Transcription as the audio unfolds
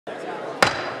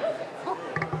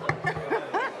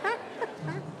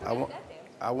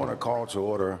I want to call to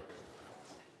order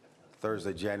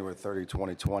Thursday, January 30,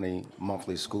 2020,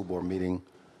 monthly school board meeting.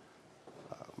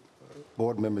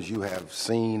 Board members, you have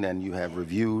seen and you have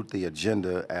reviewed the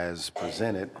agenda as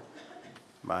presented.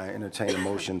 May I entertain a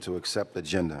motion to accept the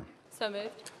agenda? So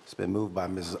moved. It's been moved by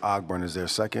Mrs. Ogburn. Is there a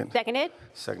second? Seconded.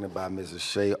 Seconded by Mrs.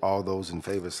 Shea. All those in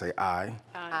favor say aye.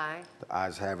 Aye. The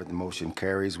ayes have it. The motion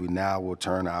carries. We now will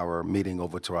turn our meeting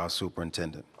over to our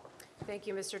superintendent. Thank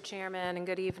you, Mr. Chairman, and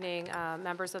good evening,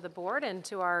 members of the board, and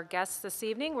to our guests this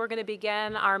evening. We're going to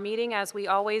begin our meeting as we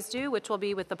always do, which will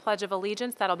be with the Pledge of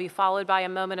Allegiance. That'll be followed by a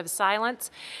moment of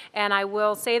silence. And I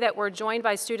will say that we're joined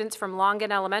by students from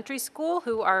Longin Elementary School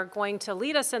who are going to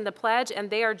lead us in the pledge,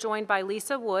 and they are joined by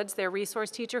Lisa Woods, their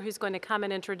resource teacher, who's going to come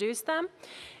and introduce them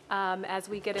as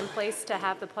we get in place to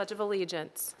have the Pledge of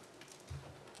Allegiance.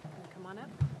 Come on up.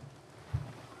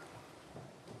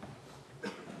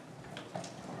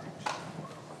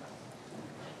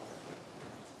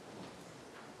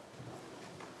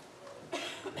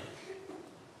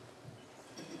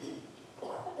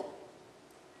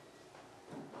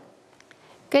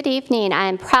 Good evening. I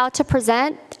am proud to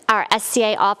present our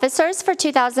SCA officers for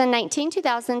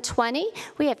 2019-2020.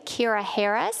 We have Kira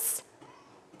Harris,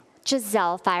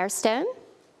 Giselle Firestone.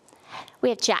 We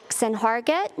have Jackson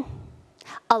Hargett,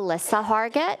 Alyssa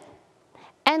Hargett,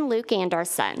 and Luke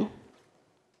Anderson.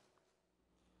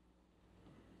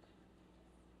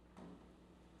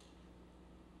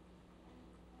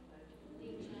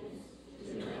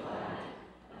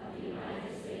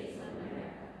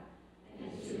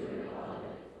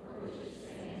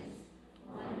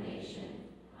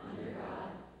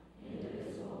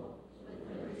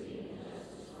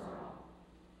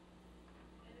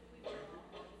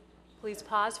 Please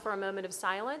pause for a moment of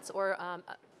silence or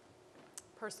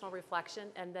personal reflection,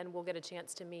 and then we'll get a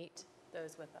chance to meet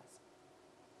those with us.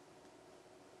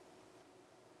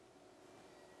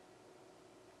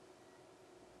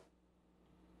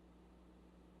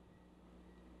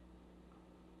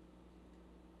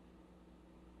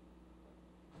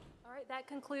 All right, that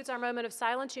concludes our moment of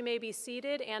silence. You may be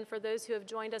seated, and for those who have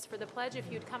joined us for the pledge, if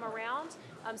you'd come around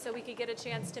so we could get a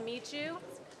chance to meet you.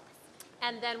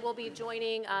 And then we'll be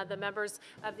joining the members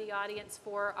of the audience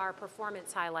for our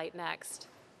performance highlight next.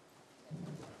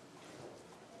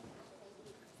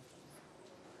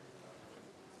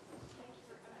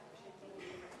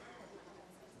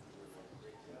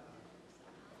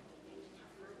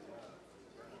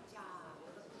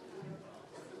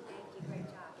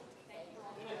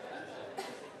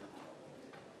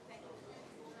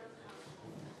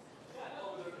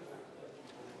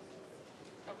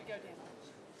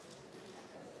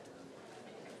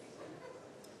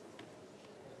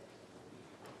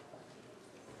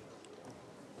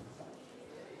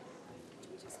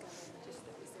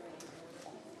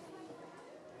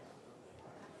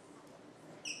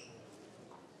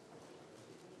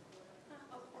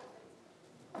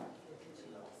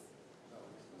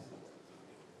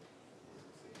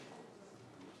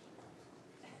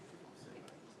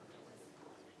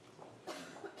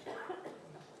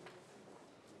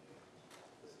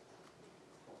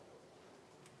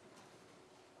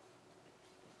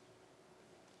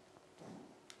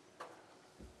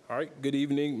 All right, good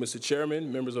evening, Mr.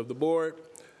 Chairman, members of the board,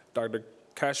 Dr.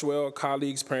 Cashwell,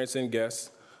 colleagues, parents, and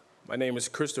guests. My name is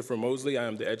Christopher Mosley. I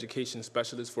am the Education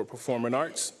Specialist for Performing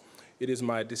Arts. It is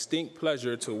my distinct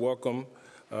pleasure to welcome,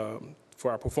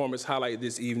 for our performance highlight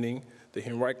this evening, the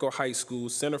Henrico High School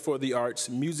Center for the Arts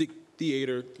Music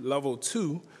Theater Level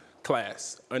 2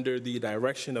 class under the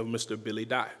direction of Mr. Billy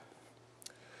Dye.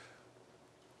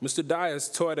 Mr. Dye has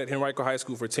taught at Henrico High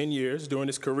School for 10 years. During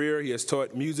his career, he has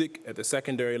taught music at the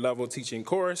secondary level, teaching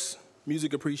chorus,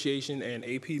 music appreciation, and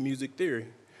AP music theory.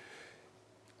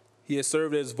 He has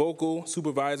served as vocal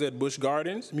supervisor at Busch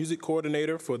Gardens, music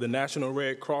coordinator for the National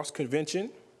Red Cross Convention,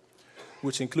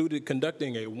 which included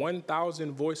conducting a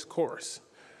 1,000-voice chorus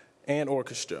and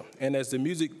orchestra, and as the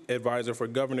music advisor for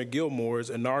Governor Gilmore's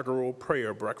inaugural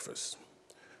prayer breakfast.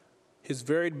 His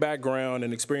varied background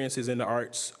and experiences in the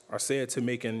arts are said to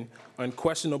make an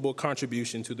unquestionable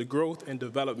contribution to the growth and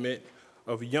development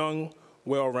of young,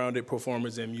 well-rounded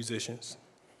performers and musicians.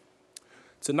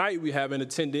 Tonight we have in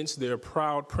attendance their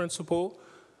proud principal,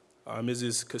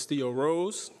 Mrs.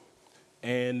 Castillo-Rose,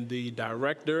 and the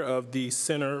director of the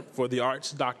Center for the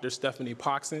Arts, Dr. Stephanie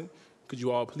Poxon. Could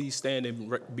you all please stand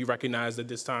and be recognized at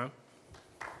this time?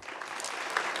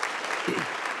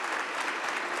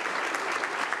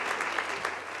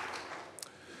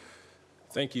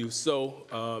 Thank you.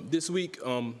 So this week,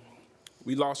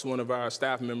 we lost one of our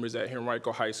staff members at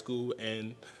Henrico High School,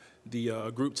 and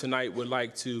the group tonight would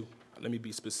like to let me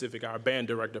be specific, our band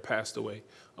director passed away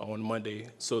on Monday.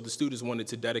 So the students wanted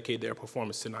to dedicate their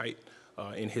performance tonight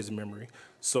in his memory.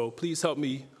 So please help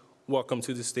me welcome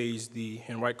to the stage the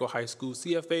Henrico High School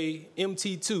CFA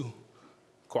MT2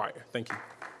 choir. Thank you.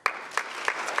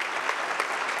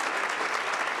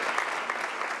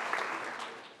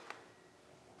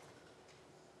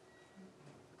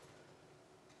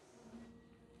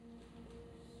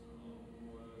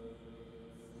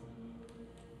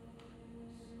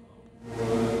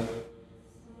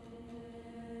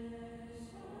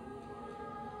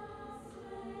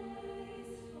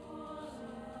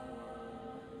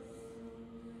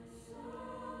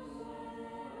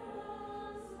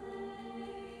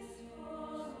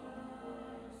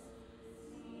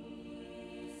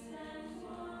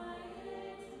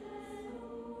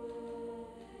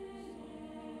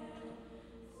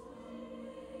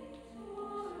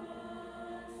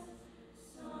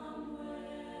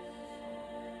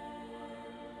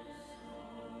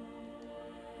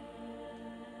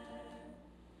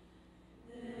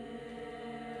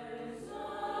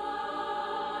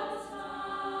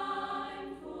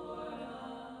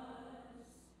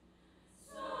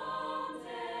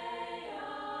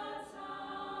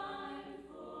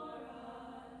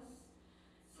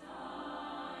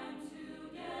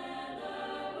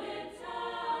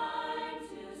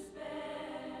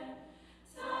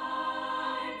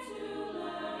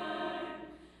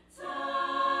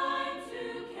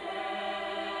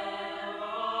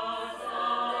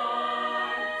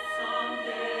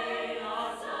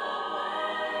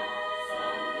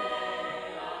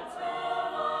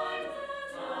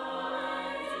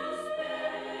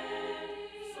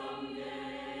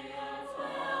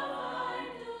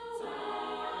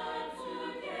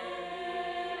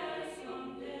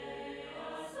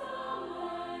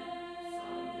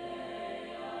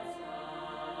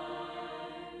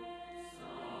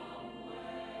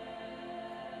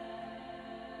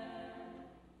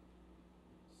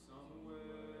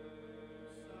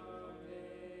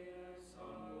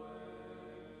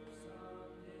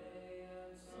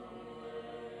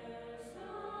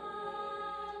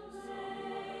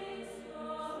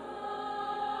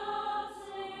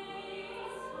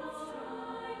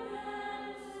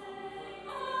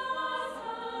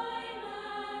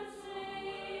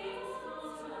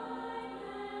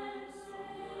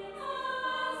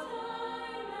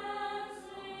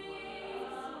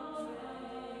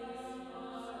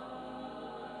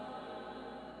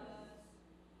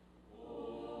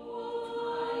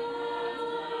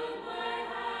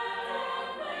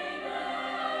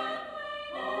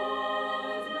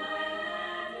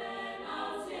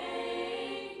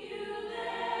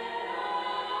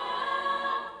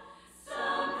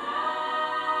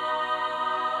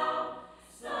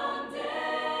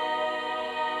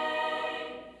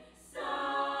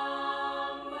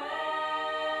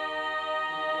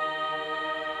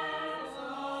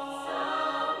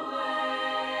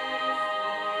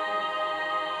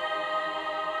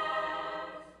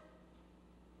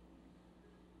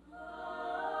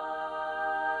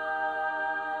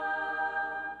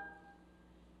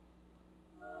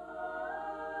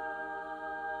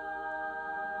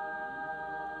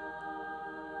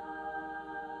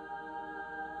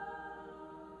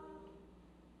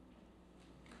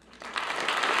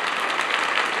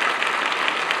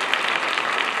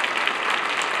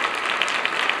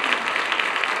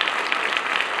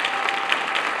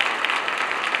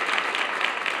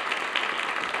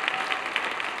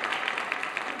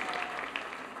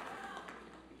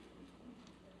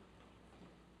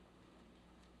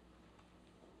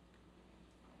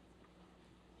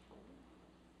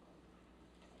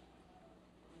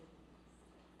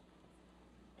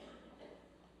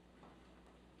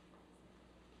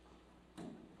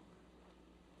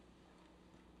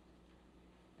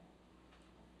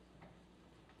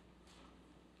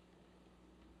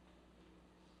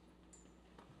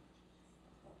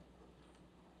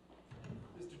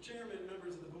 Chairman,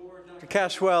 members of the board, Dr.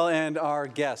 Cashwell, and our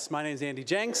guests. My name is Andy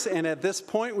Jenks, and at this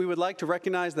point, we would like to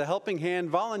recognize the Helping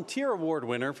Hand Volunteer Award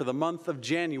winner for the month of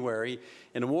January,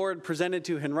 an award presented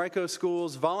to Henrico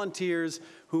Schools volunteers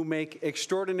who make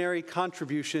extraordinary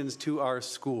contributions to our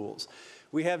schools.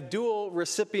 We have dual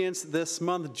recipients this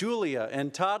month, Julia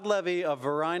and Todd Levy of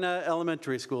Verina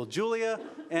Elementary School. Julia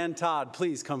and Todd,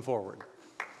 please come forward.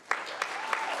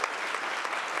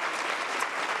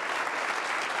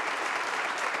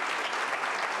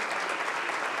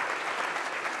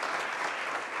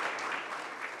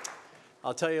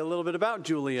 I'll tell you a little bit about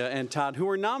Julia and Todd, who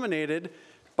were nominated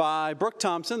by Brooke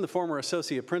Thompson, the former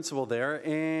associate principal there,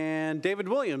 and David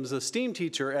Williams, a STEAM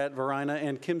teacher at Varina,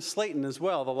 and Kim Slayton as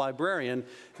well, the librarian,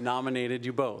 nominated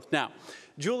you both. Now,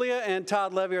 Julia and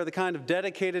Todd Levy are the kind of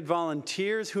dedicated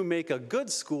volunteers who make a good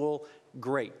school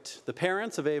great. The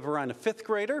parents of a Varina fifth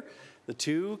grader, the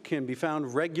two can be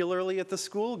found regularly at the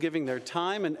school, giving their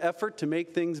time and effort to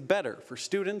make things better for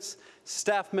students,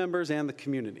 staff members, and the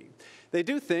community. They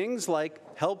do things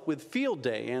like help with field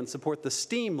day and support the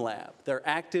STEAM lab. They're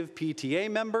active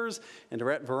PTA members and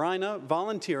are at Varina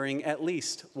volunteering at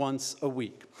least once a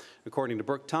week. According to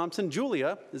Brooke Thompson,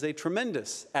 Julia is a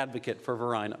tremendous advocate for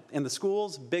Varina and the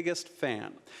school's biggest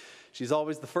fan. She's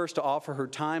always the first to offer her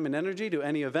time and energy to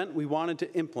any event we wanted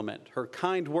to implement. Her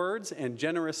kind words and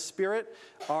generous spirit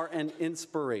are an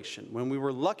inspiration. When we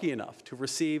were lucky enough to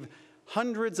receive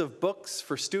hundreds of books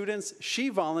for students, she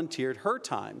volunteered her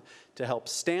time to help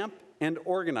stamp and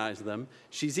organize them.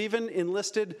 She's even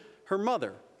enlisted her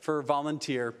mother for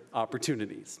volunteer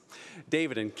opportunities.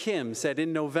 David and Kim said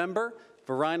in November,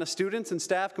 Varina students and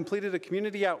staff completed a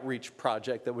community outreach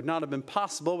project that would not have been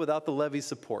possible without the Levy's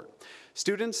support.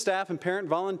 Students, staff, and parent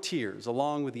volunteers,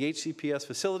 along with the HCPS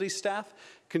facility staff,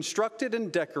 constructed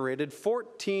and decorated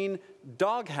 14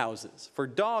 dog houses for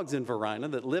dogs in Varina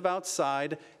that live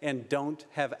outside and don't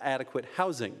have adequate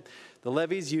housing. The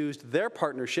Levys used their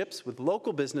partnerships with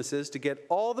local businesses to get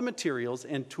all the materials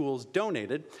and tools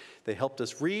donated. They helped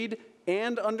us read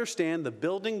and understand the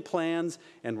building plans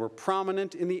and were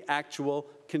prominent in the actual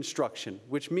construction,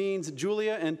 which means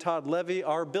Julia and Todd Levy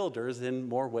are builders in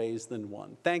more ways than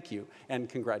one. Thank you and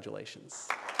congratulations.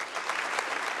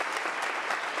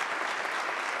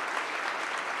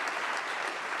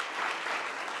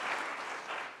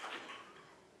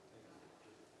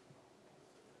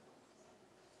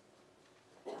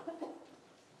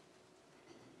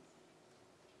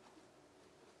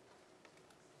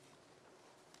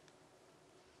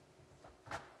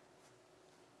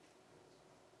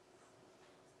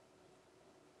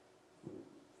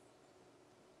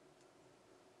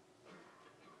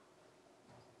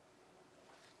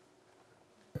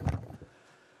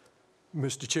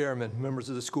 Mr. Chairman, members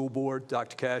of the school board,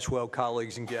 Dr. Cashwell,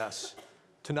 colleagues, and guests.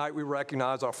 Tonight we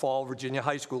recognize our Fall Virginia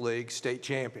High School League state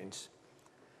champions.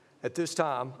 At this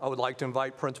time, I would like to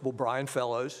invite Principal Brian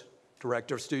Fellows,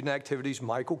 Director of Student Activities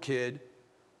Michael Kidd,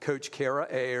 Coach Kara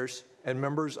Ayers, and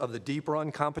members of the Deep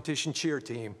Run competition cheer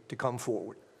team to come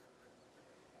forward.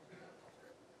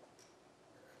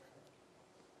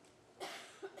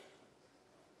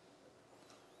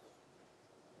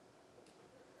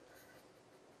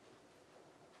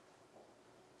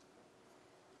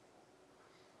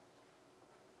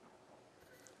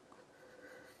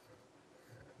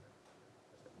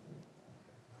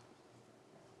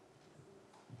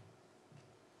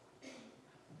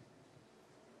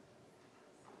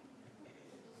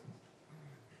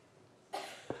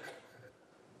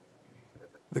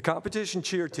 The competition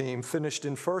cheer team finished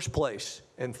in first place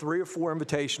in 3 of 4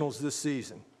 invitationals this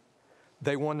season.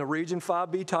 They won the Region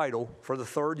 5B title for the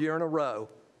 3rd year in a row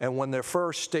and won their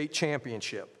first state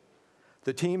championship.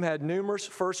 The team had numerous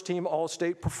first-team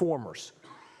All-State performers.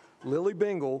 Lily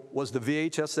Bingle was the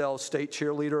VHSL State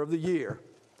Cheerleader of the Year,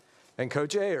 and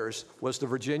Coach Ayers was the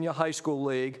Virginia High School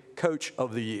League Coach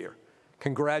of the Year.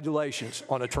 Congratulations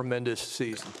on a tremendous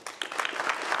season.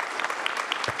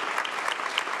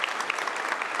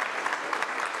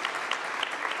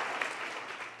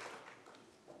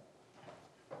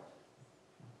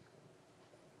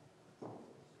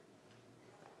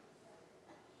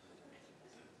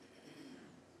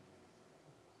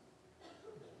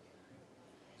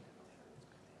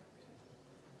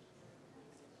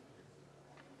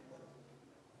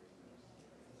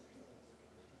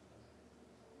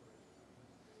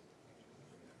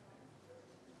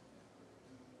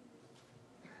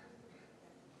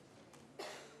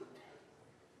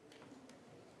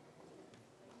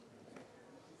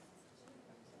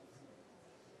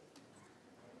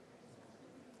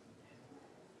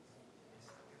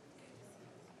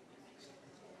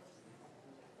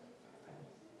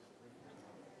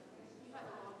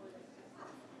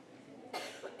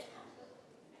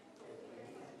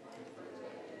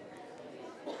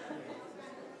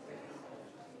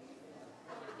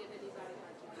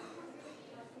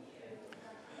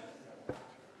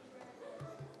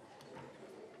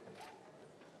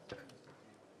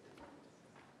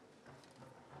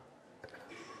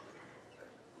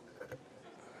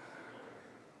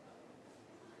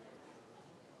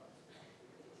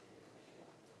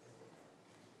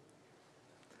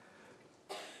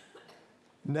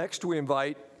 Next, we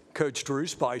invite Coach Drew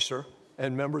Spicer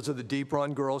and members of the Deep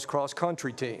Run Girls Cross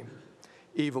Country team,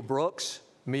 Eva Brooks,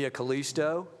 Mia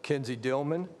Callisto, Kinsey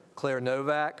Dillman, Claire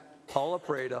Novak, Paula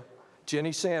Prada,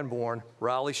 Jenny Sanborn,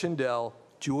 Riley Schindel,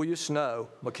 Julia Snow,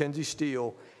 Mackenzie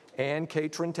Steele, Ann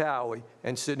Katrin Towie,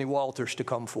 and Sydney Walters to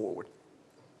come forward.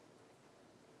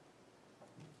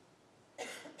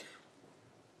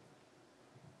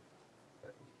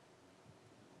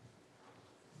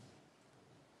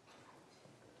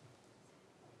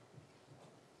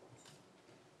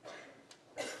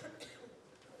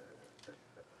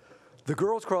 The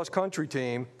girls cross-country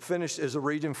team finished as a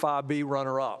Region 5B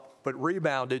runner-up, but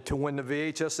rebounded to win the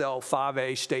VHSL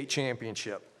 5A state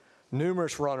championship.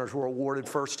 Numerous runners were awarded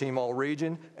First Team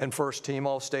All-Region and First Team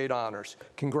All-State honors.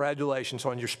 Congratulations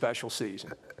on your special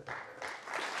season.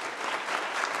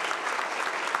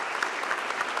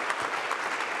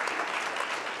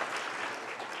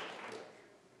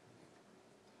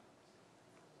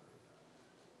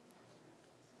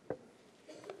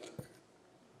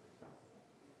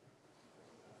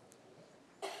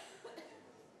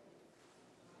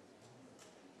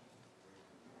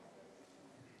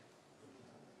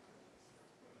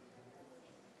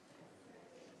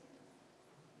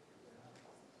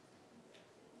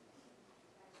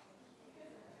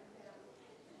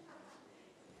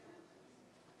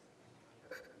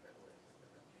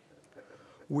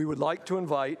 We would like to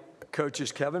invite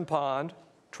coaches Kevin Pond,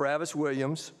 Travis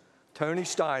Williams, Tony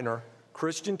Steiner,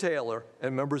 Christian Taylor,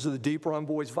 and members of the Deep Run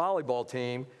Boys volleyball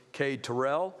team, Cade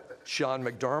Terrell, Sean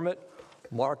McDermott,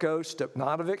 Marco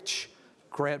Stepnanovich,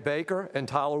 Grant Baker, and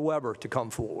Tyler Weber to come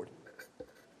forward.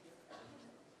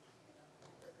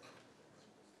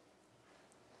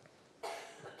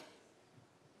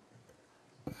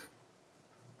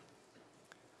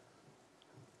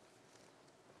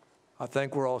 I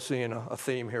think we're all seeing a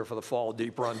theme here for the fall.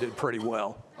 Deep Run did pretty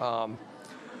well.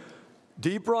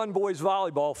 Deep Run Boys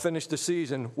Volleyball finished the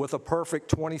season with a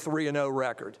perfect 23-0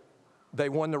 record. They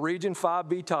won the Region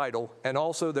 5B title and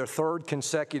also their third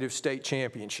consecutive state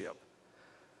championship.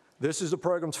 This is the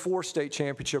program's fourth state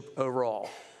championship overall.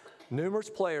 Numerous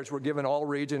players were given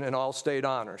all-region and all-state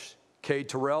honors. Cade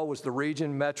Terrell was the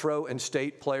Region, Metro, and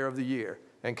State Player of the Year,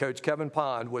 and Coach Kevin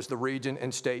Pond was the Region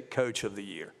and State Coach of the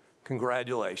Year.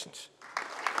 Congratulations.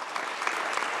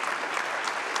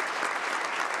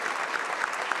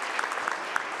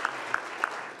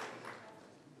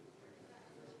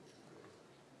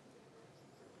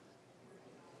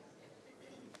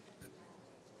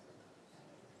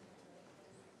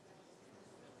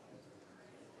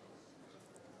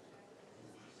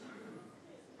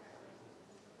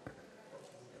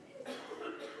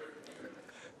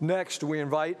 Next, we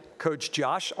invite Coach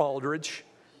Josh Aldridge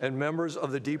and members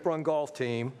of the Deep Run Golf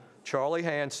team, Charlie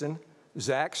Hansen,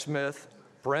 Zach Smith,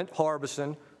 Brent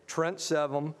Harbison, Trent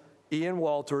Sevum, Ian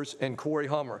Walters, and Corey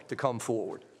Hummer to come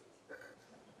forward.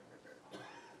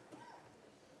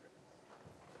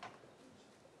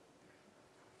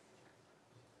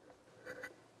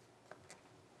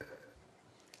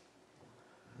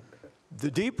 The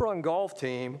Deep Run Golf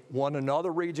team won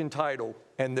another region title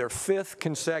and their fifth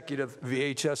consecutive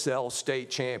VHSL state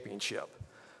championship.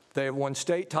 They have won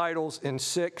state titles in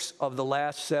 6 of the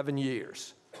last 7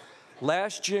 years.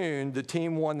 Last June, the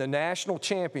team won the national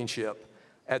championship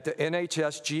at the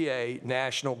NHSGA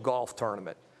National Golf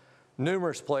Tournament.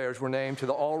 Numerous players were named to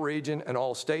the all-region and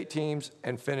all-state teams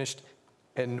and finished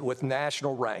with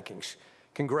national rankings.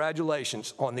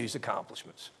 Congratulations on these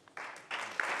accomplishments.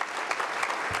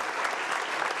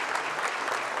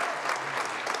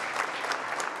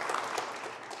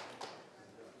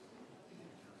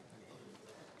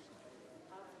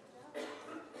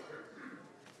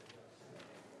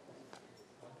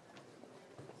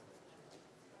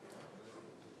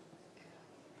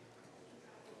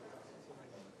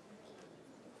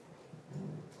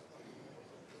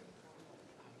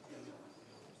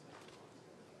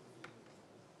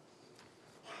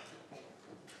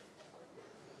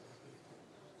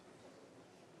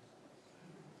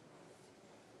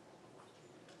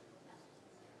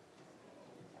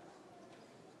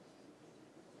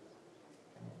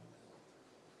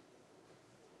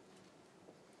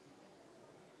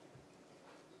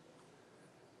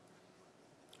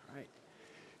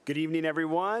 Good evening,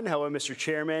 everyone. Hello, Mr.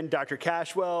 Chairman, Dr.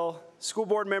 Cashwell, school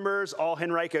board members, all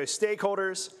Henrico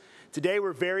stakeholders. Today,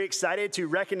 we're very excited to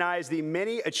recognize the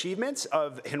many achievements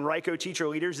of Henrico teacher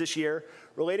leaders this year,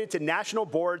 related to National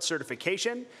Board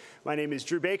Certification. My name is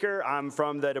Drew Baker. I'm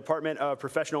from the Department of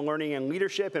Professional Learning and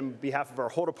Leadership, and on behalf of our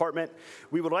whole department,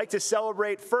 we would like to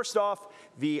celebrate, first off,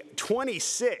 the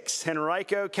 26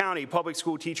 Henrico County public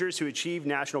school teachers who achieved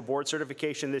National Board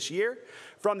Certification this year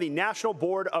from the National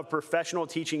Board of Professional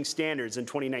Teaching Standards in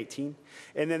 2019,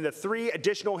 and then the 3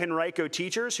 additional Henrico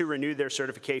teachers who renewed their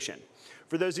certification.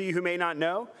 For those of you who may not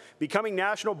know, becoming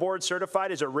National Board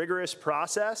Certified is a rigorous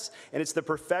process, and it's the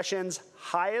profession's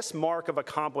highest mark of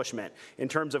accomplishment in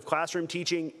terms of classroom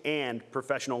teaching and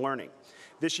professional learning.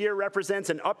 This year represents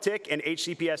an uptick in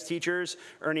HCPS teachers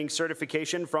earning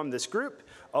certification from this group.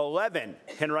 11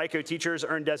 Henrico teachers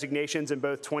earned designations in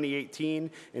both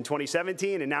 2018 and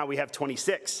 2017, and now we have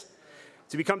 26.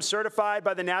 To become certified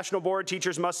by the National Board,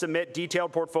 teachers must submit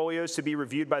detailed portfolios to be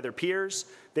reviewed by their peers.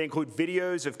 They include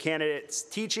videos of candidates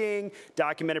teaching,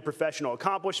 documented professional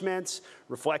accomplishments,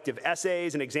 reflective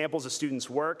essays, and examples of students'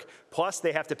 work. Plus,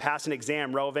 they have to pass an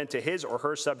exam relevant to his or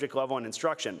her subject level and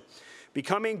instruction.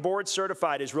 Becoming board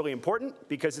certified is really important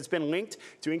because it's been linked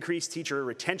to increased teacher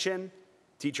retention,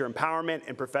 teacher empowerment,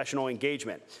 and professional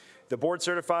engagement. The board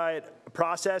certified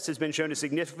process has been shown to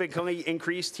significantly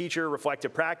increase teacher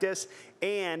reflective practice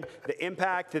and the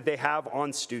impact that they have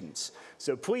on students.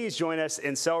 So please join us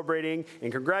in celebrating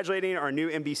and congratulating our new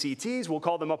MBCTs. We'll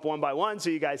call them up one by one so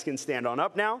you guys can stand on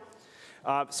up now.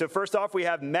 So first off, we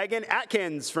have Megan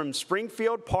Atkins from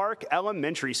Springfield Park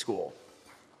Elementary School.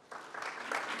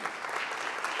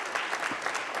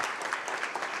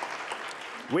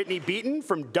 Whitney Beaton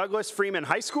from Douglas Freeman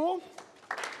High School.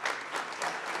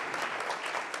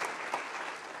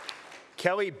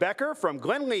 Kelly Becker from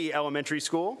Glenlee Elementary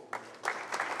School.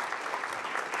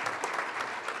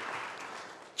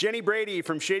 Jenny Brady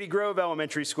from Shady Grove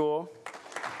Elementary School.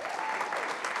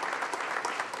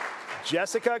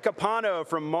 Jessica Capano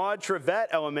from Maud Trevette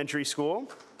Elementary School.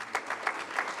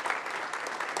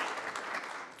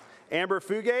 Amber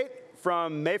Fugate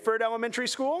from Mayford Elementary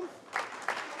School.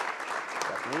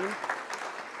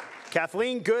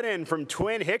 Kathleen Gooden from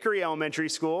Twin Hickory Elementary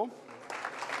School.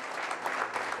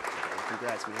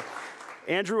 Congrats, man.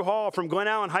 Andrew Hall from Glen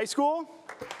Allen High School.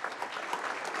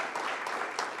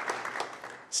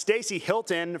 Stacy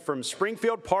Hilton from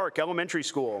Springfield Park Elementary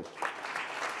School.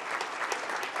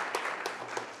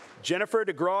 Jennifer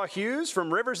DeGraw Hughes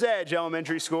from River's Edge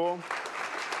Elementary School.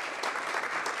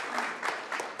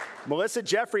 Melissa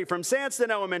Jeffrey from Sandston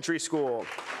Elementary School.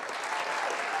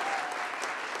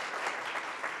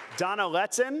 Donna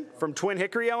Letson from Twin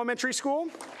Hickory Elementary School.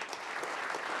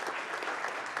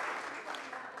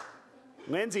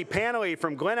 Lindsay Panley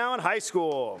from Glen Allen High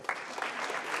School.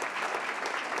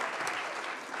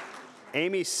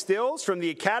 Amy Stills from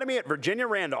the Academy at Virginia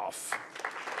Randolph.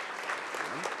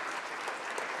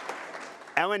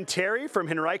 Ellen Terry from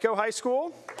Henrico High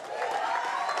School.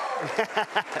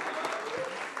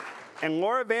 And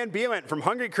Laura Van Beelent from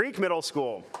Hungry Creek Middle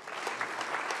School.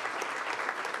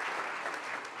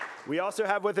 We also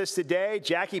have with us today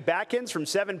Jackie Batkins from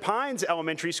Seven Pines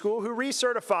Elementary School, who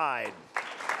recertified.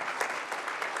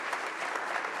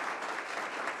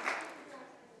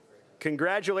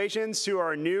 Congratulations to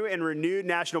our new and renewed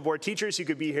National Board teachers who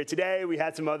could be here today. We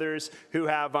had some others who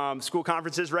have school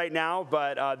conferences right now,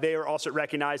 but they are also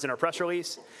recognized in our press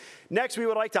release. Next, we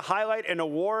would like to highlight an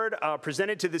award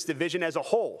presented to this division as a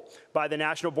whole by the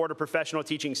National Board of Professional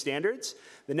Teaching Standards.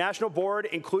 The National Board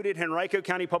included Henrico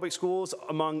County Public Schools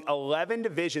among 11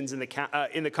 divisions in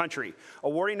the country,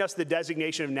 awarding us the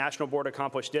designation of National Board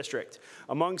Accomplished District.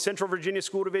 Among Central Virginia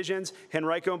school divisions,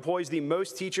 Henrico employs the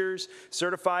most teachers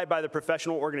certified by the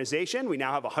professional organization. We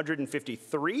now have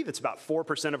 153. That's about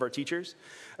 4% of our teachers.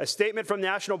 A statement from the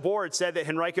National Board said that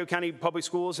Henrico County Public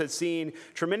Schools has seen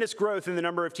tremendous growth in the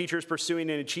number of teachers pursuing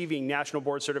and achieving National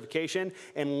Board certification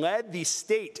and led the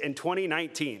state in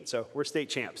 2019. So we're state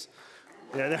champs.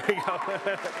 Yeah, there we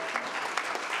go.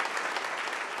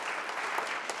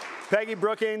 Peggy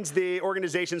Brookins, the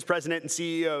organization's president and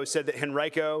CEO, said that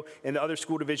Henrico and the other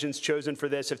school divisions chosen for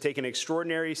this have taken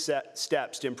extraordinary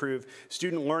steps to improve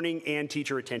student learning and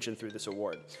teacher retention through this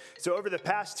award. So over the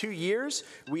past 2 years,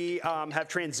 we have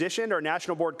transitioned our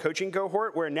National Board coaching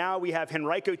cohort, where now we have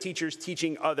Henrico teachers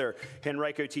teaching other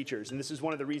Henrico teachers. And this is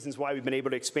one of the reasons why we've been able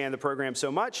to expand the program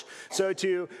so much. So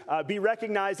to be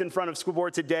recognized in front of school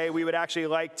board today, we would actually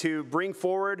like to bring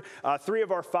forward 3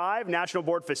 of our 5 National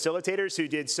Board facilitators who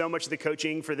did so much of the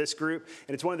coaching for this group,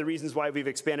 and it's one of the reasons why we've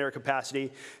expanded our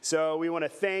capacity. So we want to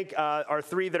thank our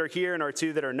 3 that are here and our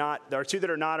 2 that are not. Our 2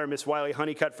 that are not are Miss Wiley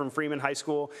Honeycutt from Freeman High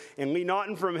School and Lee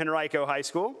Naughton from Henrico High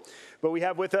School. But we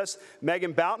have with us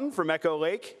Megan Boughton from Echo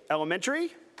Lake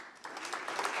Elementary,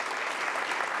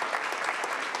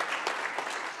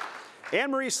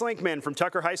 Anne-Marie Slinkman from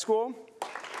Tucker High School.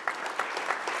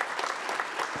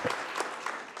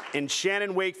 And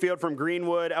Shannon Wakefield from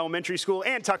Greenwood Elementary School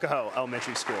and Tuckahoe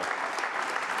Elementary School.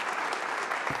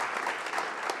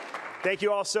 Thank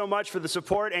you all so much for the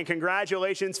support, and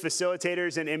congratulations,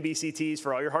 facilitators and MBCTs,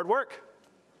 for all your hard work.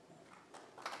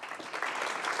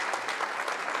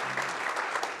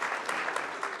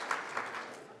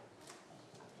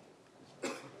 Oh,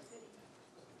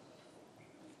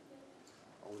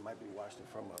 we might be watching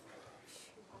from up.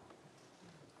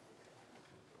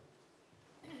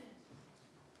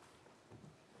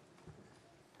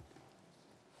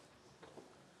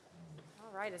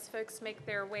 All right, as folks make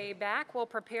their way back, we'll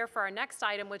prepare for our next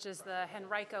item, which is the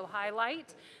Henrico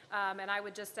highlight. And I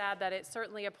would just add that it's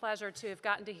certainly a pleasure to have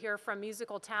gotten to hear from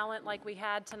musical talent like we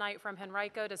had tonight from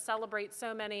Henrico, to celebrate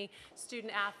so many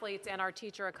student athletes and our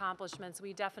teacher accomplishments.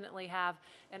 We definitely have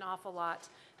an awful lot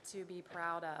to be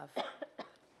proud of.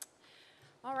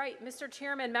 All right, Mr.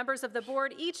 Chairman, members of the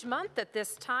board, each month at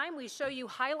this time, we show you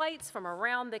highlights from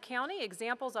around the county,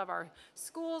 examples of our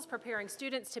schools preparing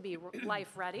students to be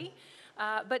life ready.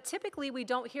 But typically, we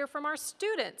don't hear from our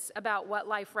students about what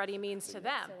life ready means to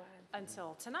them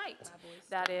until tonight.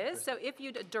 That is, so if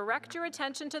you direct your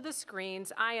attention to the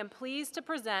screens, I am pleased to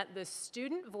present the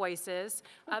student voices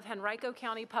of Henrico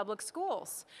County Public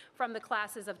Schools from the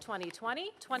classes of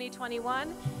 2020,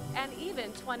 2021, and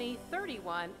even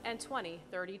 2031 and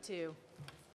 2032.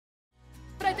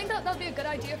 But I think that would be a good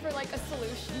idea for like a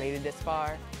solution. Made it this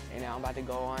far, and now I'm about to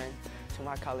go on to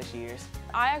my college years.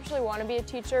 I actually want to be a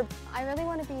teacher. I really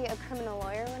want to be a criminal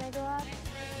lawyer when I grow up.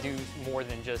 Do more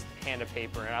than just hand a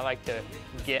paper, and I like to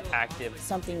get active.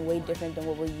 Something way different than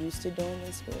what we're used to doing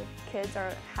in school. Kids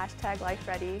are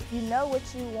 #LifeReady. If you know what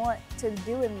you want to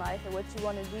do in life or what you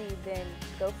want to be, then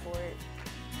go for it.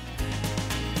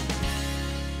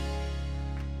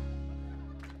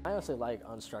 I honestly like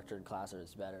unstructured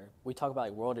classes better. We talk about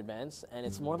like world events, and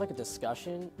it's more like a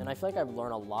discussion, and I feel like I've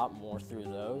learned a lot more through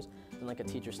those than like a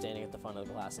teacher standing at the front of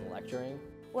the class and lecturing.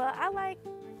 Well, I like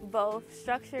both.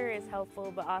 Structure is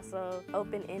helpful, but also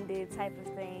open-ended type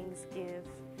of things give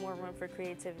more room for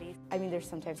creativity. I mean, there's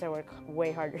sometimes I work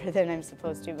way harder than I'm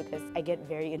supposed to because I get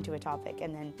very into a topic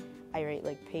and then I write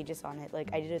like pages on it. Like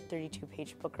I did a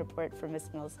 32-page book report for Miss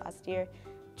Mills last year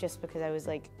just because I was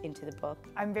like into the book.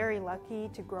 I'm very lucky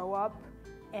to grow up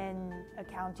in a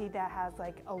county that has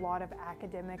like a lot of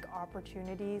academic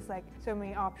opportunities, like so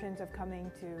many options of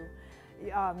coming to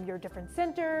your different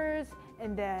centers,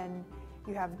 and then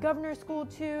you have governor's school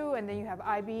too, and then you have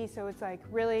IB, so it's like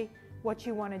really what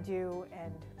you want to do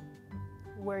and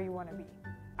where you want to be.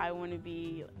 I want to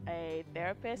be a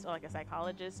therapist or like a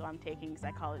psychologist, so I'm taking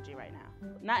psychology right now.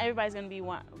 Not everybody's going to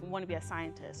want to be a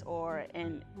scientist or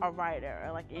a writer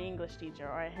or like an English teacher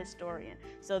or a historian.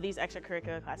 So these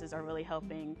extracurricular classes are really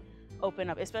helping open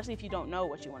up, especially if you don't know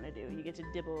what you want to do. You get to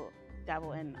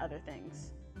dabble in other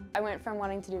things. I went from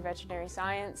wanting to do veterinary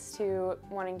science to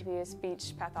wanting to be a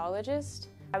speech pathologist.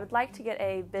 I would like to get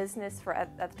a business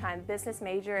at the time, business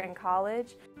major in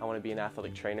college. I want to be an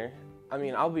athletic trainer. I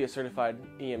mean, I'll be a certified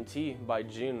EMT by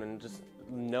June, and just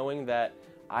knowing that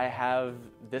I have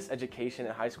this education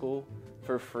at high school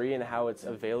for free and how it's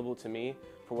available to me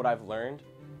for what I've learned.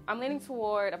 I'm leaning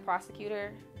toward a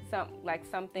prosecutor,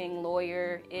 something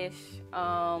lawyer-ish,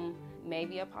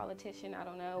 maybe a politician, I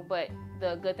don't know. But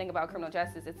the good thing about criminal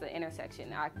justice, it's an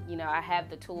intersection. I have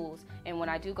the tools, and when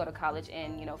I do go to college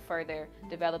and further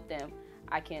develop them,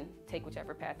 I can take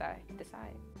whichever path I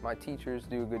decide. My teachers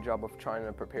do a good job of trying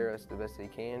to prepare us the best they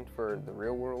can for the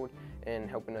real world and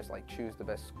helping us choose the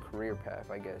best career path,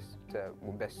 I guess, to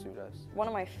will best suit us. One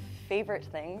of my favorite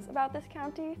things about this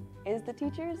county is the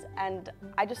teachers, and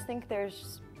I just think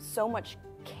there's so much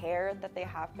care that they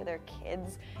have for their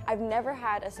kids. I've never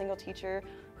had a single teacher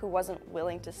who wasn't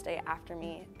willing to stay after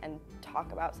me and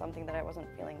talk about something that I wasn't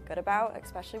feeling good about,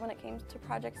 especially when it came to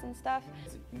projects and stuff.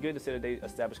 It's good to say that they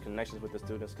establish connections with the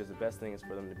students, because the best thing is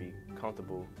for them to be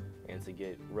comfortable and to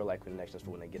get real life connections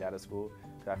for when they get out of school.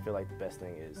 Because I feel like the best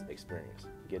thing is experience,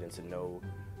 getting to know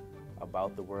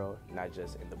about the world, not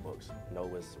just in the books. Know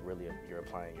what's really you're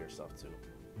applying yourself to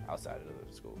outside of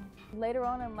the school. Later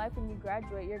on in life when you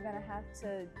graduate, you're gonna have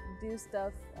to do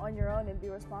stuff on your own and be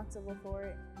responsible for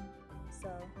it. So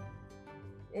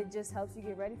it just helps you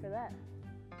get ready for that.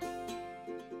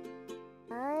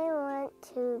 I want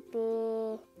to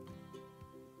be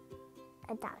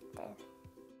a doctor.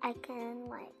 I can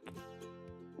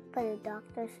put a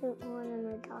doctor suit on and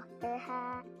a doctor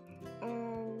hat,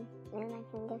 and then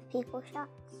I can give people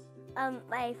shots.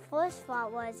 My first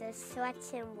thought was a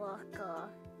stretching worker.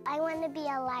 I want to be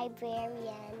a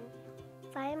librarian.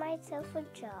 Find myself a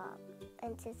job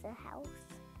into the house.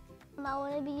 I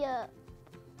want to be a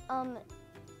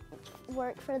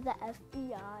work for the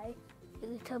FBI.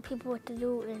 You tell people what to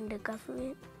do in the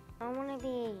government. I want to be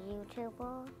a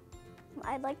YouTuber.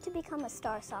 I'd like to become a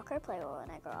star soccer player when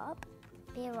I grow up.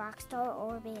 Be a rock star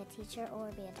or be a teacher or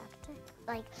be a doctor.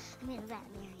 Like, I mean a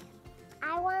veterinarian.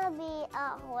 I want to be a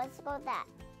horse boat that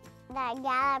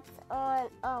gallops on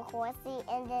a horsey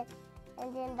and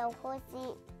then the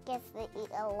horsey gets to eat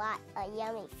a lot of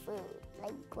yummy food,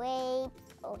 like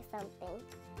grapes or something.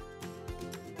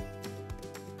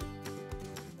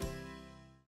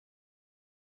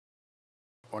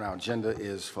 On our agenda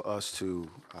is for us to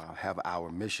have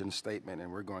our mission statement, and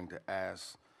we're going to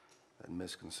ask that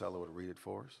Ms. Kinsella would read it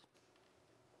for us.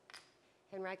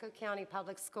 Henrico County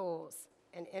Public Schools,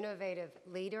 an innovative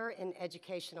leader in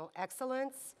educational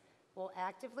excellence, will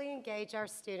actively engage our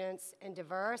students in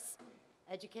diverse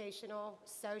educational,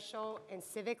 social, and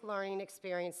civic learning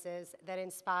experiences that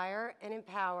inspire and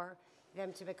empower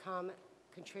them to become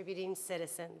contributing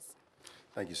citizens.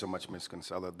 Thank you so much, Ms.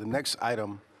 Kinsella. The next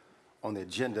item on the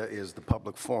agenda is the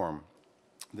public forum.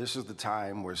 This is the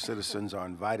time where citizens are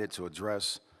invited to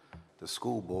address the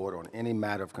school board on any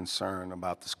matter of concern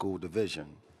about the school division.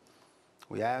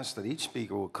 We ask that each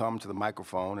speaker will come to the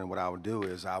microphone, and what I will do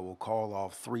is I will call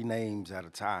off 3 names at a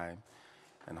time,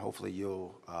 and hopefully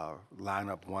you'll line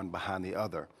up one behind the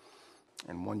other.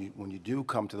 And when you do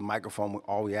come to the microphone,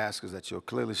 all we ask is that you'll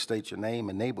clearly state your name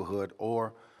and neighborhood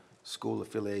or school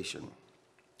affiliation.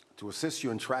 To assist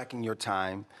you in tracking your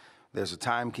time, there's a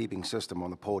timekeeping system on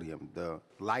the podium. The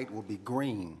light will be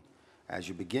green as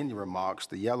you begin your remarks.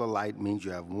 The yellow light means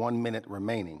you have 1 minute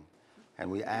remaining,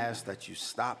 and we ask that you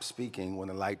stop speaking when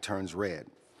the light turns red.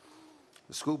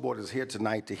 The school board is here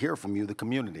tonight to hear from you, the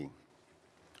community.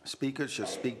 Speakers should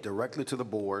speak directly to the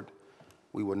board.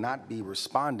 We will not be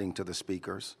responding to the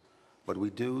speakers, but we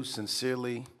do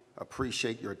sincerely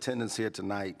appreciate your attendance here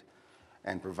tonight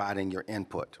and providing your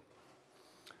input.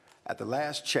 At the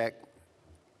last check,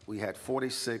 we had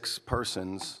 46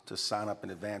 persons to sign up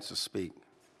in advance to speak.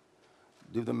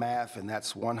 Do the math, and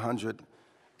that's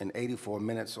 184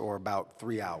 minutes, or about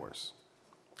 3 hours.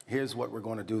 Here's what we're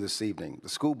going to do this evening. The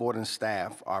school board and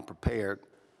staff are prepared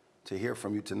to hear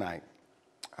from you tonight.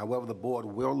 However, the board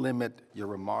will limit your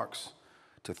remarks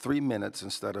to 3 minutes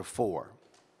instead of 4,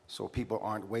 so people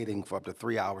aren't waiting for up to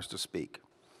 3 hours to speak.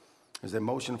 Is there a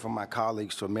motion from my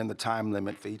colleagues to amend the time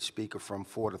limit for each speaker from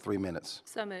 4 to 3 minutes?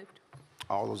 So moved.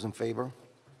 All those in favor?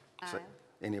 Aye.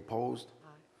 Any opposed? Aye.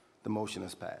 The motion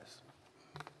is passed.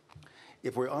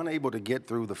 If we're unable to get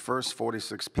through the first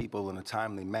 46 people in a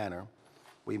timely manner,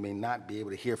 we may not be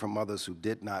able to hear from others who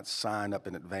did not sign up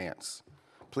in advance.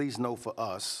 Please know for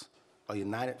us, a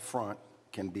united front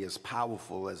can be as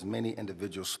powerful as many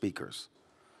individual speakers.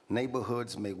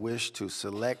 Neighborhoods may wish to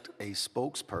select a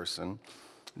spokesperson.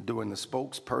 During the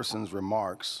spokesperson's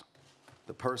remarks,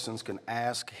 the persons can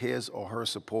ask his or her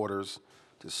supporters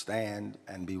to stand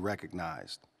and be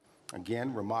recognized.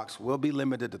 Again, remarks will be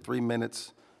limited to 3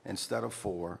 minutes instead of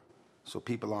 4, so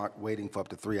people aren't waiting for up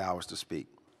to 3 hours to speak.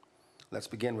 Let's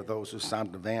begin with those who signed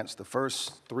in advance. The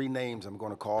first 3 names I'm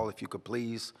going to call, if you could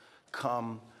please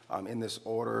come in this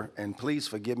order, and please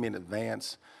forgive me in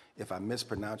advance if I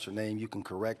mispronounce your name. You can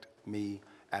correct me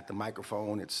at the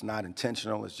microphone. It's not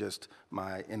intentional, it's just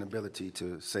my inability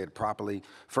to say it properly.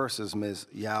 First is Ms.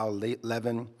 Yao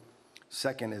Levin,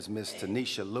 second is Ms.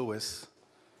 Tanisha Lewis,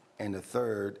 and the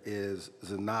third is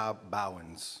Zainab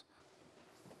Bowens.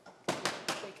 They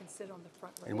can sit on the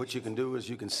front row. And what you can do is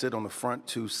you can sit on the front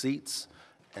 2 seats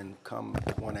and come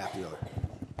one after the other.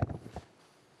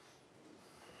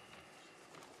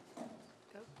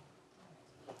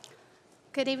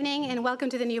 Good evening and welcome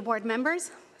to the new board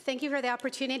members. Thank you for the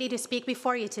opportunity to speak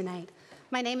before you tonight.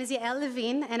 My name is Yael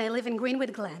Levine and I live in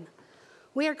Greenwood Glen.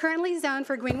 We are currently zoned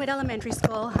for Greenwood Elementary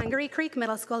School, Hungary Creek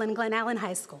Middle School, and Glen Allen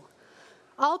High School.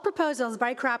 All proposals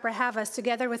by Cropper have us,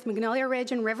 together with Magnolia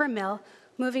Ridge and River Mill,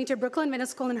 moving to Brooklyn Middle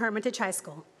School and Hermitage High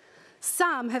School.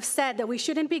 Some have said that we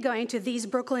shouldn't be going to these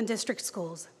Brooklyn District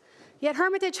schools. Yet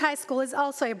Hermitage High School is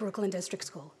also a Brooklyn District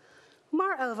school.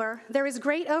 Moreover, there is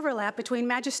great overlap between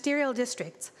magisterial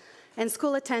districts and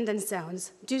school attendance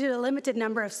zones due to the limited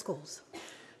number of schools.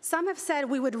 Some have said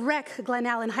we would wreck Glen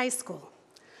Allen High School.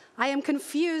 I am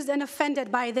confused and offended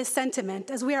by this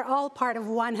sentiment, as we are all part of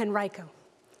one Henrico.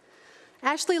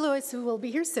 Ashley Lewis, who will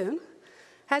be here soon,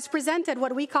 has presented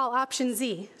what we call Option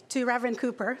Z to Reverend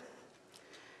Cooper,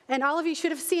 and all of you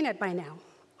should have seen it by now.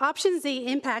 Option Z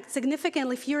impacts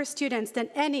significantly fewer students than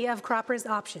any of Cropper's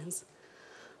options.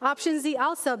 Option Z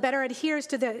also better adheres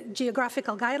to the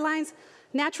geographical guidelines,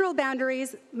 natural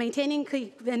boundaries, maintaining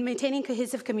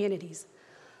cohesive communities.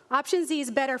 Option Z is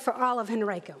better for all of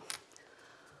Henrico.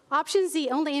 Option Z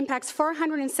only impacts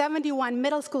 471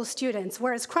 middle school students,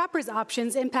 whereas Cropper's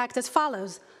options impact as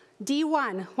follows.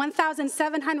 D1,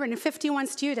 1,751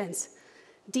 students.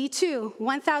 D2,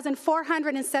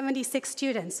 1,476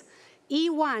 students.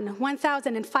 E1,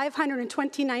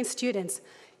 1,529 students.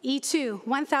 E2,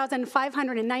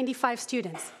 1,595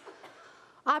 students.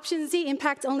 Option Z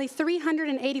impacts only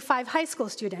 385 high school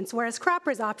students, whereas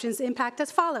Cropper's options impact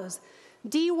as follows.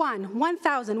 D1,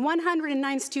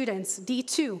 1,109 students.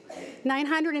 D2,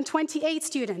 928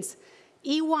 students.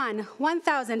 E1,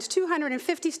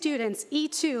 1,250 students.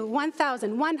 E2,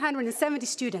 1,170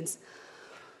 students.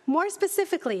 More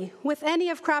specifically, with any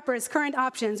of Cropper's current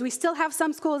options, we still have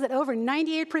some schools at over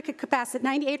 98%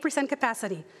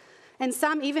 capacity, and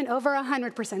some even over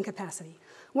 100% capacity.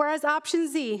 Whereas option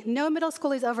Z, no middle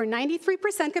school is over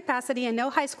 93% capacity and no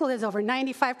high school is over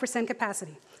 95%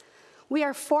 capacity. We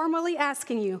are formally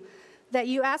asking you that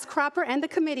you ask Cropper and the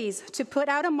committees to put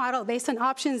out a model based on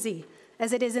option Z,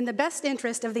 as it is in the best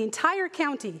interest of the entire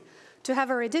county to have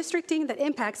a redistricting that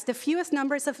impacts the fewest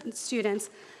numbers of students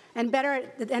and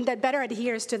that better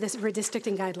adheres to this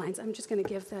redistricting guidelines. I'm just going to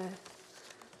give the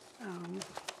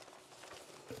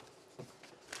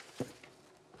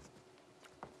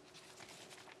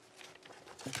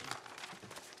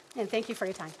and thank you for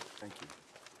your time. Thank you.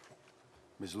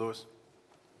 Ms. Lewis?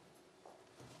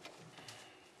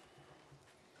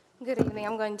 Good evening.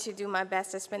 I'm going to do my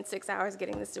best to spend 6 hours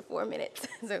getting this to 4 minutes,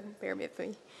 so bear with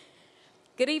me.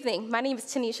 Good evening. My name is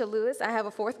Tanisha Lewis. I have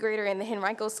a 4th grader in the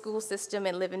Henrico school system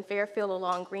and live in Fairfield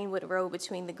along Greenwood Road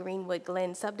between the Greenwood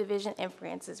Glen subdivision and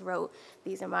Francis Road.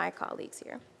 These are my colleagues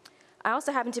here. I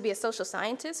also happen to be a social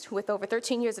scientist with over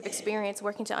 13 years of experience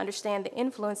working to understand the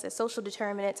influence that social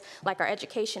determinants like our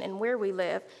education and where we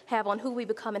live have on who we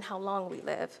become and how long we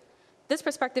live. This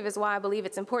perspective is why I believe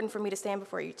it's important for me to stand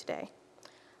before you today.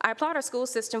 I applaud our school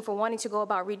system for wanting to go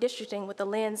about redistricting with the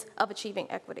lens of achieving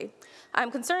equity.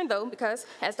 I'm concerned, though, because,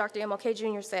 as Dr. MLK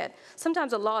Jr. said,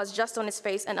 sometimes a law is just on its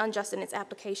face and unjust in its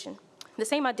application. The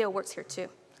same idea works here, too.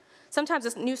 Sometimes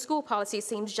a new school policy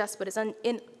seems just, but is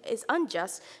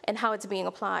unjust in how it's being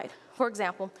applied. For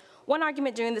example, one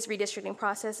argument during this redistricting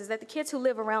process is that the kids who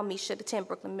live around me should attend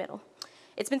Brooklyn Middle.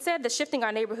 It's been said that shifting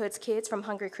our neighborhood's kids from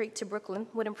Hungry Creek to Brooklyn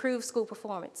would improve school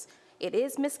performance. It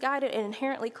is misguided and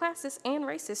inherently classist and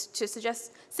racist to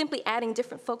suggest simply adding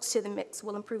different folks to the mix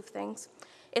will improve things.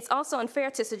 It's also unfair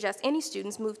to suggest any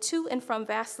students move to and from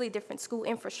vastly different school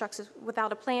infrastructures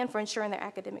without a plan for ensuring their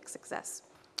academic success.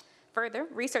 Further,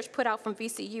 research put out from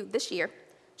VCU this year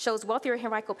shows wealthier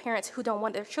Henrico parents who don't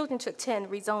want their children to attend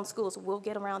rezoned schools will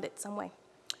get around it some way.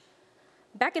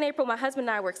 Back in April, my husband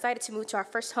and I were excited to move to our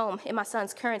first home in my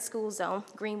son's current school zone,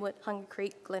 Greenwood, Hungry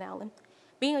Creek, Glen Allen.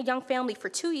 Being a young family for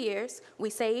 2 years,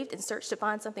 we saved and searched to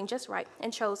find something just right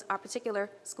and chose our particular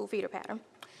school feeder pattern.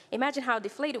 Imagine how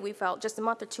deflated we felt just a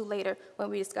month or two later when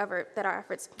we discovered that our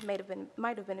efforts might have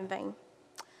been in vain.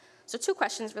 So 2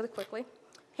 questions really quickly.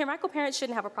 Henrico parents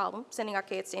shouldn't have a problem sending our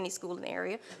kids to any school in the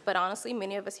area, but honestly,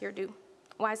 many of us here do.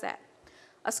 Why is that?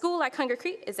 A school like Hungry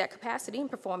Creek is at capacity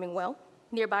and performing well.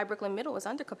 Nearby Brooklyn Middle is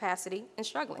under capacity and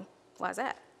struggling. Why is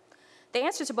that? The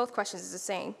answer to both questions is the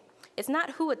same. It's not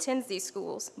who attends these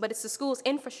schools, but it's the school's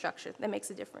infrastructure that makes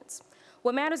a difference.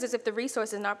 What matters is if the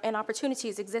resources and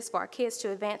opportunities exist for our kids to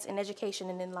advance in education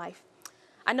and in life.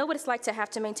 I know what it's like to have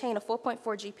to maintain a 4.4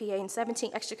 GPA and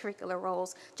 17 extracurricular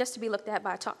roles just to be looked at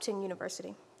by a top 10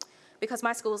 university. Because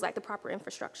my schools lack the proper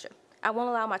infrastructure. I won't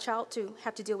allow my child to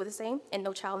have to deal with the same, and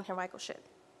no child in Henrico should.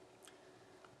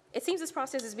 It seems this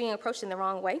process is being approached in the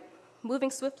wrong way.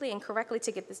 Moving swiftly and correctly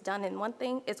to get this done is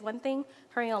one thing,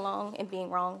 hurrying along and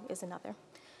being wrong is another.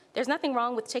 There's nothing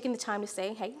wrong with taking the time to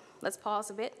say, hey, let's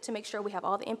pause a bit to make sure we have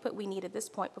all the input we need at this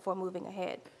point before moving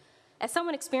ahead. As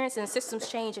someone experienced in systems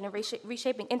change and in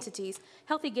reshaping entities,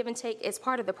 healthy give and take is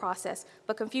part of the process,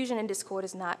 but confusion and discord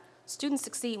is not. Students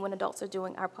succeed when adults are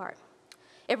doing our part.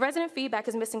 If resident feedback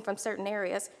is missing from certain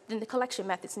areas, then the collection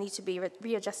methods need to be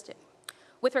readjusted.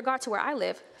 With regard to where I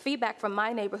live, feedback from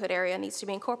my neighborhood area needs to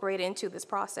be incorporated into this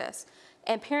process,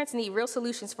 and parents need real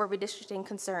solutions for redistricting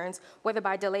concerns, whether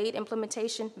by delayed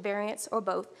implementation, variance, or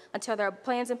both, until there are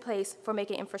plans in place for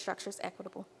making infrastructures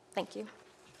equitable. Thank you.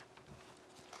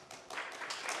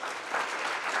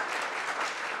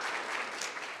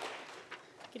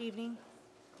 Good evening.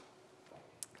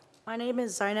 My name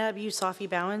is Zainab Yusafi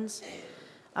Bowens.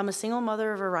 I'm a single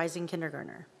mother of a rising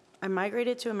kindergartner. I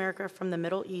migrated to America from the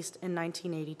Middle East in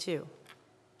 1982.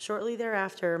 Shortly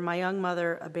thereafter, my young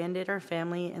mother abandoned our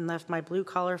family and left my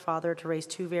blue-collar father to raise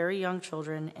 2 very young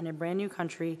children in a brand new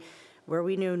country where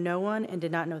we knew no one and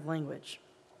did not know the language.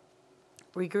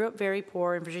 We grew up very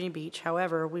poor in Virginia Beach.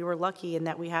 However, we were lucky in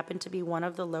that we happened to be one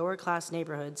of the lower class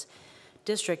neighborhoods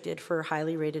districted for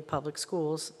highly rated public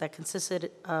schools that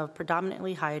consisted of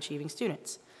predominantly high achieving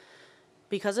students.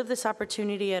 Because of this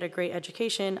opportunity at a great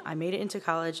education, I made it into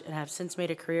college and have since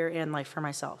made a career and life for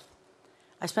myself.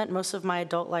 I spent most of my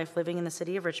adult life living in the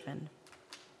city of Richmond.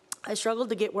 I struggled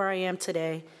to get where I am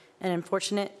today and am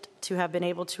fortunate to have been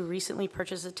able to recently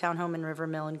purchase a townhome in River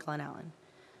Mill in Glen Allen.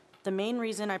 The main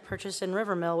reason I purchased in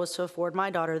River Mill was to afford my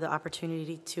daughter the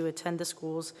opportunity to attend the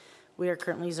schools we are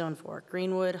currently zoned for,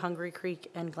 Greenwood, Hungary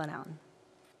Creek, and Glen Allen.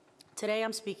 Today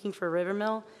I'm speaking for River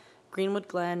Mill, Greenwood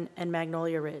Glen, and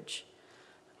Magnolia Ridge.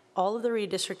 All of the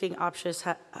redistricting options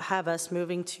have us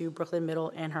moving to Brooklyn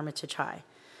Middle and Hermitage High.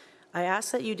 I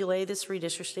ask that you delay this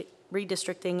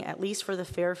redistricting at least for the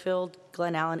Fairfield,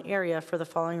 Glen Allen area for the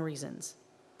following reasons.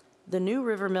 The new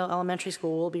River Mill Elementary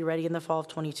School will be ready in the fall of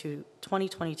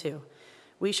 2022.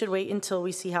 We should wait until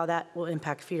we see how that will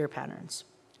impact feeder patterns.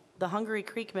 The Hungary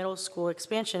Creek Middle School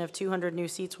expansion of 200 new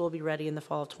seats will be ready in the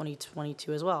fall of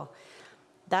 2022 as well.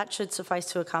 That should suffice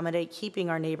to accommodate keeping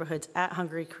our neighborhoods at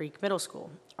Hungary Creek Middle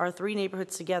School. Our 3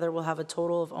 neighborhoods together will have a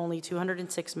total of only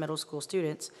 206 middle school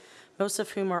students, most of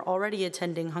whom are already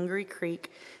attending Hungary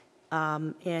Creek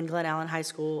and Glen Allen High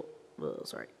School,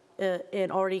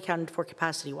 and already accounted for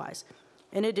capacity-wise.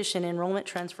 In addition, enrollment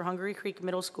trends for Hungary Creek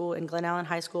Middle School and Glen Allen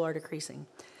High School are decreasing.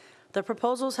 The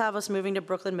proposals have us moving to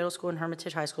Brooklyn Middle School and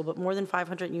Hermitage High School, but more than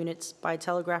 500 units by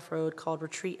Telegraph Road called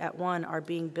Retreat at 1 are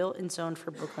being built and zoned for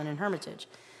Brooklyn and Hermitage.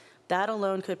 That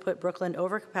alone could put Brooklyn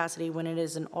over capacity when it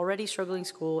is an already struggling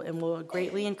school and will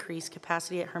greatly increase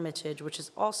capacity at Hermitage, which is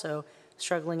also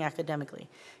struggling academically.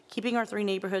 Keeping our 3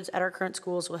 neighborhoods at our current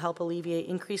schools will help alleviate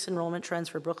increased enrollment trends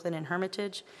for Brooklyn and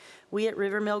Hermitage. We at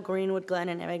River Mill, Greenwood Glen,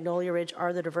 and Magnolia Ridge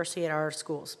are the diversity at our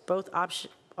schools.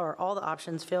 All the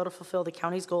options fail to fulfill the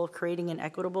county's goal of creating an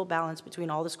equitable balance between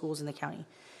all the schools in the county.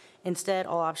 Instead,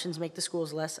 all options make the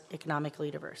schools less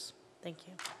economically diverse. Thank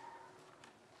you.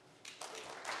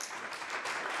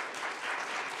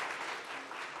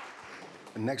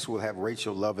 Next, we'll have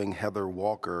Rachel Loving, Heather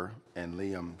Walker, and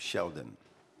Liam Sheldon.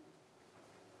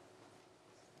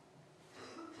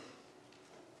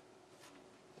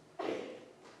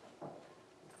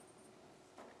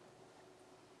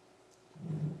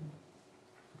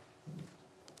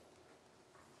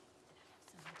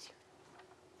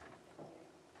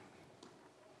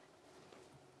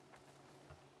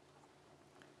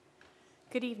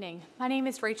 Good evening. My name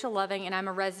is Rachel Loving, and I'm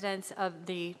a resident of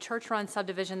the Church Run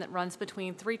subdivision that runs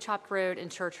between 3 Chopped Road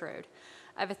and Church Road.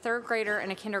 I have a 3rd grader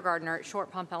and a kindergartner at Short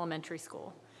Pump Elementary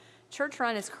School. Church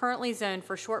Run is currently zoned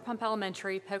for Short Pump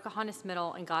Elementary, Pocahontas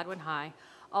Middle, and Godwin High,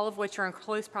 all of which are in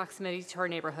close proximity to our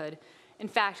neighborhood. In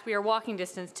fact, we are walking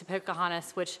distance to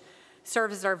Pocahontas, which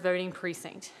serves as our voting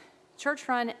precinct. Church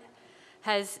Run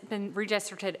has been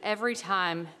redistricted every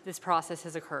time this process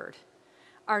has occurred.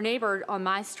 Our neighbor on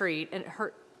my street,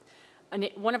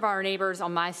 one of our neighbors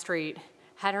on my street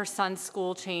had her son's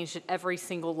school changed at every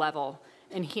single level,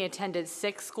 and he attended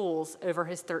 6 schools over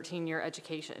his 13-year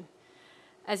education.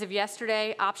 As of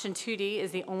yesterday, option 2D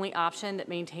is the only option that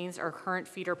maintains our current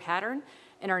feeder pattern,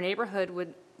 and our neighborhood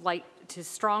would like to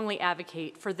strongly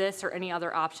advocate for this or any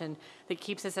other option that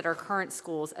keeps us at our current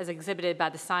schools, as exhibited by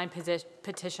the signed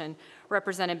petition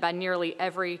represented by nearly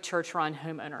every church-run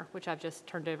homeowner, which I've just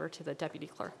turned over to the deputy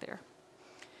clerk there.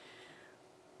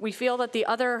 We feel that the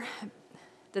other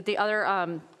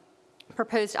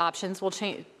proposed options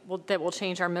that will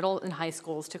change our middle and high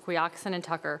schools to Quioccasin and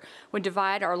Tucker would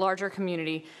divide our larger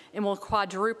community and will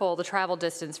quadruple the travel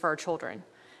distance for our children.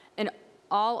 In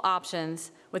all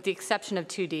options, with the exception of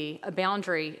 2D, a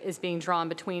boundary is being drawn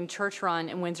between Church Run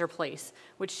and Windsor Place,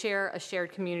 which share a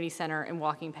shared community center and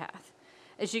walking path.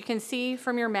 As you can see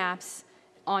from your maps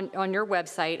on your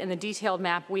website and the detailed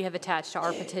map we have attached to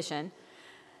our petition,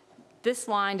 this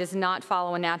line does not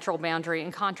follow a natural boundary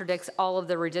and contradicts all of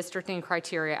the redistricting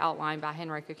criteria outlined by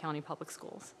Henrico County Public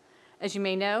Schools. As you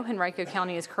may know, Henrico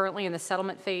County is currently in the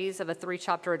settlement phase of a 3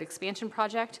 Chopped Road expansion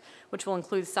project, which will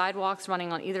include sidewalks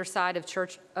running on either side of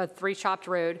 3 Chopped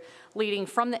Road, leading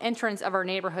from the entrance of our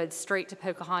neighborhood straight to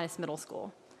Pocahontas Middle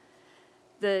School.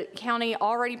 The county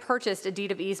already purchased a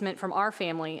deed of easement from our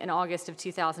family in August of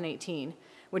 2018,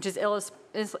 which is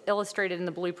illustrated in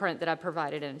the blueprint that I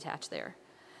provided and attached there.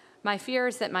 My fear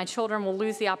is that my children will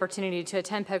lose the opportunity to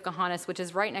attend Pocahontas, which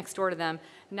is right next door to them,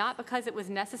 not because it was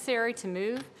necessary to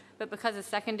move, but because a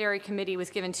secondary committee was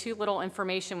given too little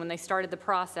information when they started the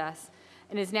process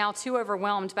and is now too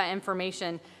overwhelmed by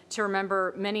information to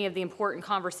remember many of the important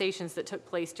conversations that took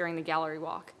place during the gallery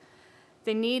walk.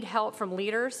 They need help from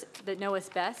leaders that know us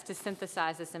best to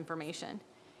synthesize this information.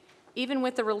 Even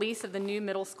with the release of the new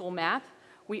middle school map,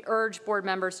 we urge board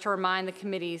members to remind the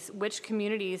committees which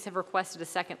communities have requested a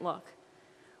second look.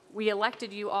 We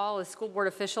elected you all as school board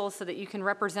officials so that you can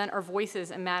represent our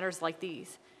voices in matters like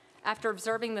these. After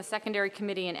observing the secondary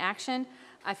committee in action,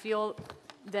 I feel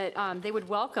that they would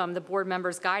welcome the board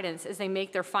members' guidance as they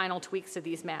make their final tweaks to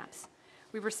these maps.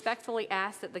 We respectfully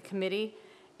ask that the committee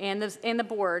and the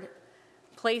board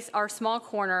place our small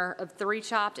corner of Three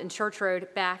Chopped and Church Road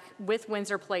back with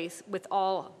Windsor Place with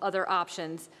all other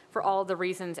options for all of the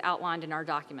reasons outlined in our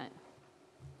document.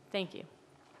 Thank you.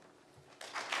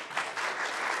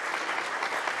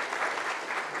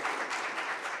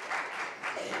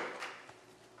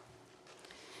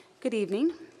 Good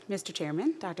evening, Mr.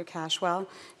 Chairman, Dr. Cashwell,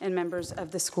 and members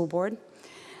of the school board.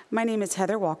 My name is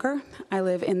Heather Walker. I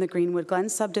live in the Greenwood Glen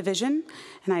subdivision,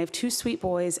 and I have 2 sweet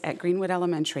boys at Greenwood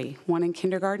Elementary, one in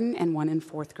kindergarten and one in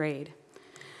 4th grade.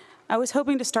 I was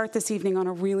hoping to start this evening on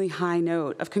a really high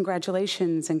note of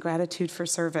congratulations and gratitude for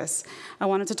service. I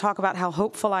wanted to talk about how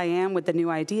hopeful I am with the new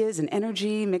ideas and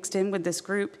energy mixed in with this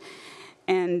group,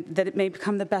 and that it may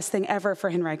become the best thing ever for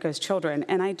Henrico's children.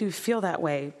 And I do feel that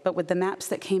way, but with the maps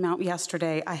that came out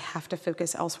yesterday, I have to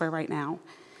focus elsewhere right now.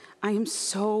 I am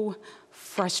so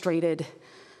frustrated.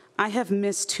 I have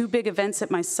missed 2 big events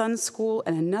at my son's school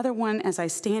and another one as I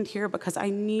stand here because I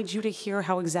need you to hear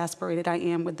how exasperated I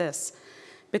am with this.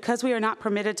 Because we are not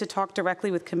permitted to talk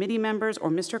directly with committee members or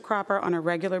Mr. Cropper on a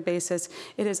regular basis,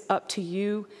 it is up to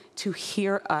you to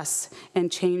hear us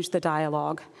and change the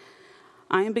dialogue.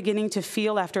 I am beginning to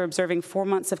feel, after observing 4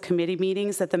 months of committee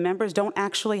meetings, that the members don't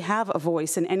actually have a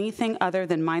voice in anything other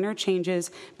than minor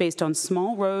changes based on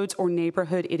small roads or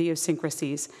neighborhood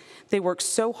idiosyncrasies. They work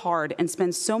so hard and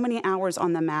spend so many hours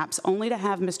on the maps only to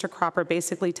have Mr. Cropper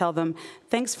basically tell them,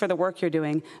 "Thanks for the work you're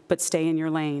doing, but stay in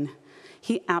your lane."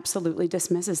 He absolutely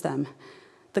dismisses them.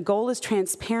 The goal is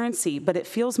transparency, but it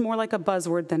feels more like a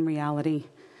buzzword than reality.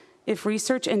 If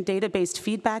research and data-based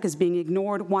feedback is being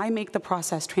ignored, why make the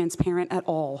process transparent at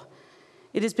all?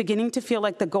 It is beginning to feel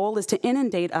like the goal is to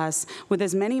inundate us with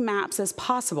as many maps as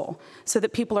possible so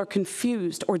that people are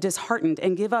confused or disheartened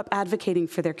and give up advocating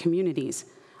for their communities.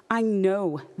 I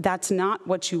know that's not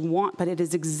what you want, but it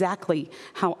is exactly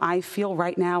how I feel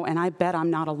right now, and I bet I'm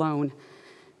not alone.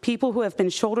 People who have been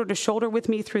shoulder to shoulder with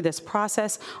me through this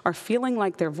process are feeling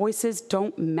like their voices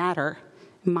don't matter,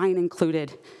 mine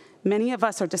included. Many of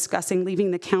us are discussing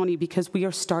leaving the county because we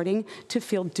are starting to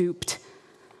feel duped.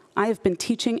 I have been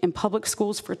teaching in public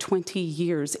schools for 20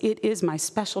 years. It is my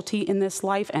specialty in this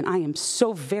life, and I am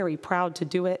so very proud to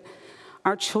do it.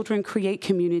 Our children create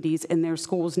communities in their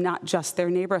schools, not just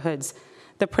their neighborhoods.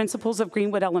 The principals of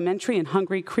Greenwood Elementary and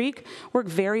Hungry Creek work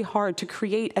very hard to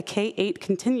create a K-8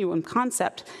 continuum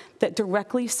concept that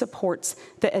directly supports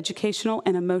the educational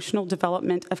and emotional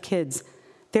development of kids.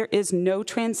 There is no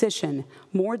transition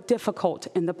more difficult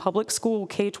in the public school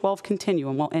K-12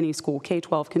 continuum, well, any school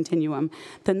K-12 continuum,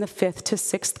 than the 5th to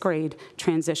 6th grade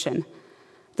transition.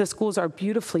 The schools are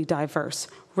beautifully diverse,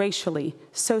 racially,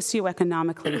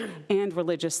 socioeconomically, and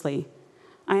religiously.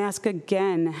 I ask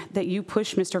again that you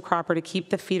push Mr. Cropper to keep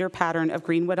the feeder pattern of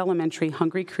Greenwood Elementary,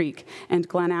 Hungry Creek, and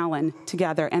Glen Allen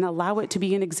together and allow it to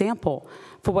be an example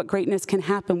for what greatness can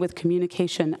happen with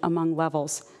communication among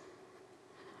levels.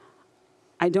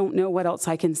 I don't know what else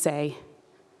I can say.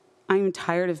 I am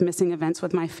tired of missing events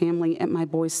with my family at my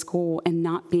boys' school and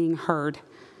not being heard.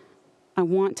 I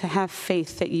want to have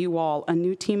faith that you all, a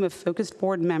new team of focused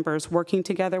board members working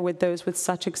together with those with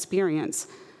such experience,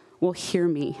 will hear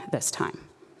me this time.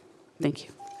 Thank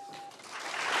you.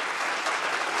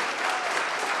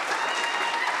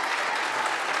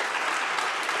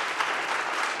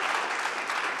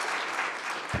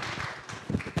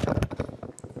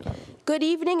 Good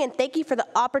evening, and thank you for the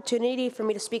opportunity for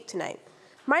me to speak tonight.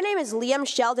 My name is Liam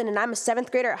Sheldon, and I'm a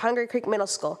 7th grader at Hungry Creek Middle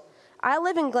School. I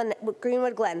live in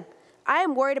Greenwood Glen. I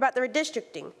am worried about the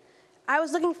redistricting. I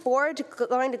was looking forward to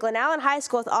going to Glen Allen High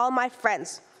School with all my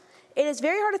friends. It is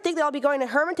very hard to think that I'll be going to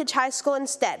Hermitage High School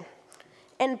instead,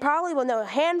 and probably will know a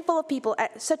handful of people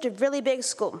at such a really big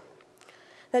school.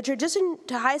 The transition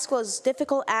to high school is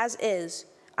difficult as is.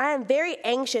 I am very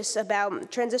anxious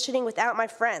about transitioning without my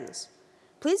friends.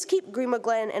 Please keep Greenwood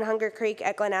Glen and Hungry Creek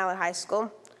at Glen Allen High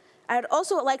School. I would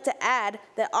also like to add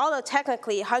that although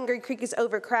technically Hungry Creek is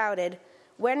overcrowded,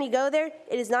 when you go there,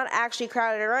 it is not actually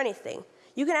crowded or anything.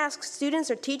 You can ask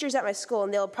students or teachers at my school,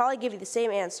 and they'll probably give you the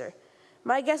same answer.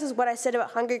 My guess is what I said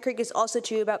about Hungry Creek is also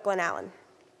true about Glen Allen.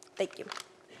 Thank you.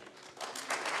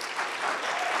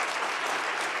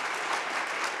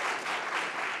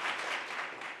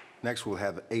 Next, we'll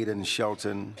have Aiden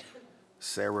Shelton,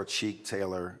 Sarah Cheek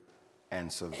Taylor, and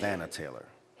Savannah Taylor.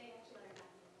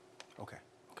 Okay.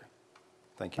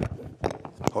 Thank you.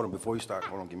 Hold on, before you start,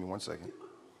 hold on, give me 1 second.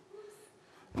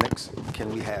 Next,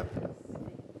 can we have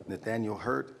Nathaniel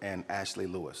Hurt and Ashley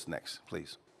Lewis next,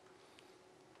 please?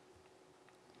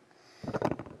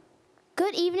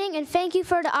 Good evening, and thank you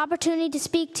for the opportunity to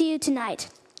speak to you tonight.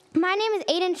 My name is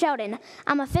Aiden Sheldon.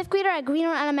 I'm a 5th grader at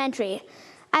Greenwood Elementary.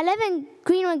 I live in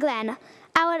Greenwood Glen.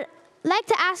 I would like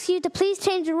to ask you to please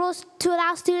change the rules to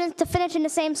allow students to finish in the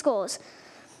same schools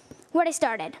where they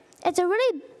started. It's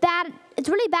really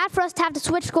bad for us to have to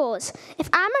switch schools. If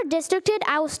I'm redistricted,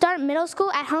 I will start middle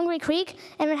school at Hungary Creek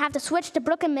and then have to switch to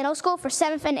Brooklyn Middle School for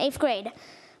 7th and 8th grade.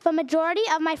 The majority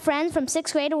of my friends from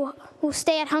 6th grade will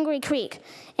stay at Hungary Creek.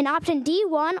 In option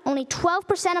D1, only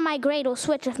 12% of my grade will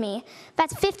switch with me.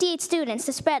 That's 58 students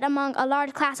to spread among a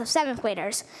large class of 7th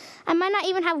graders. I might not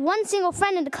even have one single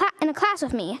friend in a class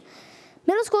with me.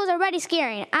 Middle school is already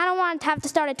scary. I don't want to have to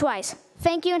start it twice.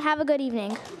 Thank you and have a good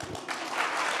evening.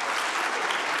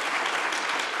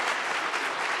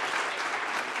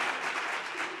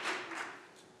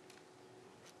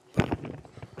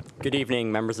 Good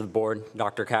evening, members of the board,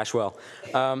 Dr. Cashwell.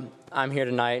 I'm here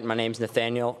tonight. My name's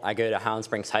Nathaniel. I go to Highland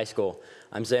Springs High School.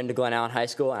 I'm zoned to Glen Allen High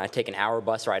School, and I take an hour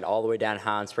bus ride all the way down to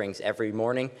Highland Springs every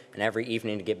morning and every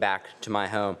evening to get back to my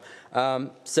home.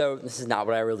 So this is not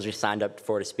what I originally signed up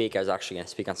for to speak. I was actually going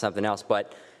to speak on something else,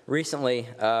 but recently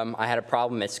I had a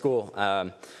problem at school.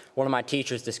 One of my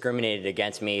teachers discriminated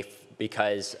against me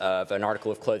because of an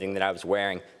article of clothing that I was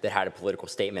wearing that had a political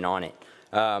statement on it.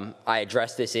 I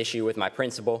addressed this issue with my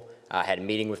principal. I had a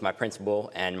meeting with my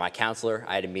principal and my counselor.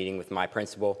 I had a meeting with my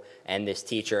principal and this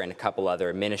teacher and a couple other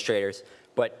administrators,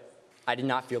 but I did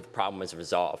not feel the problem was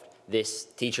resolved. This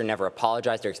teacher never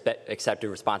apologized or accepted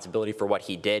responsibility for what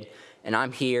he did, and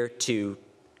I'm here to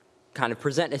kind of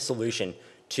present a solution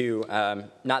to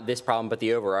not this problem, but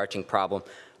the overarching problem,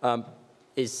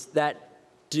 is that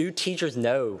do teachers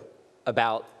know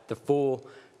about the full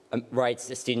rights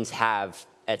that students have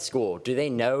at school? Do they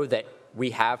know that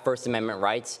we have First Amendment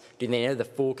rights? Do they know the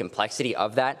full complexity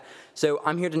of that? So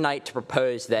I'm here tonight to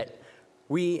propose that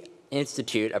we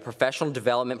institute a professional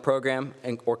development program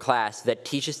or class that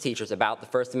teaches teachers about the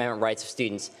First Amendment rights of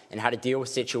students and how to deal with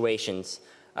situations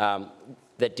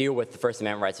that deal with the First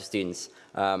Amendment rights of students.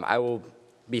 I will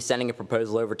be sending a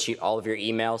proposal over to all of your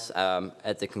emails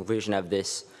at the conclusion of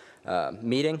this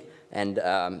meeting, and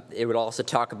it would also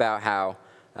talk about how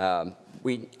I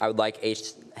would like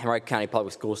Henrico County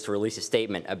Public Schools to release a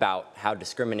statement about how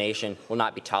discrimination will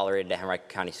not be tolerated at Henrico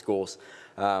County schools.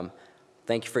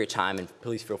 Thank you for your time, and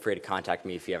please feel free to contact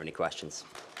me if you have any questions.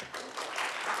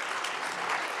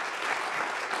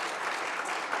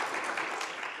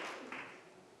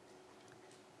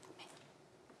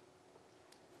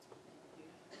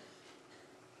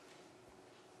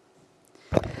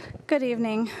 Good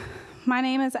evening. My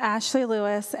name is Ashley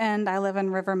Lewis, and I live in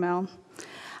River Mill.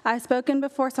 I've spoken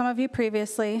before some of you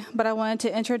previously, but I wanted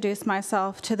to introduce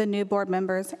myself to the new board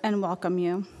members and welcome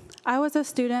you. I was a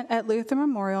student at Luther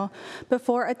Memorial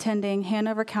before attending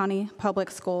Hanover County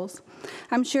Public Schools.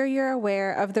 I'm sure you're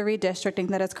aware of the redistricting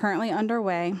that is currently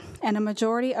underway, and a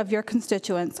majority of your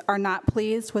constituents are not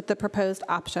pleased with the proposed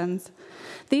options.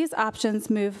 These options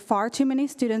move far too many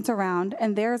students around,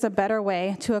 and there is a better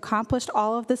way to accomplish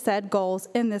all of the said goals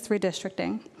in this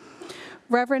redistricting.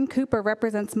 Reverend Cooper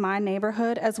represents my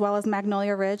neighborhood as well as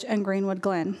Magnolia Ridge and Greenwood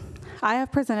Glen. I have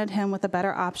presented him with a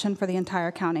better option for the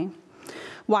entire county.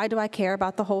 Why do I care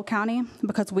about the whole county?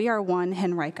 Because we are one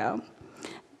Henrico.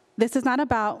 This is not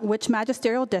about which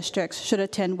magisterial districts should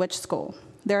attend which school.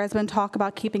 There has been talk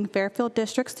about keeping Fairfield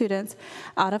District students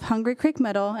out of Hungary Creek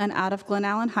Middle and out of Glen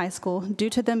Allen High School due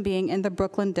to them being in the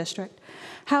Brooklyn District.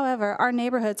 However, our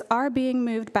neighborhoods are being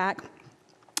moved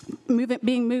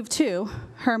to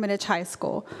Hermitage High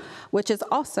School, which is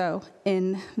also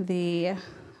in the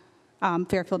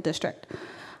Fairfield District.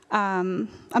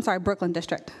 Brooklyn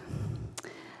District.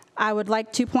 I would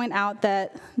like to point out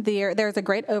that there's a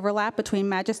great overlap between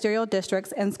magisterial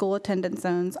districts and school attendance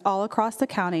zones all across the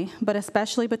county, but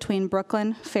especially between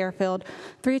Brooklyn, Fairfield,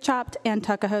 Three Chopt, and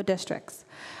Tuckahoe districts.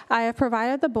 I have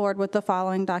provided the board with the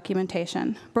following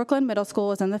documentation. Brooklyn Middle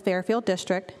School is in the Fairfield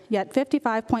District, yet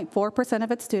 55.4% of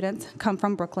its students come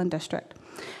from Brooklyn District.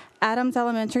 Adams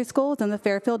Elementary School is in the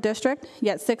Fairfield District,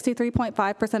 yet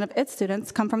 63.5% of its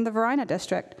students come from the Varina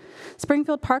District.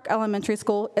 Springfield Park Elementary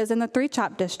School is in the Three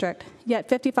Chopt District, yet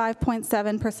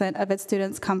 55.7% of its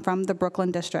students come from the Brooklyn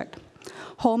District.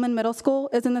 Holman Middle School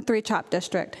is in the Three-Chop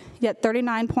District, yet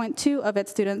 39.2 of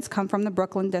its students come from the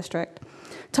Brooklyn District.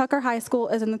 Tucker High School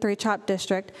is in the Three-Chop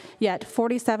District, yet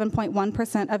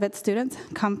 47.1% of its students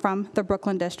come from the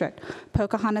Brooklyn District.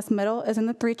 Pocahontas Middle is in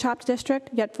the Three-Chop District,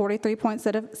 yet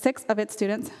 43.6 of its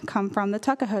students come from the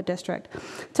Tuckahoe District.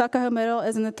 Tuckahoe Middle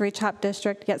is in the Three-Chop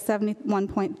District, yet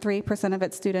 71.3% of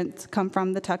its students come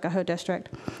from the Tuckahoe District,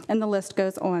 and the list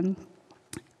goes on.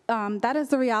 That is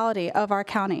the reality of our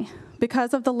county.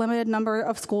 Because of the limited number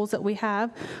of schools that we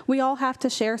have, we all have to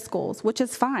share schools, which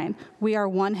is fine. We are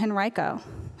one Henrico,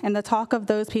 and the talk of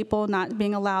those people not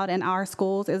being allowed in our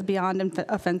schools is beyond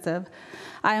offensive.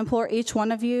 I implore each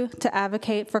one of you to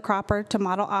advocate for Cropper to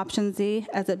model option Z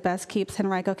as it best keeps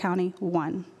Henrico County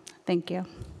one. Thank you.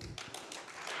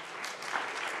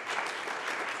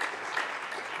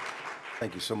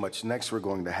 Thank you so much. Next, we're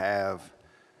going to have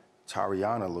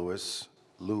Tariana Lewis,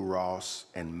 Lou Ross,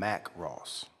 and Mac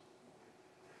Ross.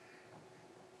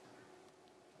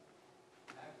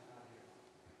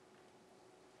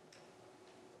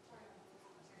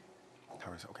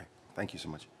 Okay, thank you so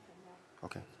much.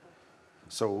 Okay.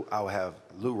 So I'll have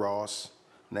Lou Ross,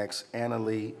 next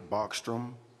Annalie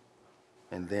Bachstrom,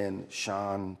 and then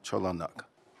Sean Cholanuk.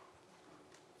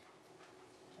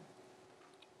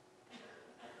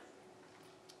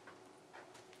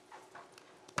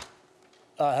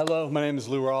 Hello, my name is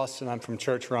Lou Ross, and I'm from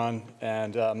Church Run.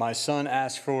 And my son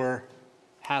asked for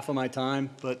half of my time,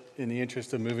 but in the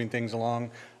interest of moving things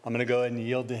along, I'm going to go ahead and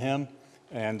yield to him,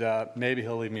 and maybe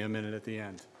he'll leave me a minute at the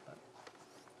end.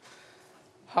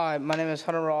 Hi, my name is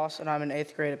Hunter Ross, and I'm in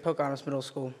 8th grade at Pocahontas Middle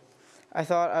School. I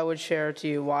thought I would share to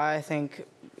you why I think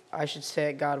I should stay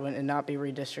at Godwin and not be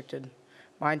redistricted.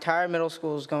 My entire middle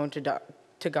school is going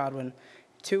to Godwin.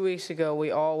 2 weeks ago,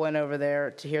 we all went over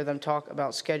there to hear them talk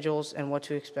about schedules and what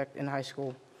to expect in high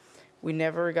school. We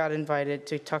never got invited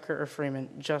to Tucker or Freeman,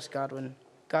 just Godwin.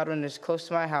 Godwin is close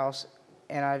to my house,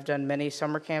 and I've done many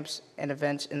summer camps and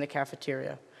events in the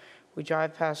cafeteria. We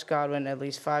drive past Godwin at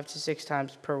least 5 to 6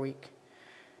 times per week.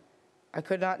 I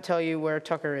could not tell you where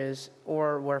Tucker is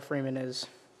or where Freeman is.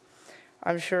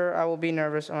 I'm sure I will be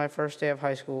nervous on my first day of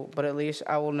high school, but at least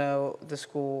I will know the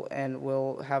school and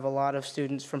will have a lot of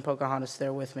students from Pocahontas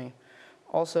there with me.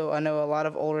 Also, I know a lot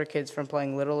of older kids from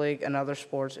playing Little League and other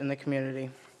sports in the community.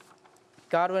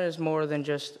 Godwin is more than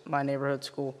just my neighborhood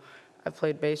school. I've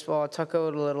played baseball at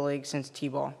Tuckahoe Little League since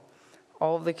T-ball.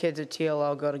 All of the kids at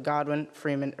TLL go to Godwin,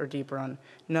 Freeman, or Deep Run.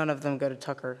 None of them go to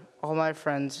Tucker. All my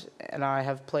friends and I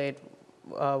have played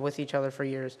with each other for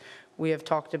years. We have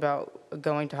talked about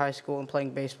going to high school and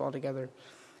playing baseball together.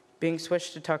 Being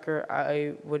switched to Tucker,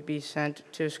 I would be sent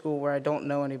to a school where I don't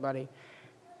know anybody.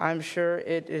 I'm sure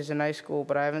it is a nice school,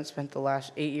 but I haven't spent the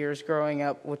last 8 years growing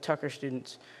up with Tucker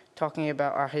students, talking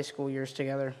about our high school years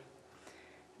together.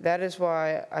 That is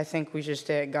why I think we should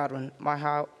stay at Godwin. My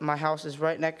house is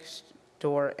right next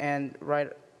door, and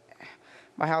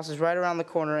my house is right around the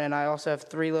corner, and I also have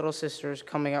 3 little sisters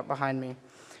coming up behind me.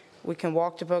 We can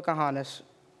walk to Pocahontas.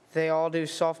 They all do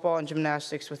softball and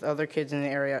gymnastics with other kids in the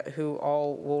area who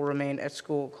all will remain at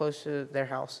school close to their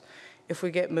house. If we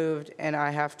get moved and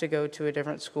I have to go to a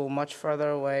different school much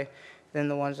farther away than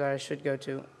the ones that I should go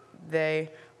to, they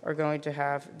are going to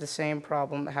have the same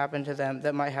problem happen to them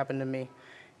that might happen to me.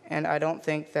 And I don't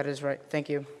think that is right. Thank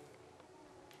you.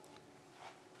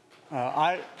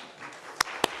 I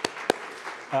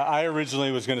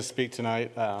originally was going to speak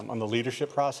tonight on the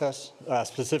leadership process. A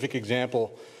specific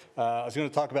example, I was going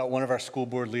to talk about one of our school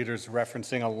board leaders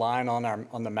referencing a line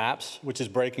on the maps, which is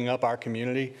breaking up our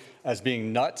community as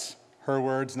being nuts. Her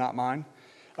words, not mine.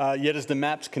 Yet as the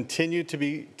maps continue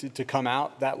to come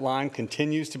out, that line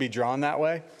continues to be drawn that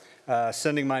way,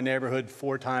 sending my neighborhood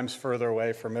 4 times further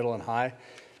away for middle and high.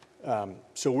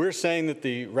 So we're saying that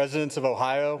the residents of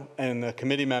Ohio and the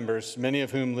committee members, many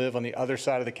of whom live on the other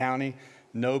side of the county,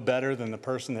 know better than the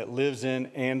person that lives in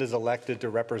and is elected to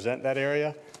represent that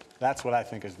area. That's what I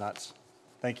think is nuts.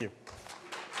 Thank you.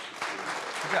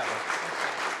 Good job.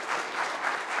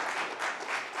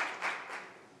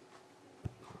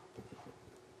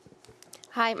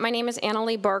 Hi, my name is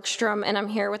Annalie Barkstrom, and I'm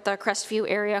here with the Crestview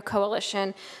Area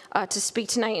Coalition to speak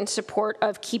tonight in support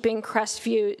of keeping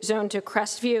Crestview zoned to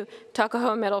Crestview,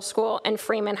 Tuckahoe Middle School, and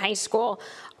Freeman High School.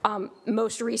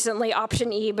 Most recently,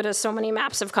 option E, but as so many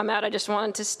maps have come out, I just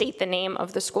wanted to state the name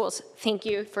of the schools. Thank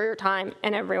you for your time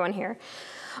and everyone here.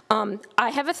 I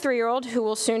have a 3-year-old who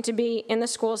will soon to be in the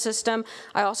school system.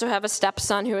 I also have a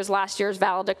stepson who is last year's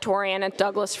valedictorian at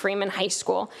Douglas Freeman High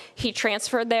School. He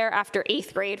transferred there after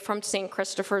 8th grade from St.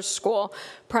 Christopher's School,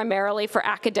 primarily for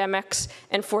academics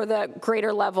and for the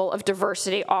greater level of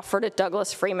diversity offered at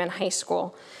Douglas Freeman High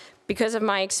School. Because of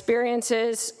my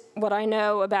experiences, what I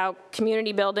know about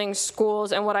community buildings,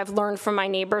 schools, and what I've learned from my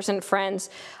neighbors and friends,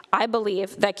 I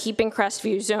believe that keeping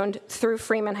Crestview zoned through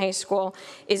Freeman High School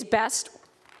is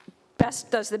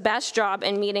does the best job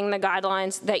in meeting the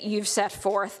guidelines that you've set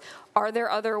forth. Are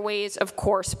there other ways? Of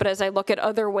course, but as I look at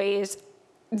other ways,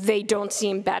 they don't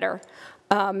seem better.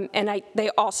 They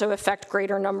also affect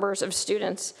greater numbers of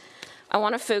students. I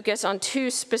want to focus on two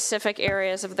specific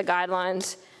areas of the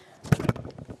guidelines.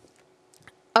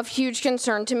 Of huge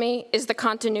concern to me is the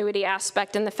continuity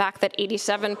aspect and the fact that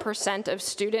 87% of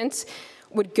students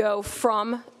would go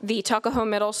from the Tuckahoe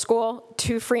Middle School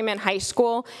to Freeman High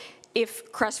School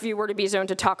if Crestview were to be zoned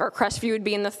to Tucker. Crestview would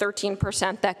be in the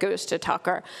 13% that goes to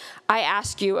Tucker. I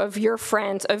ask you, of your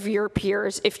friends, of your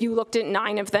peers, if you looked at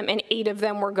 9 of them and 8 of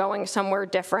them were going somewhere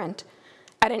different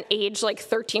at an age like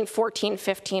 13, 14,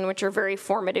 15, which are very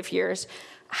formative years,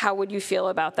 how would you feel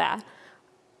about that?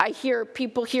 I hear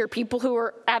people who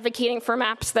are advocating for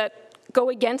maps that go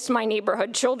against my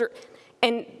neighborhood children.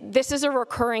 And this is a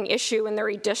recurring issue in the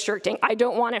redistricting. I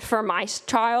don't want it for my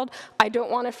child. I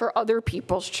don't want it for other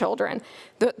people's children.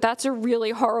 That's a really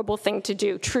horrible thing to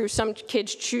do. True, some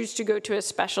kids choose to go to a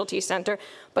specialty center,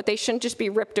 but they shouldn't just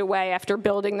be ripped away after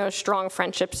building those strong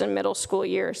friendships in middle school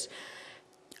years.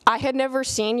 I had never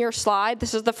seen your slide.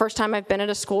 This is the first time I've been at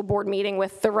a school board meeting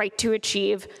with the right to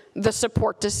achieve, the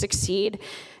support to succeed,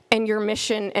 and your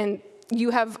mission. And you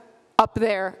have up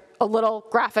there a little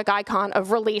graphic icon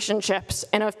of relationships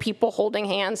and of people holding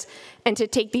hands, and to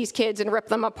take these kids and rip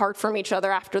them apart from each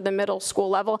other after the middle school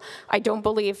level, I don't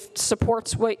believe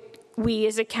supports what we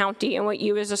as a county and what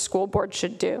you as a school board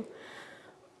should do.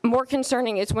 More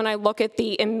concerning is when I look at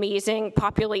the amazing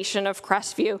population of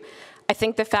Crestview, I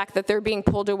think the fact that they're being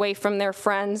pulled away from their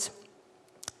friends,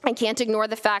 I can't ignore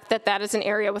the fact that that is an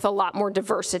area with a lot more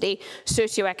diversity,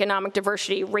 socioeconomic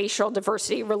diversity, racial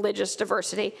diversity, religious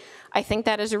diversity. I think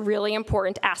that is a really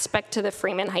important aspect to the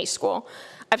Freeman High School.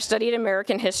 I've studied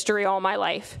American history all my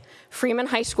life. Freeman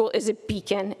High School is a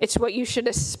beacon. It's what you should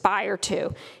aspire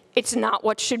to. It's not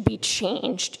what should be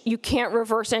changed. You can't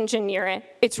reverse engineer it.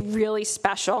 It's really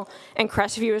special, and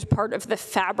Crestview is part of the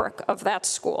fabric of that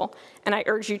school. And I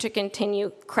urge you to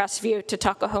continue Crestview to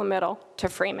Tuckahoe Middle to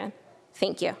Freeman.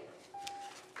 Thank you.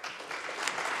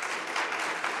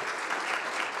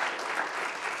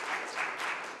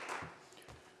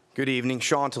 Good evening,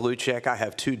 Sean Toluchek. I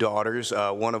have 2 daughters,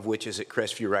 one of which is at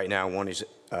Crestview right now, one is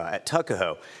at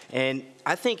Tuckahoe. And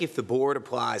I think if the board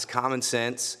applies common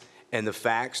sense and the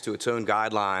facts to its own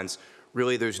guidelines,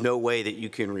 really there's no way that you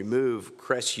can remove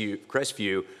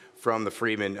Crestview from the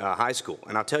Freeman High School.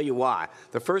 And I'll tell you why.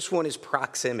 The first one is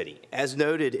proximity. As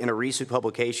noted in a recent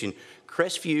publication,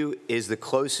 Crestview is the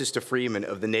closest to Freeman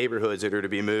of the neighborhoods that are to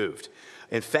be moved.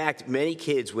 In fact, many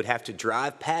kids would have to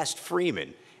drive past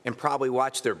Freeman and probably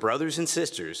watch their brothers and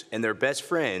sisters and their best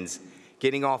friends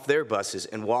getting off their buses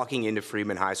and walking into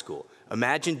Freeman High School.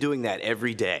 Imagine doing that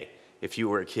every day if you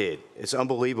were a kid. It's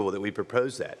unbelievable that we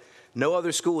proposed that. No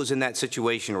other school is in that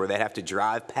situation where they have to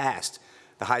drive past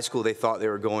the high school they thought they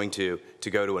were going to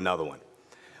go to another one.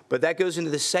 But that goes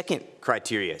into the second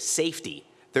criteria, safety.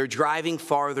 They're driving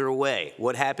farther away.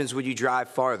 What happens when you drive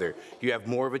farther? You have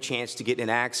more of a chance to get in an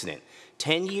accident.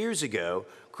 10 years ago,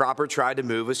 Cropper tried to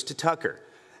move us to Tucker.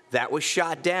 That was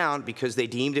shot down because they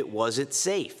deemed it wasn't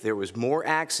safe. There was more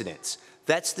accidents.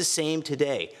 That's the same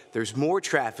today. There's more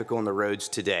traffic on the roads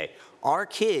today. Our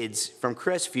kids from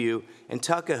Crestview and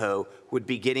Tuckahoe would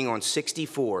be getting on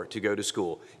 64 to go to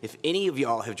school. If any of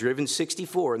y'all have driven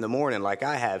 64 in the morning like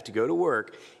I have to go to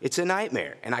work, it's a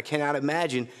nightmare. And I cannot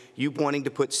imagine you wanting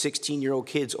to put 16-year-old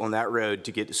kids on that road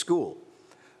to get to school.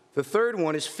 The third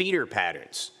one is feeder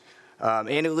patterns.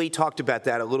 Anna Lee talked about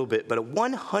that a little bit, but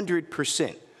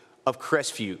 100% of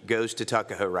Crestview goes to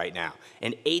Tuckahoe right now,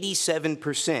 and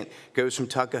 87% goes from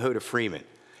Tuckahoe to Freeman.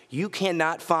 You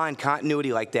cannot find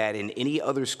continuity like that in any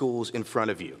other schools in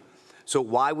front of you. So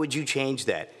why would you change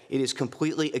that? It is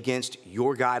completely against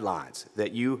your guidelines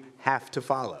that you have to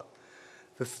follow.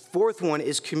 The fourth one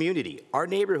is community. Our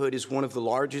neighborhood is one of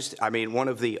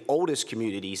the oldest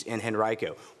communities in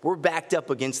Henrico. We're backed up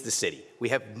against the city. We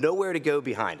have nowhere to go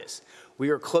behind us. We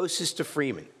are closest to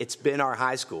Freeman. It's been our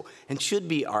high school and should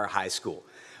be our high school.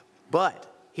 But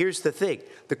here's the thing.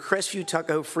 The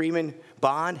Crestview-Tuckahoe-Freeman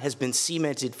bond has been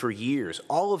cemented for years.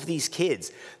 All of these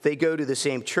kids, they go to the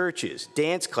same churches,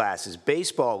 dance classes,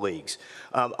 baseball leagues.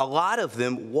 A lot of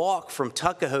them walk from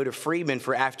Tuckahoe to Freeman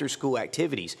for after-school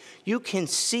activities. You can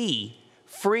see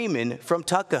Freeman from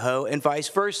Tuckahoe and vice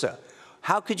versa.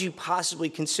 How could you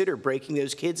possibly consider breaking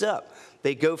those kids up?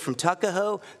 They go from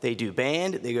Tuckahoe, they do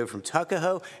band, they go from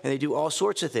Tuckahoe, and they do all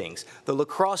sorts of things. The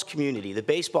lacrosse community, the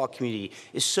baseball community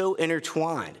is so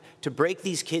intertwined. To break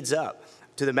these kids up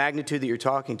to the magnitude that you're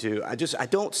talking to, I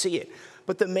don't see it.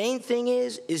 But the main thing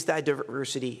is the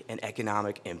diversity and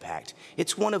economic impact.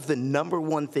 It's one of the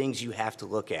 #1 things you have to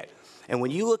look at. And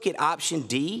when you look at option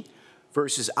D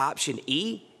versus option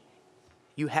E,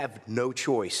 you have no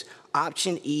choice.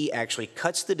 Option E actually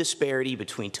cuts the disparity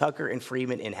between Tucker and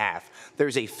Freeman in half.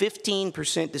 There's a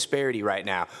 15% disparity right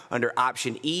now. Under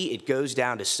option E, it goes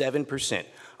down to 7%.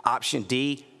 Option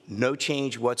D, no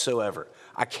change whatsoever.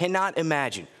 I cannot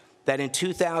imagine that in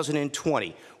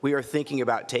 2020, we are thinking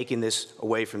about taking this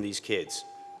away from these kids.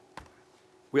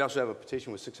 We also have a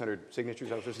petition with 600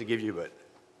 signatures I was supposed to give you, but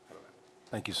I don't know.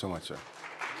 Thank you so much, sir.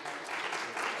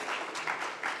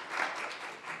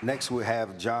 Next, we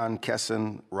have John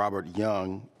Kesson, Robert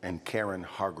Young, and Karen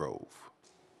Hargrove.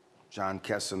 John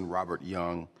Kesson, Robert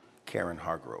Young, Karen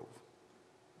Hargrove.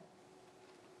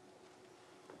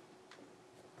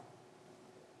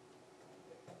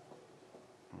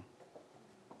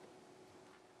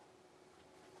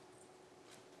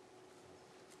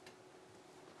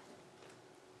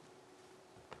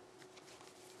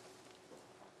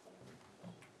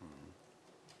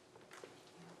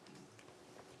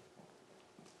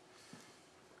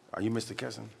 Are you Mr.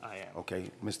 Kesson? I am.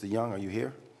 Okay. Mr. Young, are you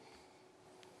here?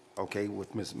 Okay,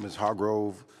 with Ms.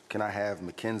 Hargrove, can I have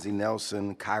Mackenzie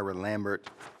Nelson, Kyra Lambert,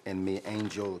 and me,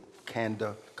 Angel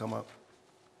Kanda, come up?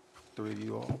 3 of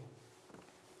you all.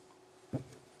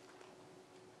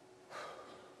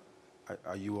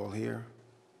 Are you all here?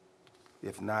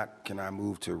 If not, can I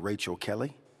move to Rachel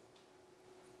Kelly?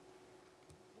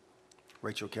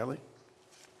 Rachel Kelly?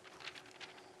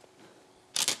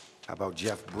 How about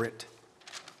Jeff Britt?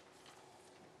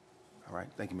 All right,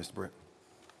 thank you, Mr. Britt.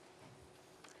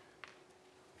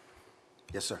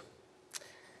 Yes, sir.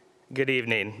 Good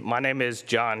evening. My name is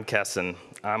John Kesson.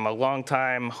 I'm a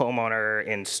longtime homeowner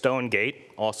in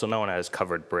Stonegate, also known as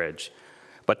Covered Bridge.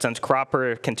 But since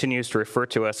Cropper continues to refer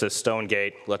to us as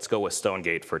Stonegate, let's go with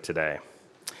Stonegate for today.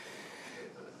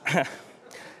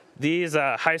 These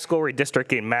high school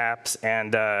redistricting maps,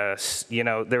 and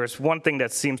there's one thing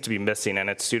that seems to be missing, and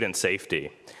it's student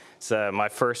safety. It's my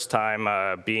first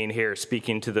time being here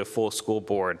speaking to the full school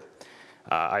board.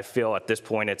 I feel at this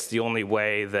point it's the only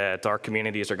way that our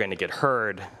communities are going to get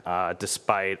heard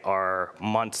despite our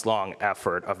months-long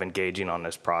effort of engaging on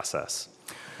this process.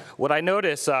 What I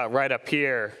notice right up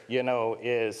here,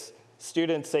 is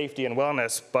student safety and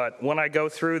wellness, but when I go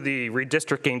through the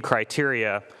redistricting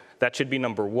criteria, that should be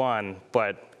 #1,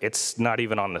 but it's not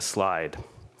even on the slide.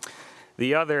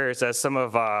 The others, as some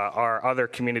of our other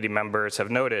community members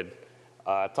have noted,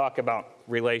 talk about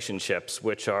relationships,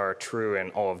 which are true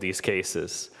in all of these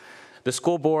cases. The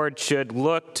school board should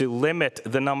look to limit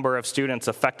the number of students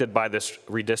affected by this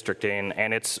redistricting,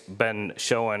 and it's been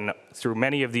shown through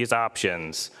many of these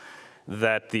options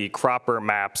that the Cropper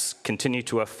maps continue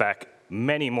to affect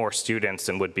many more students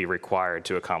than would be required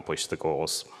to accomplish the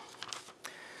goals.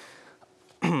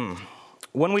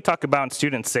 When we talk about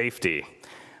student safety,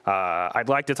 I'd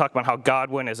like to talk about how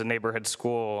Godwin is a neighborhood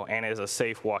school and is a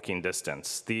safe walking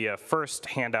distance. The first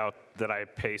handout that I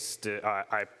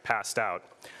passed out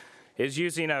is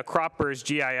using a Cropper's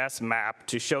GIS map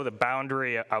to show the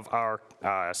boundary of our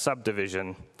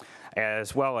subdivision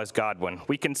as well as Godwin.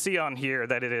 We can see on here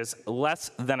that it is less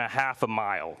than a half a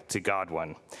mile to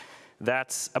Godwin.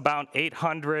 That's about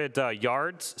 800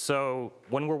 yards, so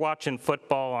when we're watching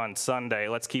football on Sunday,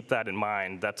 let's keep that in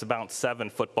mind. That's about 7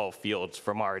 football fields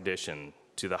from our addition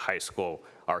to the high school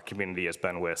our community has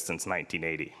been with since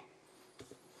 1980.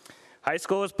 High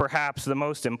school is perhaps the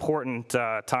most important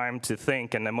time to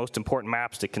think and the most important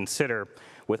maps to consider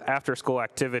with after-school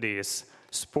activities,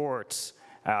 sports,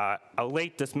 a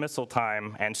late dismissal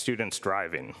time, and students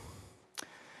driving.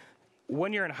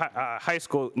 When you're in high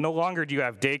school, no longer do you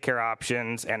have daycare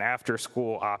options and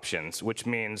after-school options, which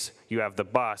means you have the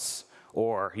bus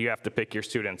or you have to pick your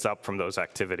students up from those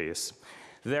activities.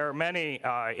 There are many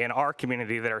in our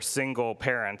community that are single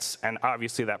parents, and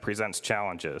obviously that presents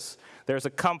challenges. There's a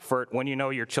comfort when you know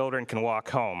your children can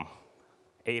walk home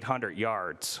 800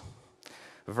 yards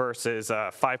versus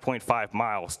 5.5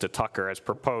 miles to Tucker as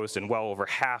proposed in well over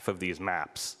half of these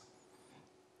maps.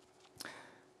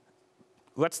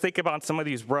 Let's think about some of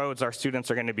these roads our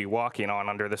students are going to be walking on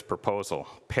under this proposal: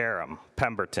 Parham,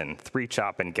 Pemberton, Three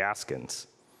Chop, and Gaskins.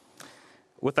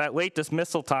 With that late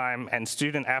dismissal time and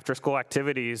student after-school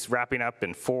activities wrapping up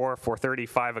in 4:30,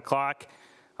 5 o'clock,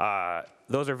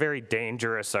 Those are very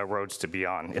dangerous roads to be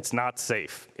on. It's not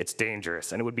safe, it's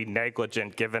dangerous, and it would be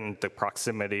negligent given the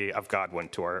proximity of Godwin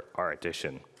to our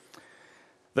addition.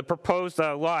 The proposed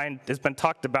line has been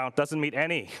talked about, doesn't meet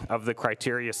any of the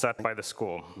criteria set by the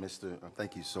school. Mr.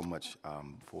 Thank you so much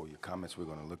for your comments. We're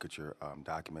going to look at your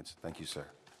documents. Thank you, sir.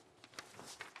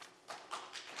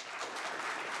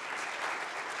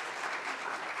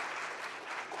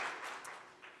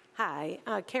 Hi,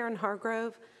 Karen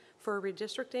Hargrove. For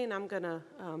redistricting, I'm going to,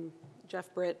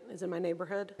 Jeff Britt is in my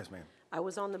neighborhood. Yes, ma'am. I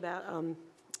was on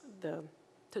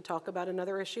to talk about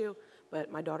another issue,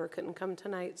 but my daughter couldn't come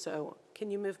tonight, so can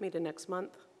you move me to next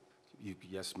month?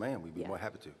 Yes, ma'am. We'd be more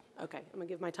happy to. Okay, I'm going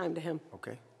to give my time to him.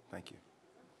 Okay, thank you.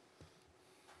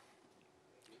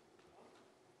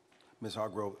 Ms.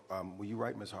 Hargrove, will you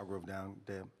write Ms. Hargrove down,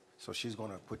 Deb? So she's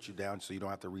going to put you down so you don't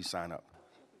have to re-sign up.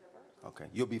 Okay,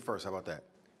 you'll be first. How about that?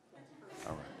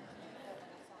 All right.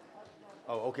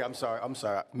 Oh, okay, I'm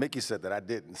sorry. Mickey said that I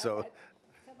didn't, so.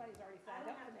 Somebody's already signed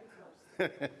up for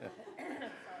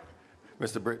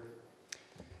next Mr. Britt.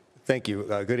 Thank you.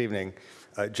 Good evening.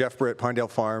 Jeff Britt, Pinedale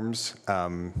Farms.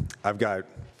 I've got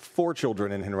 4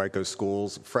 children in Henrico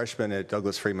schools, freshmen at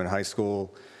Douglas Freeman High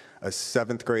School, a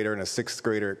 7th grader and a 6th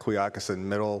grader at Quioccasin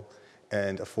Middle,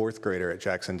 and a 4th grader at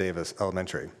Jackson Davis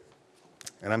Elementary.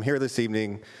 And I'm here this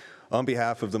evening on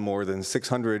behalf of the more than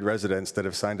 600 residents that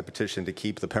have signed a petition to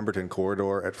keep the Pemberton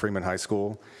Corridor at Freeman High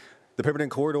School. The Pemberton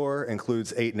Corridor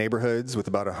includes 8 neighborhoods with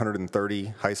about 130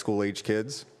 high school-age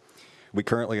kids. We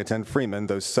currently attend Freeman,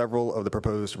 though several of the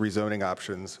proposed rezoning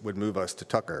options would move us to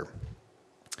Tucker.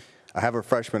 I have a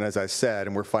freshman, as I said,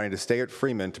 and we're fighting to stay at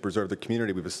Freeman to preserve the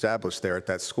community we've established there at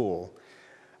that school.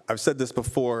 I've said this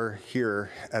before here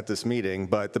at this meeting,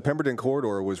 but the Pemberton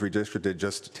Corridor was redistricted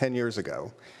just 10 years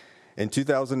ago. In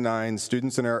 2009,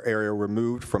 students in our area were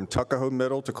moved from Tuckahoe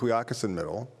Middle to Quioccasin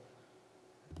Middle,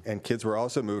 and kids were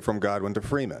also moved from Godwin to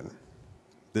Freeman.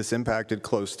 This impacted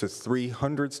close to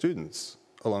 300 students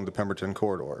along the Pemberton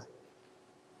Corridor.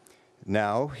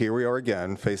 Now, here we are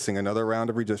again, facing another round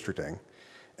of redistricting,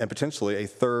 and potentially a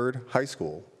 3rd high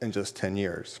school in just 10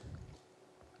 years.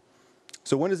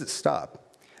 So when does it stop?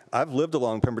 I've lived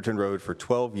along Pemberton Road for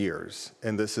 12 years,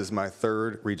 and this is my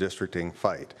 3rd redistricting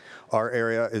fight. Our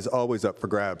area is always up for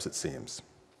grabs, it seems.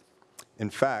 In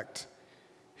fact,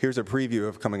 here's a preview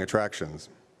of coming attractions.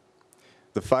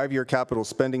 The 5-year capital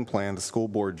spending plan the school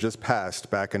board just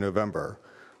passed back in November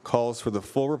calls for the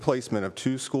full replacement of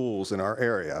 2 schools in our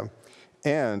area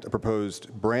and a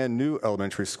proposed brand new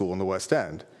elementary school in the West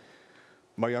End.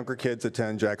 My younger kids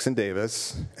attend Jackson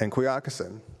Davis and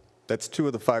Quioccasin. That's 2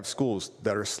 of the 5 schools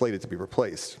that are slated to be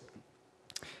replaced.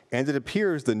 And it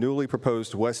appears the newly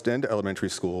proposed West End Elementary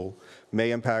School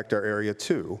may impact our area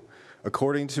too.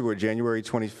 According to a January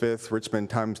 25th Richmond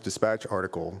Times-Dispatch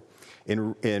article,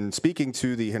 in speaking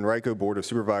to the Henrico Board of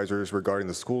Supervisors regarding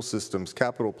the school system's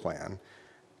capital plan,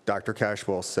 Dr.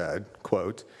 Cashwell said,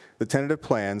 quote, "The tentative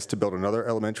plans to build another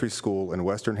elementary school in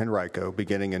Western Henrico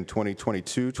beginning in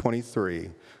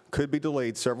 2022-23 could be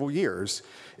delayed several years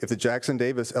if the Jackson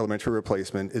Davis Elementary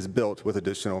replacement is built with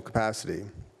additional capacity.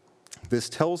 This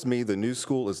tells me the new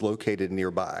school is located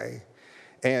nearby,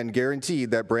 and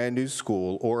guaranteed that brand new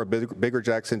school or a bigger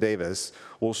Jackson Davis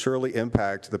will surely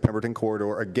impact the Pemberton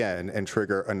Corridor again and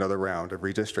trigger another round of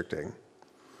redistricting.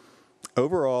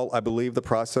 Overall, I believe the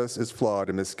process is flawed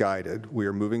and misguided. We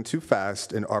are moving too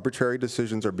fast, and arbitrary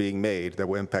decisions are being made that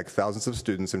will impact thousands of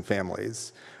students and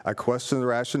families. I question the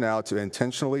rationale to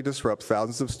intentionally disrupt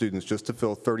thousands of students just to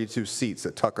fill 32 seats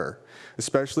at Tucker,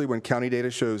 especially when county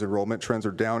data shows enrollment trends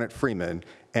are down at Freeman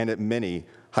and at many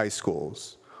high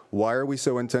schools. Why are we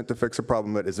so intent to fix a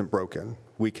problem that isn't broken?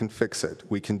 We can fix it.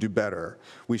 We can do better.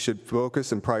 We should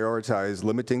focus and prioritize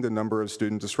limiting the number of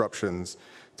student disruptions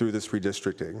through this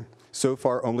redistricting. So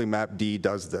far, only Map D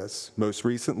does this. Most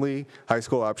recently, high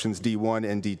school options D1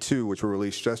 and D2, which were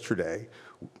released yesterday.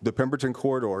 The Pemberton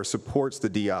Corridor supports the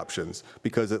D options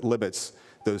because it limits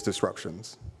those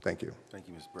disruptions. Thank you. Thank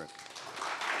you, Ms. Brett.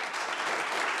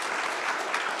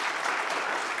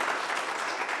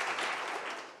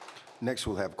 Next,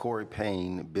 we'll have Corey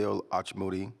Payne, Bill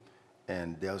Ochmody,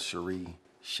 and Delcherie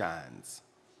Shines.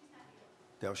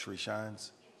 Delcherie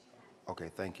Shines?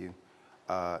 Okay, thank you.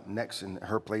 Next, in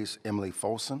her place, Emily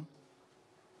Folsom.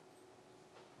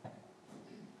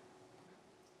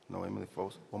 No, Emily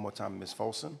Folsom. One more time, Ms.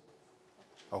 Folsom.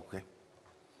 Okay.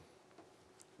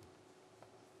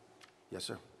 Yes,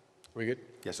 sir. We good?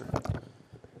 Yes, sir.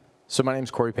 So my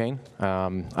name's Corey Payne.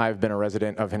 I've been a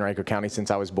resident of Henrico County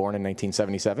since I was born in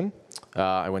 1977.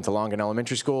 I went to Longin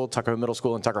Elementary School, Tuckahoe Middle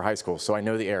School, and Tucker High School, so I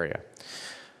know the area.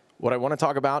 What I want to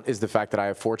talk about is the fact that I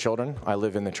have 4 children. I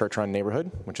live in the Church Run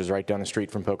neighborhood, which is right down the street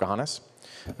from Pocahontas.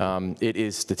 It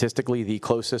is statistically the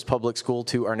closest public school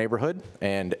to our neighborhood,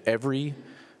 and every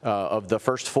of the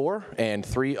first 4 and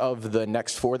 3 of the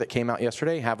next 4 that came out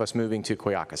yesterday have us moving to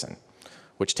Coyocasin,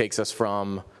 which takes us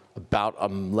from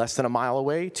about less than a mile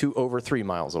away to over 3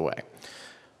 miles away.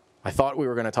 I thought we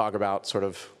were going to talk about sort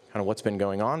of kind of what's been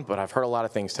going on, but I've heard a lot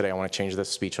of things today. I want to change this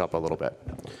speech up a little bit.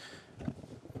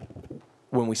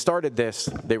 When we started this,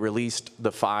 they released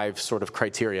the 5 sort of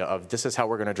criteria of this is how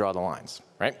we're going to draw the lines,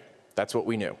 right? That's what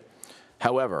we knew.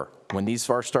 However, when these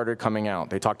first started coming out,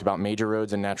 they talked about major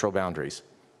roads and natural boundaries.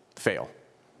 Fail.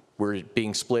 We're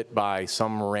being split by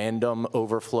some random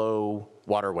overflow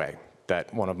waterway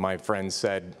that one of my friends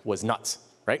said was nuts,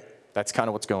 right? That's kind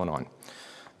of what's going on.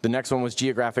 The next one was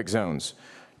geographic zones.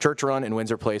 Church Run and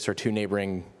Windsor Place are 2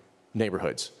 neighboring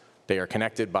neighborhoods. They are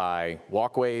connected by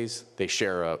walkways. They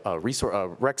share a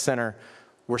rec center.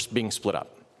 We're being split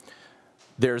up.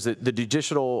 There's the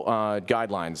judicial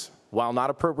guidelines. While not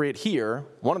appropriate here,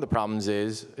 one of the problems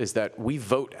is that we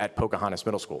vote at Pocahontas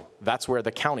Middle School. That's where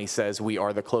the county says we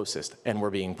are the closest, and we're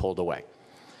being pulled away.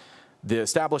 The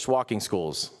established walking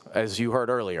schools, as you heard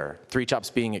earlier, 3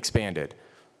 Chops being expanded.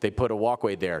 They put a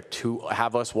walkway there to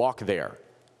have us walk there.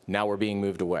 Now we're being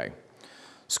moved away.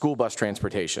 School bus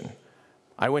transportation.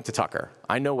 I went to Tucker.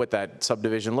 I know what that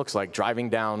subdivision looks like driving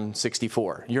down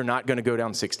 64. You're not going to go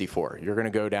down 64. You're going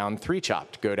to go down 3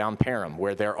 Chop, go down Parham,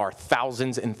 where there are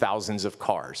thousands and thousands of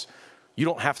cars. You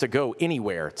don't have to go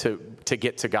anywhere to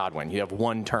get to Godwin. You have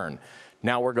 1 turn.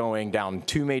 Now we're going down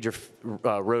 2 major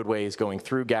roadways going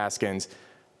through Gaskins,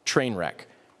 train wreck.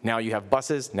 Now you have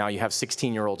buses. Now you have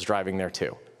 16-year-olds driving there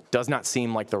too. Does not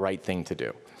seem like the right thing to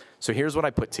do. So here's what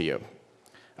I put to you.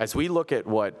 As we look at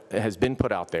what has been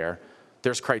put out there,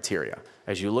 there's criteria.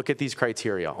 As you look at these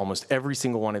criteria, almost every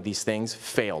single one of these things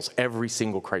fails, every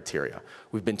single criteria.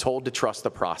 We've been told to trust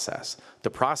the process. The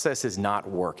process is not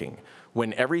working.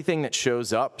 When everything that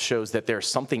shows up shows that there's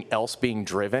something else being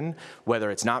driven, whether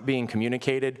it's not being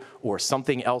communicated or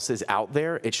something else is out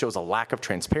there, it shows a lack of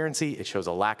transparency, it shows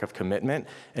a lack of commitment,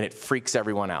 and it freaks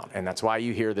everyone out. And that's why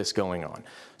you hear this going on.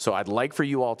 So I'd like for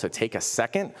you all to take a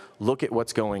second, look at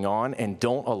what's going on, and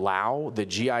don't allow the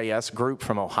GIS group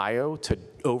from Ohio to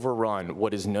overrun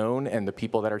what is known and the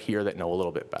people that are here that know a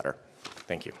little bit better.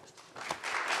 Thank you.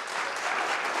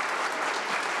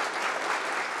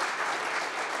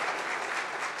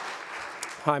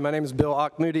 Hi, my name is Bill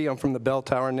Ochmoody. I'm from the Bell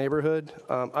Tower neighborhood.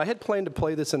 I had planned to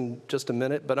play this in just a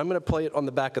minute, but I'm going to play it on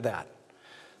the back of that.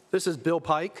 This is Bill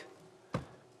Pike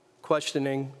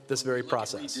questioning this very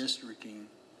process. Redistricting.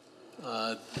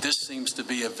 This seems to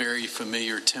be a very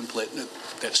familiar template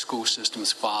that school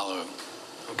systems follow,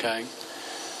 okay?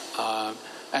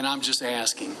 And I'm just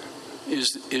asking,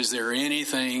 is there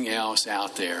anything else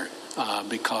out there?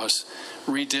 Because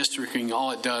redistricting, all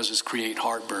it does is create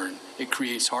heartburn. It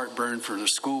creates heartburn for the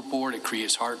school board. It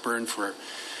creates heartburn for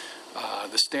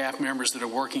the staff members that are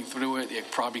working through it.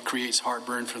 It probably creates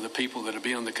heartburn for the people that will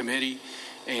be on the committee.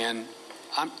 And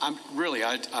I'm really,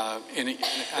 and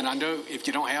I know if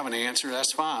you don't have an answer,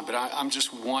 that's fine. But I'm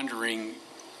just wondering,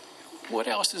 what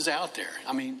else is out there?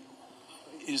 I mean,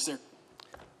 is there?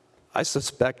 I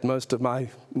suspect most of my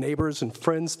neighbors and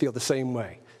friends feel the same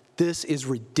way. This is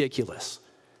ridiculous.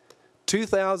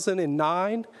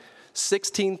 2009,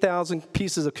 16,000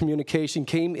 pieces of communication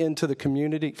came into the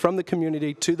community, from the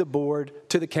community to the board,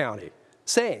 to the county,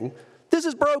 saying, this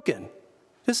is broken.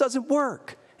 This doesn't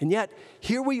work. And yet,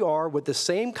 here we are with the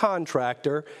same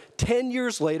contractor, 10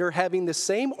 years later, having the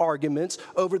same arguments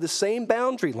over the same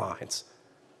boundary lines.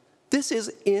 This is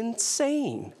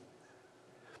insane.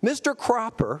 Mr.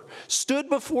 Cropper stood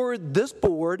before this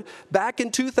board back in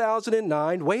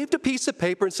 2009, waved a piece of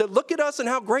paper and said, look at us and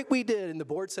how great we did. And the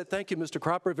board said, thank you, Mr.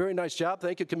 Cropper, very nice job.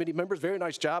 Thank you, committee members, very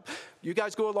nice job. You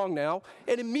guys go along now.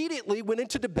 And immediately went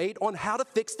into debate on how to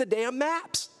fix the damn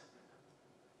maps.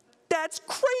 That's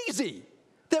crazy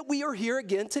that we are here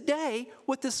again today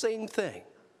with the same thing.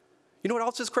 You know what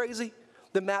else is crazy?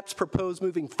 The maps propose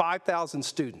moving 5,000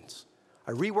 students.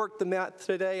 I reworked the map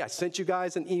today. I sent you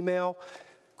guys an email.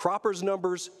 Cropper's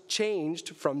numbers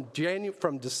changed from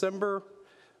December,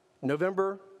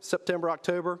 November, September,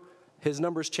 October. His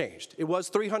numbers changed. It was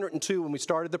 302 when we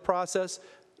started the process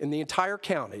in the entire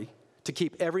county to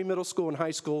keep every middle school and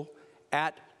high school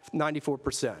at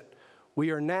 94%. We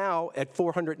are now at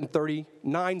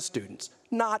 439 students,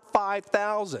 not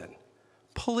 5,000.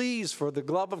 Please, for the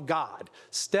love of God,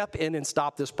 step in and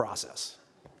stop this process.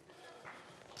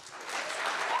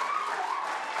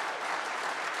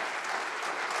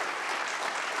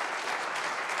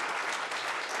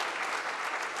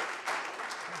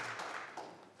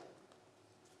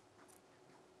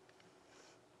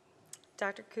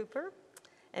 Dr. Cooper,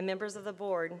 and members of the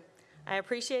board. I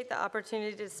appreciate the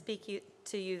opportunity to speak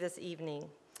to you this evening.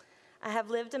 I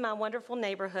have lived in my wonderful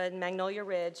neighborhood, Magnolia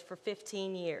Ridge, for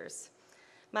 15 years.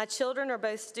 My children are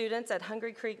both students at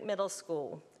Hungry Creek Middle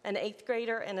School, an 8th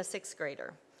grader and a 6th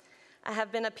grader. I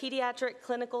have been a pediatric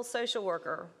clinical social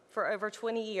worker for over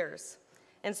 20 years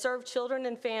and served children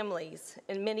and families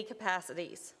in many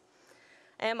capacities.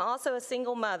 I am also a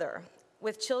single mother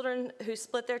with children who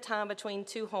split their time between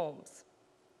 2 homes.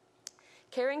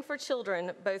 Caring for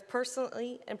children, both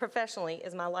personally and professionally,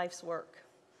 is my life's work.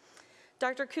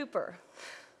 Dr. Cooper,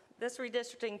 this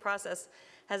redistricting process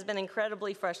has been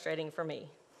incredibly frustrating for me.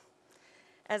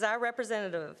 As our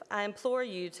representative, I implore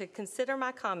you to consider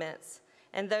my comments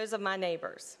and those of my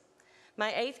neighbors.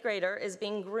 My 8th grader is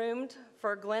being groomed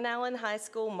for Glen Allen High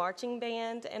School marching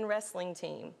band and wrestling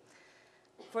team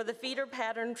for the feeder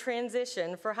pattern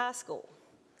transition for high school.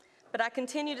 But I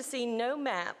continue to see no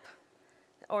map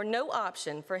or no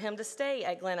option for him to stay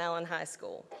at Glen Allen High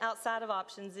School outside of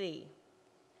option Z.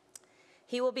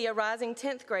 He will be a rising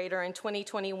 10th grader in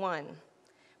 2021,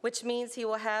 which means he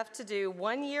will have to do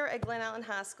 1 year at Glen Allen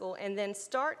High School and then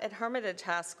start at Hermitage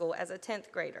High School as a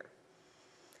 10th grader.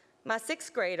 My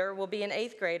 6th grader will be an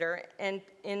 8th grader in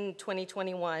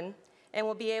 2021 and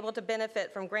will be able to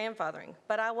benefit from grandfathering,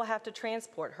 but I will have to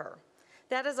transport her.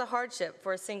 That is a hardship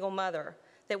for a single mother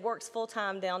that works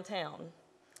full-time downtown.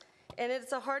 And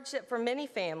it's a hardship for many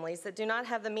families that do not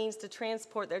have the means to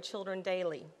transport their children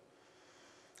daily.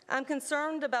 I'm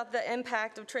concerned about the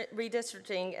impact of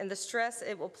redistricting and the stress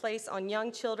it will place on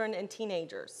young children and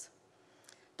teenagers.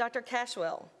 Dr.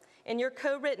 Cashwell, in your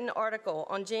co-written article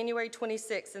on January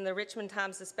 26th in the Richmond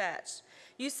Times-Dispatch,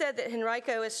 you said that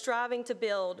Henrico is striving to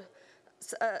build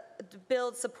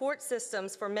support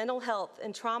systems for mental health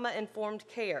and trauma-informed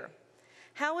care.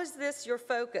 How is this your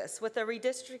focus with a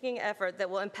redistricting effort that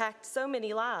will impact so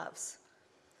many lives?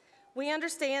 We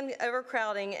understand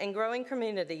overcrowding and growing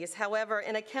communities. However,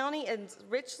 in a county as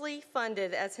richly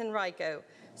funded as Henrico,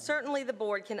 certainly the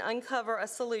board can uncover a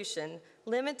solution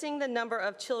limiting the number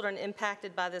of children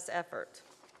impacted by this effort.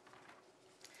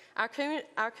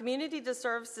 Our community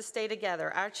deserves to stay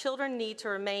together. Our children need to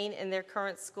remain in their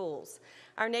current schools.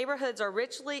 Our neighborhoods are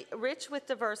rich with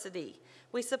diversity.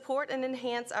 We support and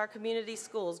enhance our community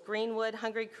schools, Greenwood,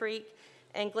 Hungry Creek,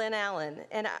 and Glen Allen,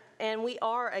 and we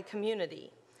are a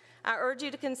community. I urge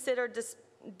you to consider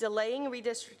delaying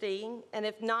redistricting, and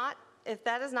if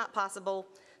that is not possible,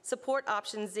 support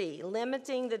option Z,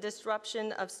 limiting the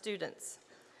disruption of students.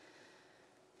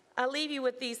 I leave you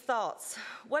with these thoughts.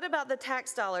 What about the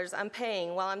tax dollars I'm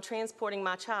paying while I'm transporting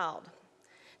my child?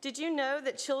 Did you know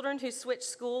that children who switch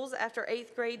schools after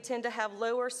 8th grade tend to have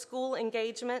lower school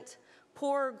engagement,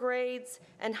 poorer grades,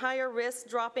 and higher risk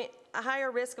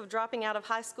of dropping out of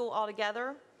high school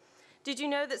altogether? Did you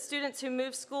know that students who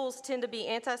move schools tend to be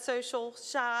antisocial,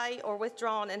 shy, or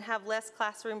withdrawn and have less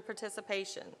classroom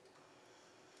participation?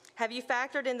 Have you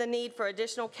factored in the need for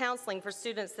additional counseling for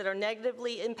students that are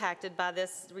negatively impacted by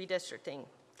this redistricting?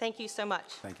 Thank you so much.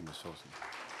 Thank you, Ms. Wilson.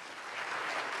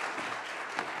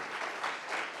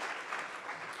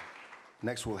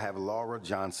 Next, we'll have Laura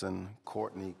Johnson,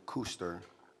 Courtney Kuster,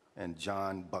 and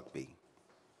John Buckby.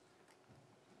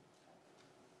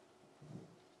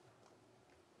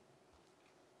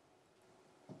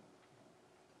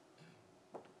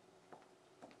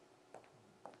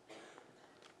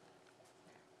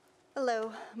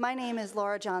 Hello, my name is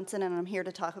Laura Johnson, and I'm here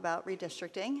to talk about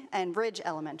redistricting and Ridge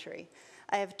Elementary.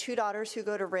 I have 2 daughters who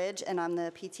go to Ridge, and I'm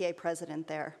the PTA president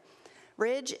there.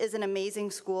 Ridge is an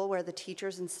amazing school where the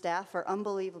teachers and staff are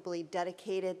unbelievably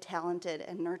dedicated, talented,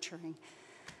 and nurturing.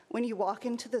 When you walk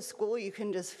into the school, you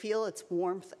can just feel its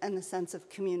warmth and the sense of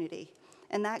community.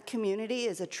 And that community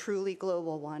is a truly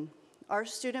global one. Our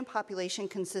student population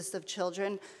consists of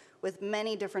children with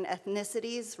many different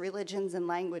ethnicities, religions, and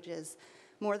languages.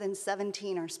 More than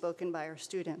 17 are spoken by our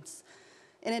students.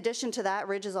 In addition to that,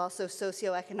 Ridge is also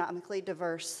socioeconomically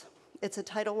diverse. It's a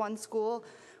Title I school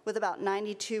with about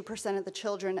 92% of the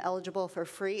children eligible for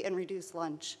free and reduced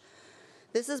lunch.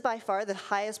 This is by far the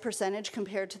highest percentage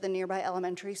compared to the nearby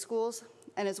elementary schools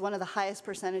and is one of the highest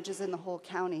percentages in the whole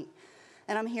county.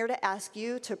 And I'm here to ask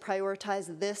you to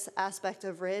prioritize this aspect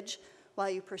of Ridge while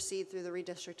you proceed through the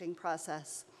redistricting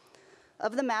process.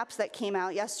 Of the maps that came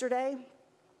out yesterday,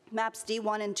 maps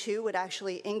D1 and 2 would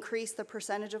actually increase the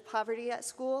percentage of poverty at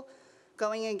school,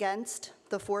 going against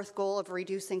the 4th goal of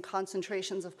reducing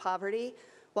concentrations of poverty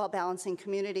while balancing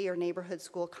community or neighborhood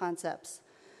school concepts.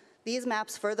 These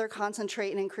maps further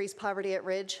concentrate and increase poverty at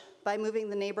Ridge by moving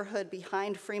the neighborhood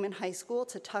behind Freeman High School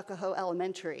to Tuckahoe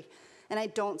Elementary, and I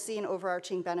don't see an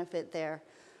overarching benefit there.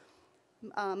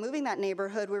 Moving that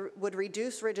neighborhood would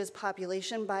reduce Ridge's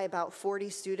population by about 40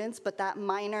 students, but that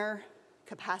minor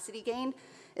capacity gain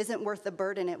isn't worth the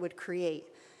burden it would create.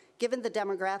 Given the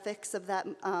demographics of that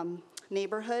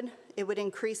neighborhood, it would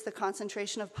increase the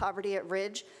concentration of poverty at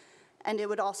Ridge, and it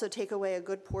would also take away a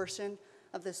good portion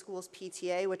of the school's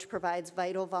PTA, which provides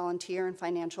vital volunteer and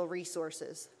financial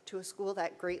resources to a school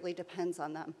that greatly depends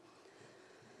on them.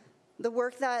 The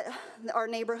work that our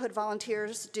neighborhood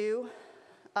volunteers do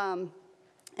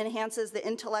enhances the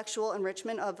intellectual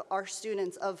enrichment of our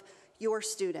students, of your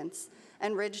students,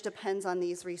 and Ridge depends on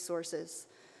these resources.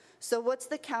 So what's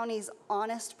the county's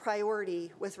honest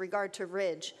priority with regard to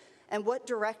Ridge, and what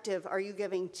directive are you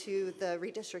giving to the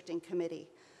redistricting committee?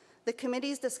 The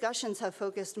committee's discussions have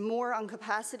focused more on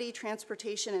capacity,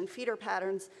 transportation, and feeder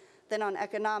patterns than on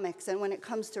economics, and when it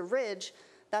comes to Ridge,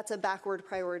 that's a backward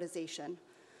prioritization.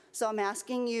 So I'm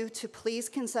asking you to please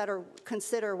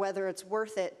consider whether it's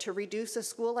worth it to reduce a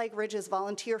school like Ridge's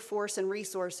volunteer force and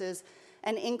resources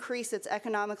and increase its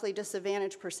economically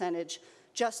disadvantaged percentage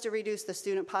just to reduce the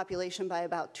student population by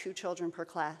about 2 children per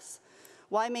class.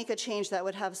 Why make a change that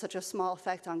would have such a small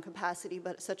effect on capacity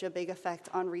but such a big effect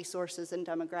on resources and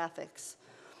demographics?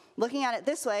 Looking at it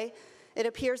this way, it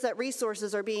appears that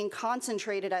resources are being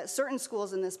concentrated at certain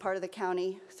schools in this part of the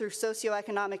county through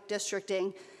socioeconomic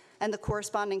districting and the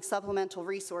corresponding supplemental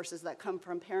resources that come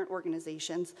from parent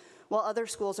organizations, while other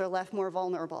schools are left more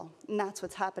vulnerable. And that's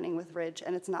what's happening with Ridge,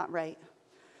 and it's not right.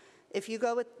 If you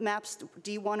go with maps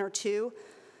D1 or 2,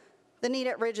 the need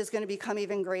at Ridge is going to become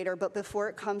even greater, but before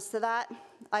it comes to that,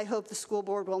 I hope the school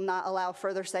board will not allow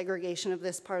further segregation of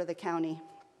this part of the county.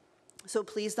 So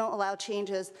please don't allow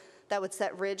changes that would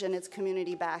set Ridge and its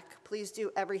community back. Please do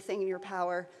everything in your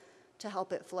power to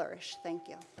help it flourish. Thank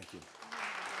you. Thank you.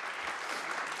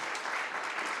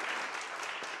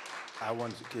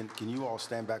 Can you all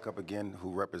stand back up again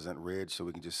who represent Ridge so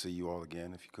we can just see you all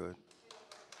again if you could?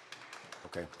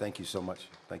 Okay, thank you so much.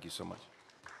 Thank you so much.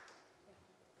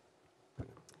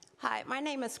 Hi, my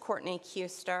name is Courtney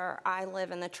Kuster. I live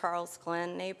in the Charles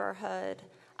Glen neighborhood.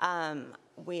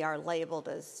 We are labeled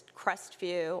as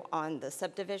Crestview on the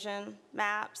subdivision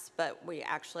maps, but we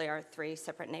actually are 3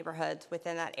 separate neighborhoods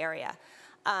within that area.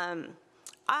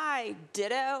 I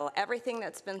ditto everything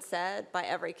that's been said by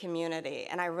every community,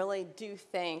 and I really do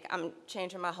think, I'm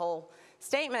changing my whole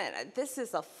statement, this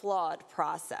is a flawed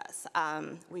process.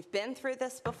 We've been through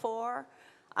this before,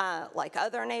 like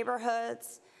other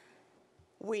neighborhoods.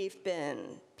 We've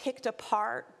been picked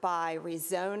apart by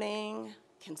rezoning,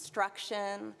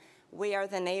 construction. We are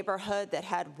the neighborhood that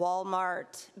had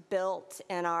Walmart built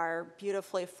in our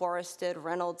beautifully forested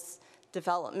Reynolds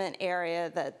development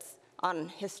area that's on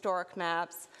historic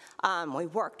maps. We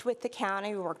worked with the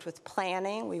county, we worked with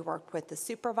planning, we worked with the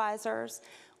supervisors.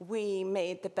 We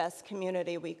made the best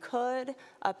community we could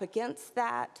up against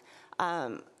that.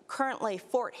 Currently,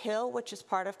 Fort Hill, which is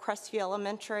part of Crestview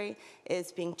Elementary,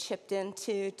 is being chipped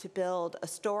into to build a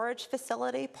storage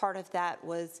facility. Part of that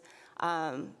was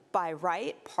by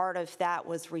right, part of that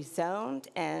was rezoned,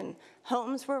 and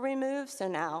homes were removed. So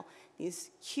now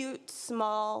these cute,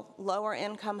 small,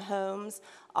 lower-income homes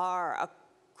are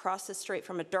across the street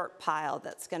from a dirt pile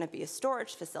that's going to be a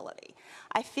storage facility.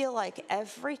 I feel like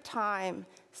every time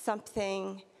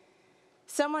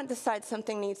someone decides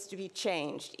something needs to be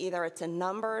changed, either it's a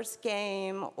numbers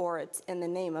game or it's in the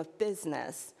name of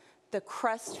business, the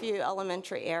Crestview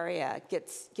Elementary area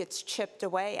gets chipped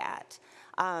away at.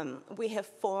 We have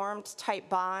formed tight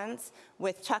bonds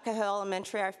with Tuckahoe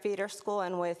Elementary, our feeder school,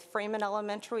 and with Freeman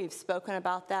Elementary. We've spoken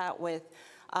about that with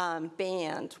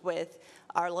band, with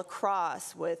our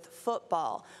lacrosse, with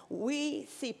football. We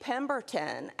see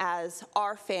Pemberton as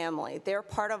our family. They're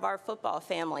part of our football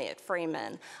family at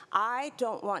Freeman. I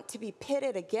don't want to be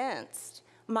pitted against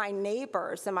my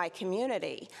neighbors and my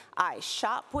community. I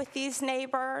shop with these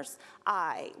neighbors,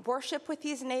 I worship with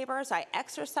these neighbors, I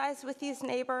exercise with these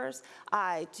neighbors,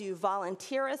 I do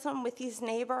volunteerism with these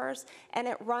neighbors, and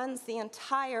it runs the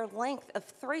entire length of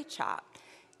 3CHOP.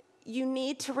 You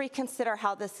need to reconsider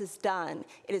how this is done.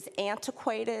 It is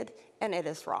antiquated and it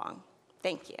is wrong.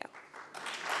 Thank you.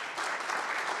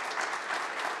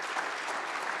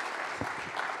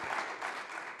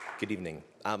 Good evening.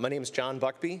 My name is John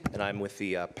Buckby, and I'm with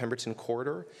the Pemberton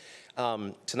Corridor.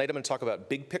 Tonight I'm going to talk about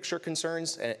big picture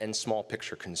concerns and small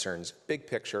picture concerns. Big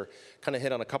picture, kind of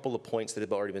hit on a couple of points that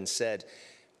have already been said,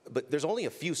 but there's only a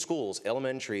few schools,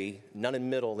 elementary, none in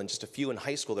middle, and just a few in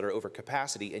high school that are over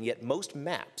capacity, and yet most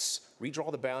maps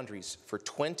redraw the boundaries for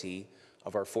 20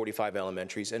 of our 45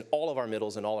 elementaries and all of our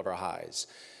middles and all of our highs.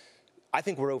 I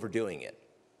think we're overdoing it.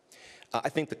 I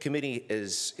think the committee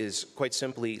is quite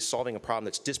simply solving a problem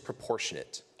that's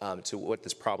disproportionate. to what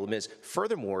this problem is.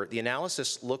 Furthermore, the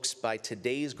analysis looks by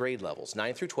today's grade levels,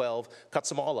 9 through 12, cuts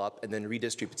them all up, and then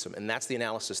redistributes them, and that's the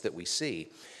analysis that we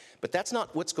see. But that's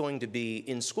not what's going to be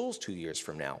in schools 2 years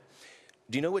from now.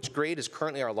 Do you know which grade is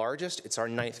currently our largest? It's our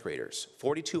 9th graders,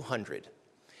 4,200.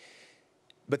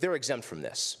 But they're exempt from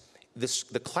this.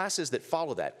 The classes that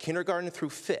follow that, kindergarten through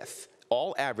 5th,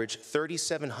 all average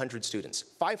 3,700 students,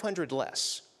 500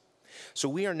 less. So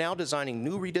we are now designing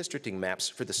new redistricting maps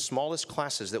for the smallest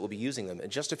classes that will be using them,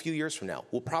 and just a few years from now,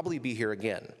 we'll probably be here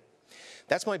again.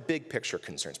 That's my big picture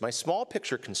concerns. My small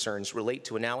picture concerns relate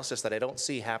to analysis that I don't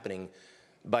see happening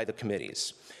by the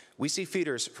committees. We see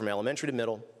feeders from elementary to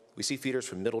middle. We see feeders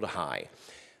from middle to high.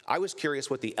 I was curious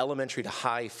what the elementary to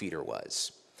high feeder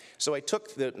was. So I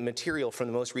took the material from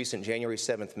the most recent January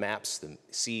 7th maps, the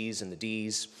C's and the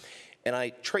D's, and I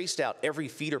traced out every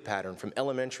feeder pattern from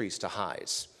elementaries to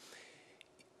highs.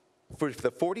 For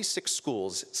the 46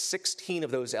 schools, 16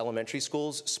 of those elementary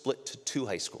schools split to 2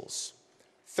 high schools.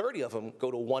 30 of them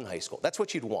go to 1 high school. That's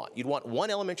what you'd want. You'd want 1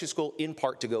 elementary school in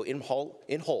part to go in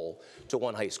whole to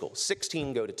 1 high school.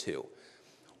 16 go to 2.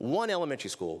 1 elementary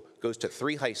school goes to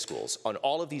 3 high schools on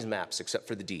all of these maps except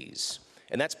for the D's,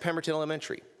 and that's Pemberton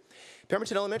Elementary.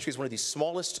 Pemberton Elementary is one of the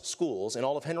smallest schools in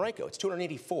all of Henrico. It's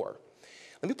 284.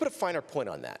 Let me put a finer point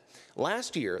on that.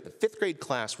 Last year, the 5th grade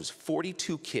class was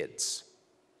 42 kids.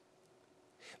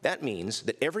 That means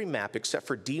that every map except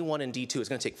for D1 and D2 is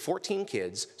going to take 14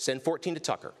 kids, send 14 to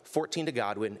Tucker, 14 to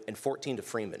Godwin, and 14 to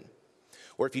Freeman.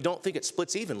 Or if you don't think it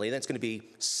splits evenly, then it's going to be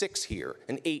 6 here,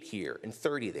 and 8 here, and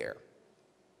 30 there.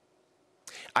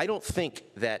 I don't think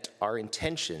that our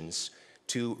intentions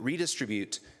to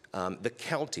redistribute the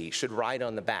county should ride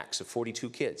on the backs of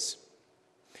 42 kids.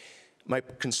 My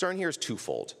concern here is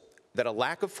twofold, that a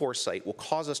lack of foresight will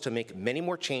cause us to make many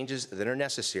more changes than are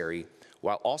necessary,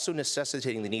 while also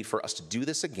necessitating the need for us to do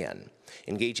this again,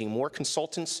 engaging more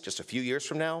consultants just a few years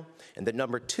from now, and that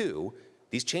number 2,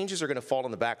 these changes are going to fall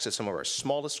on the backs of some of our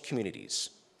smallest communities,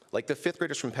 like the 5th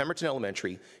graders from Pemberton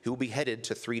Elementary, who will be headed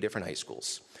to 3 different high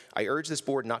schools. I urge this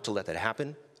board not to let that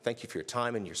happen. Thank you for your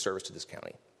time and your service to this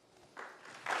county.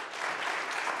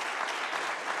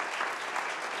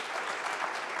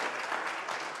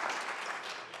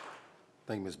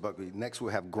 Thank you, Ms. Buckley. Next,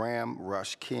 we'll have Graham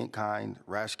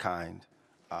Rashkind,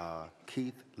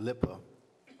 Keith Lippa,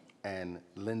 and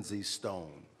Lindsay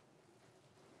Stone.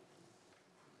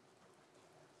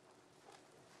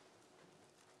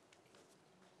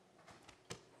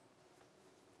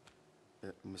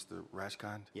 Mr.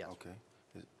 Rashkind? Yes. Okay.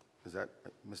 Is that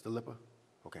Mr. Lippa?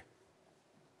 Okay.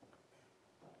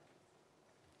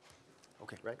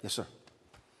 Okay. Right? Yes, sir.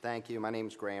 Thank you. My name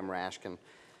is Graham Rashkin.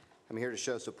 I'm here to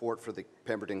show support for the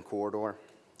Pemberton corridor.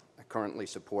 I currently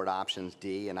support options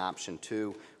D and option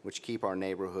 2, which keep our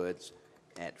neighborhoods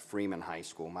at Freeman High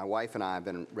School. My wife and I have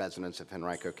been residents of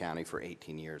Henrico County for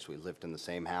 18 years. We lived in the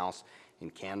same house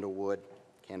in Candlewood.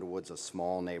 Candlewood's a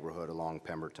small neighborhood along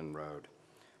Pemberton Road.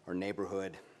 Our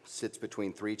neighborhood sits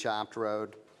between Three Chopt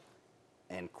Road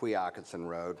and Quioccasin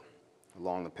Road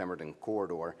along the Pemberton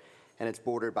corridor, and it's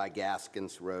bordered by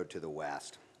Gaskins Road to the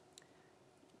west.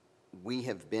 We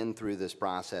have been through this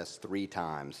process 3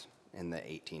 times in the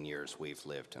 18 years we've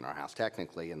lived in our house.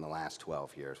 Technically, in the last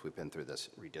 12 years, we've been through this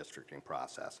redistricting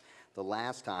process. The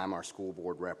last time, our school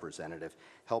board representative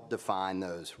helped define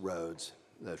those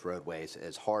roadways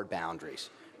as hard boundaries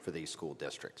for these school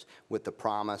districts with the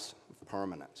promise of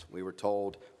permanence. We were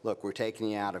told, look, we're taking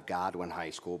you out of Godwin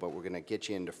High School, but we're going to get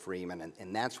you into Freeman,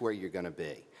 and that's where you're going to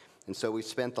be. And so we've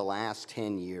spent the last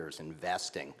 10 years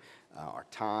investing our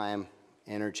time,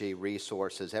 energy,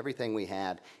 resources, everything we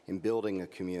had in building a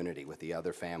community with the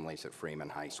other families at Freeman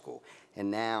High School. And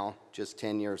now, just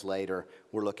 10 years later,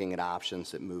 we're looking at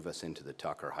options that move us into the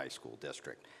Tucker High School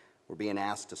District. We're being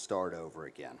asked to start over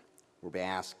again. We're being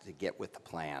asked to get with the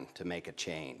plan, to make a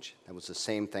change. That was the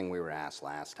same thing we were asked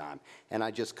last time. And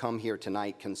I just come here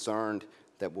tonight concerned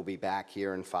that we'll be back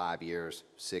here in 5 years,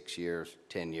 6 years,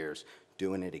 10 years,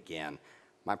 doing it again.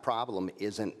 My problem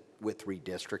isn't with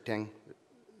redistricting.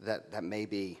 That may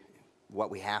be what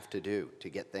we have to do to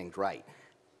get things right.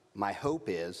 My hope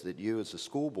is that you as a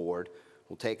school board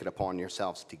will take it upon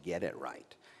yourselves to get it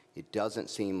right. It doesn't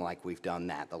seem like we've done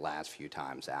that the last few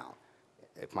times out.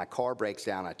 If my car breaks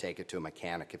down, I take it to a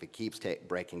mechanic. If it keeps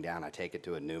breaking down, I take it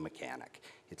to a new mechanic.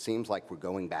 It seems like we're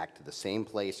going back to the same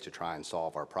place to try and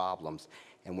solve our problems,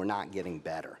 and we're not getting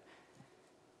better.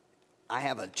 I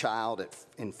have a child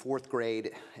in 4th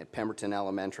grade at Pemberton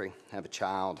Elementary. I have a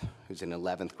child who's an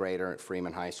 11th grader at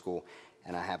Freeman High School,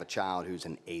 and I have a child who's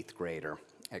an 8th grader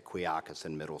at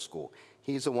Quioccasin Middle School.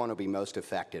 He's the one who'll be most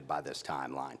affected by this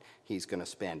timeline. He's going to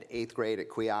spend 8th grade at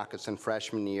Quioccasin,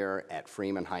 freshman year at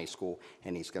Freeman High School,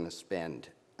 and he's going to spend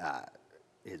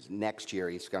his next year,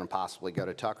 he's going to possibly go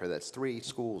to Tucker. That's 3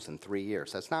 schools in 3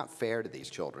 years. That's not fair to these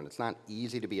children. It's not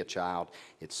easy to be a child.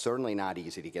 It's certainly not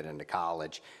easy to get into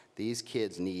college. These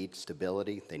kids need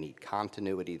stability, they need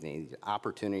continuity, they need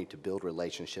opportunity to build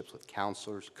relationships with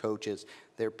counselors, coaches,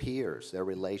 their peers, their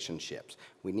relationships.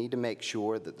 We need to make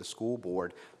sure that the school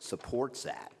board supports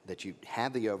that you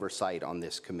have the oversight on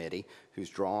this committee who's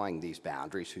drawing these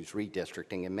boundaries, who's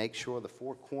redistricting, and make sure the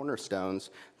 4 cornerstones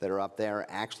that are up there are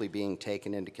actually being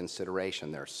taken into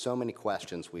consideration. There are so many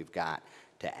questions we've got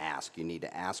to ask. You need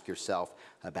to ask yourself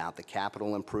about the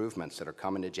capital improvements that are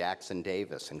coming to Jackson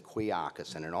Davis and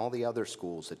Quioccasin and all the other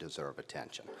schools that deserve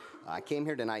attention. I came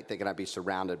here tonight thinking I'd be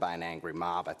surrounded by an angry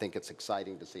mob. I think it's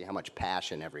exciting to see how much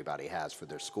passion everybody has for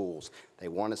their schools. They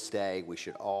want to stay. We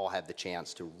should all have the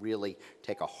chance to really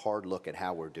take a hard look at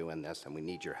how we're doing this, and we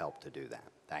need your help to do that.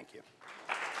 Thank you.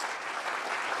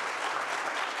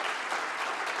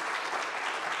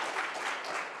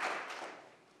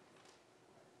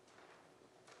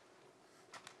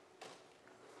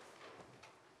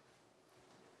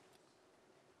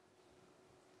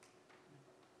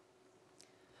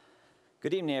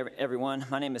 Good evening, everyone.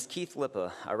 My name is Keith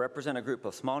Lippa. I represent a group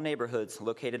of small neighborhoods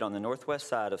located on the northwest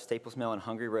side of Staples Mill and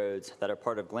Hungry Roads that are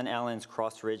part of Glen Allen's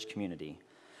Cross Ridge community.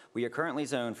 We are currently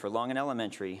zoned for Longan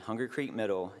Elementary, Hungry Creek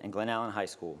Middle, and Glen Allen High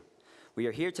School. We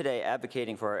are here today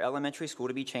advocating for our elementary school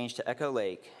to be changed to Echo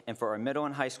Lake and for our middle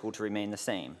and high school to remain the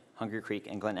same, Hungry Creek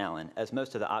and Glen Allen, as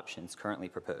most of the options currently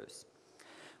propose.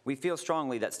 We feel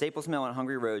strongly that Staples Mill and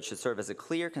Hungry Roads should serve as a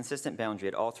clear, consistent boundary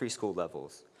at all 3 school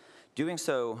levels. Doing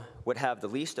so would have the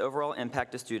least overall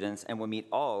impact to students and would meet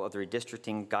all of the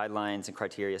redistricting guidelines and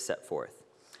criteria set forth.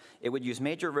 It would use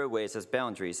major roadways as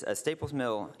boundaries, as Staples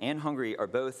Mill and Hungry are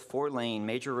both 4-lane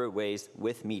major roadways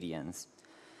with medians.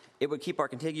 It would keep our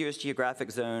contiguous geographic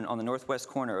zone on the northwest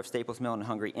corner of Staples Mill and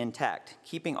Hungry intact,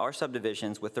 keeping our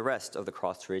subdivisions with the rest of the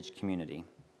Cross Ridge community.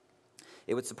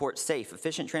 It would support safe,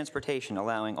 efficient transportation,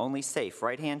 allowing only safe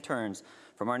right-hand turns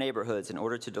from our neighborhoods in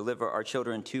order to deliver our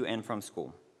children to and from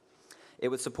school. It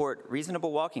would support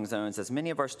reasonable walking zones, as many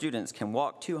of our students can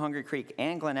walk to Hungry Creek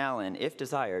and Glen Allen, if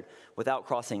desired, without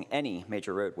crossing any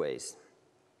major roadways.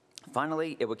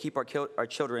 Finally, it would keep our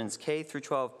children's K through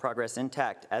 12 progress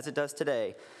intact, as it does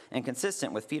today, and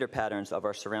consistent with feeder patterns of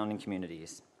our surrounding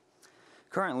communities.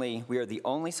 Currently, we are the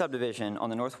only subdivision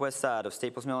on the northwest side of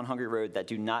Staples Mill and Hungry Road that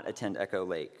do not attend Echo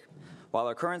Lake. While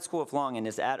our current school of Longan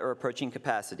is at or approaching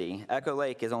capacity, Echo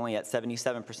Lake is only at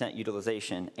 77%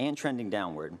 utilization and trending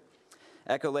downward.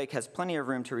 Echo Lake has plenty of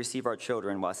room to receive our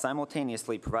children while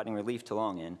simultaneously providing relief to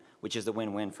Longan, which is a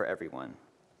win-win for everyone.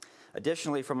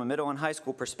 Additionally, from a middle and high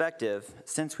school perspective,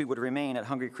 since we would remain at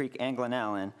Hungry Creek and Glen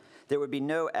Allen, there would be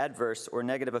no adverse or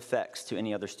negative effects to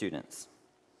any other students.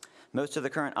 Most of the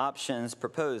current options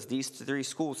propose these 3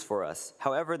 schools for us.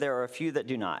 However, there are a few that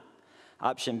do not.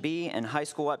 Option B and high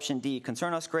school option D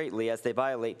concern us greatly as they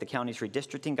violate the county's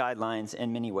redistricting guidelines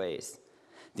in many ways.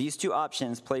 These 2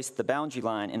 options place the boundary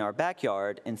line in our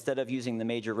backyard instead of using the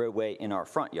major roadway in our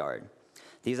front yard.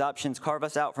 These options carve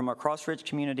us out from our Cross Ridge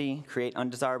community, create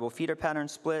undesirable feeder pattern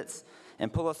splits,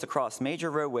 and pull us across major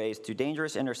roadways to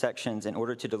dangerous intersections in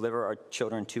order to deliver our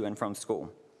children to and from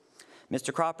school.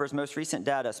 Mr. Cropper's most recent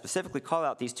data specifically call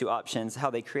out these 2 options, how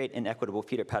they create inequitable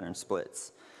feeder pattern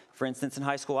splits. For instance, in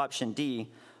high school option D,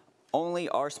 only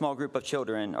our small group of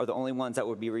children are the only ones that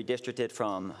would be redistricted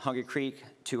from Hungry Creek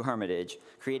to Hermitage,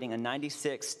 creating a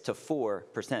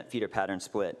 96-4% feeder pattern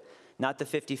split, not the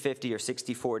 50-50 or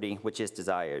 60-40, which is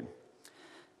desired.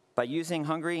 By using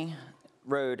Hungry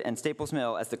Road and Staples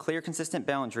Mill as the clear, consistent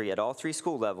boundary at all 3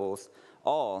 school levels,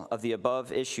 all of the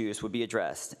above issues would be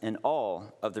addressed, and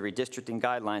all of the redistricting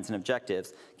guidelines and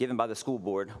objectives given by the school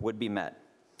board would be met.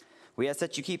 We ask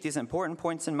that you keep these important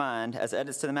points in mind as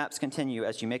edits to the maps continue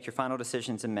as you make your final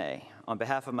decisions in May. On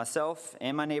behalf of myself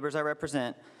and my neighbors I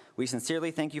represent, we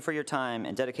sincerely thank you for your time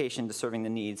and dedication to serving the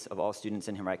needs of all students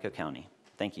in Henrico County.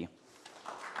 Thank you.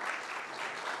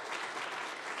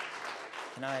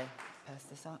 Can I pass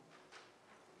this up?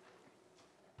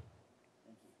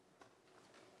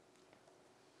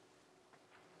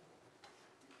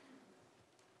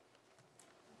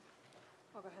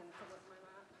 I'll go ahead and put up my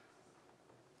map.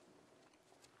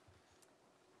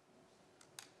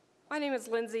 My name is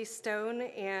Lindsay Stone,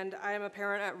 and I am a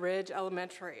parent at Ridge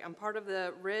Elementary. I'm part of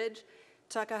the Ridge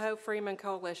Tuckahoe Freeman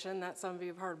Coalition that some of you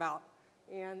have heard about,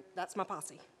 and that's my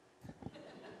posse.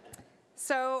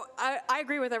 So I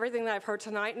agree with everything that I've heard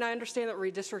tonight, and I understand that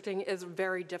redistricting is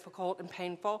very difficult and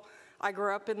painful. I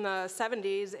grew up in the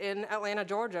 70s in Atlanta,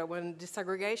 Georgia, when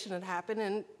desegregation had happened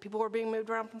and people were being moved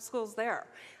around from schools there.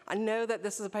 I know that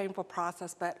this is a painful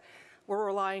process, but we're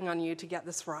relying on you to get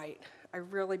this right. I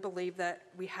really believe that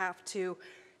we have to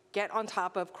get on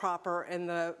top of Cropper and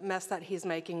the mess that he's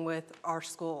making with our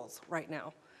schools right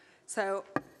now. So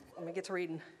let me get to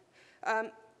reading.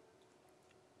 The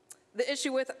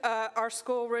issue with our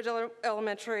school, Ridge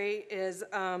Elementary, is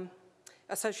a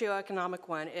socioeconomic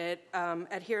one. It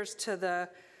adheres to the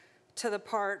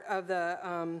part of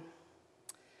the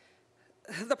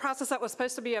process that was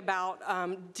supposed to be about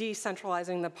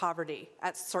decentralizing the poverty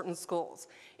at certain schools.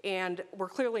 And we're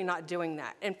clearly not doing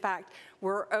that. In fact,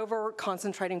 we're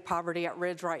over-concentrating poverty at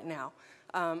Ridge right now.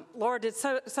 Laura did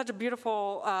such a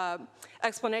beautiful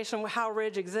explanation of how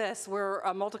Ridge exists. We're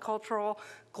a multicultural,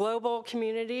 global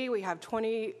community. We have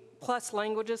 20+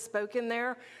 languages spoken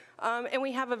there. And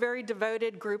we have a very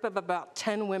devoted group of about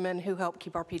 10 women who help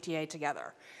keep our PTA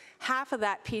together. Half of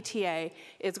that PTA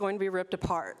is going to be ripped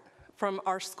apart from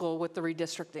our school with the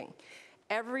redistricting.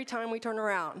 Every time we turn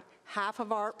around, half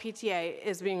of our PTA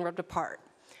is being ripped apart.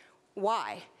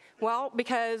 Why? Well,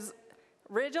 because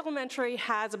Ridge Elementary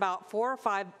has about 4 or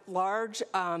 5 large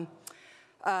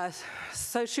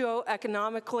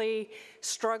socioeconomically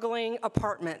struggling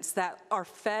apartments that are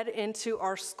fed into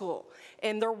our school.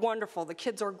 And they're wonderful. The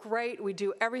kids are great. We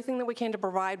do everything that we can to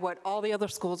provide what all the other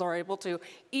schools are able to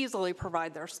easily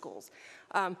provide their schools.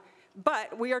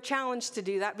 But we are challenged to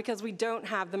do that because we don't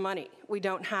have the money. We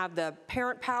don't have the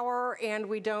parent power, and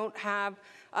we don't have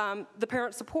the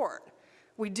parent support.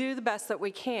 We do the best that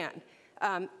we can.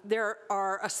 There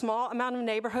are a small amount of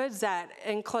neighborhoods that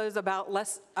enclose about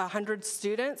 100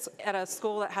 students at a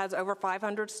school that has over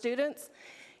 500 students.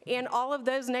 And all of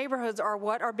those neighborhoods are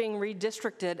what are being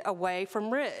redistricted away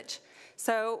from Ridge.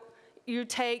 So you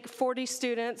take 40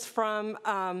 students from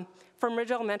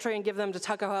Ridge Elementary and give them to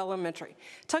Tuckahoe Elementary.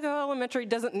 Tuckahoe Elementary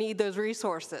doesn't need those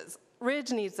resources.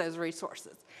 Ridge needs those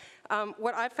resources.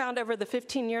 What I've found over the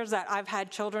 15 years that I've had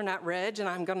children at Ridge, and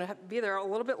I'm going to be there a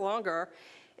little bit longer,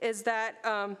 is that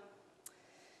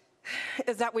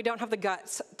we don't have the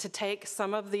guts to take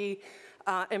some of the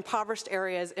impoverished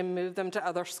areas and move them to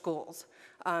other schools.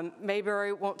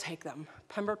 Mayberry won't take them.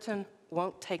 Pemberton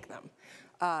won't take them.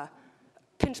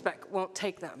 Pinchbeck won't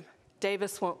take them.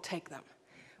 Davis won't take them.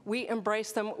 We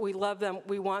embrace them, we love them,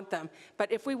 we want them.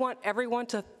 But if we want everyone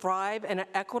to thrive in an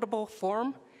equitable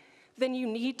form, then you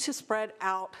need to spread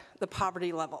out the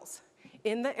poverty levels.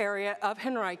 In the area of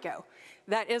Henrico,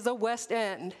 that is a West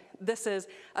End. This is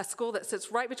a school that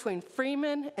sits right between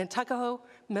Freeman and Tuckahoe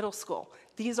Middle School.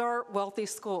 These are wealthy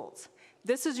schools.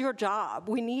 This is your job.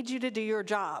 We need you to do your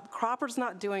job. Cropper's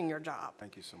not doing your job.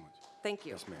 Thank you so much. Thank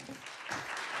you. Yes, ma'am.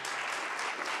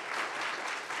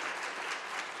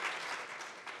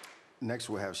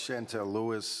 Next, we'll have Chantel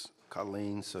Lewis,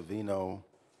 Colleen Savino,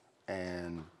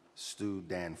 and Stu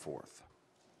Danforth.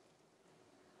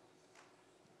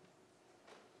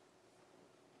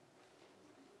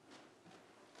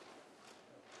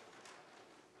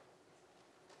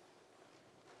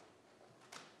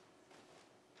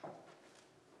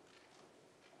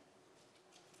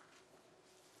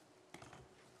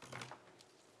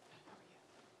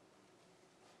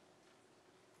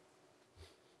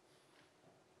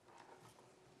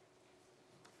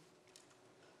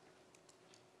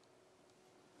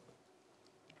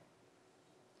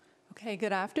 Okay,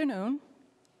 good afternoon.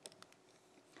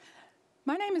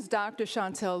 My name is Dr.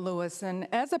 Chantel Lewis, and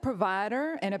as a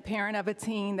provider and a parent of a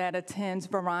teen that attends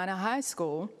Verona High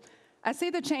School, I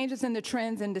see the changes in the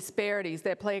trends and disparities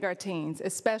that plague our teens,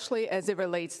 especially as it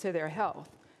relates to their health.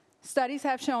 Studies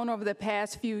have shown over the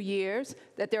past few years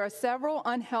that there are several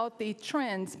unhealthy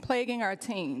trends plaguing our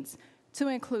teens, to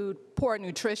include poor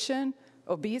nutrition,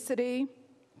 obesity,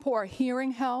 poor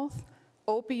hearing health,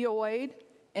 opioid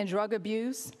and drug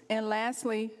abuse, and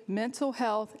lastly, mental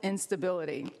health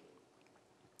instability.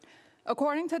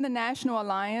 According to the National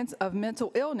Alliance of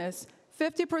Mental Illness,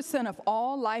 50% of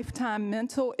all lifetime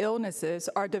mental illnesses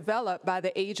are developed by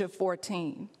the age of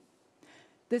 14.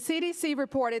 The CDC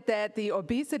reported that the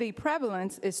obesity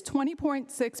prevalence is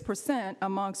 20.6%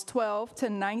 amongst 12 to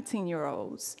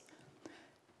 19-year-olds.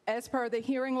 As per the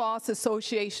Hearing Loss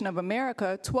Association of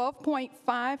America,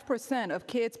 12.5% of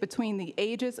kids between the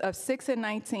ages of 6 and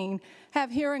 19 have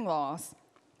hearing loss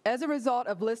as a result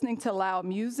of listening to loud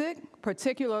music,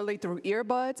 particularly through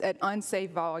earbuds at unsafe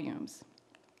volumes.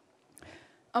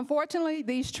 Unfortunately,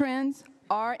 these trends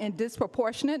are in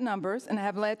disproportionate numbers and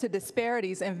have led to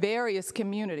disparities in various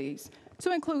communities,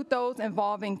 to include those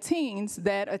involving teens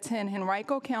that attend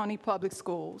Henrico County Public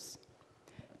Schools.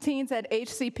 Teens at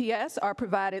HCPS are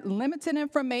provided limited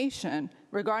information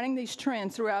regarding these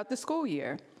trends throughout the school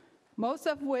year, most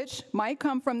of which might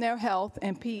come from their health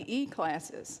and PE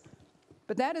classes.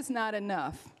 But that is not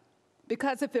enough,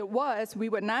 because if it was, we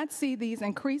would not see these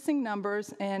increasing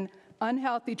numbers and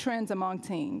unhealthy trends among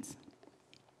teens.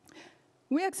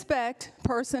 We expect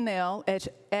personnel at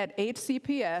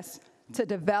HCPS to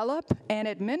develop and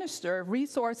administer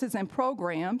resources and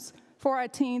programs for our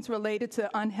teens related to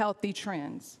unhealthy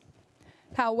trends.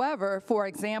 However, for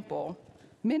example,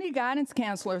 many guidance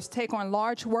counselors take on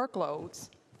large workloads,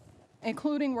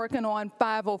 including working on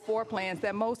 504 plans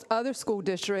that most other school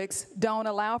districts don't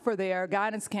allow for their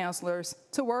guidance counselors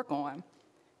to work on.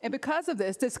 And because of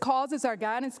this, this causes our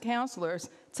guidance counselors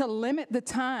to limit the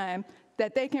time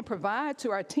that they can provide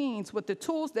to our teens with the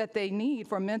tools that they need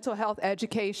for mental health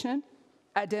education,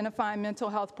 identifying mental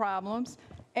health problems,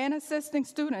 and assisting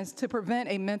students to prevent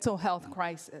a mental health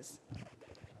crisis.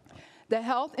 The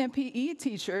health and PE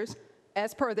teachers,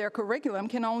 as per their curriculum,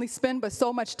 can only spend but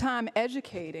so much time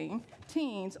educating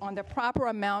teens on the proper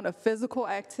amount of physical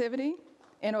activity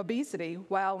and obesity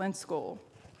while in school.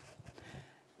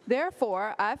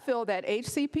 Therefore, I feel that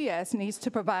HCPS needs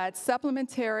to provide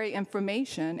supplementary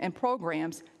information and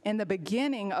programs in the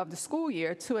beginning of the school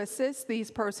year to assist these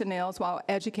personnel while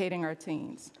educating our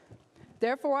teens.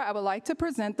 Therefore, I would like to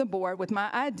present the board with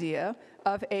my idea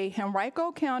of a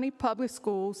Henrico County Public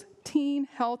Schools Teen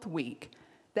Health Week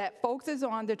that focuses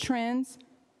on the trends,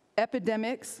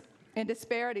 epidemics, and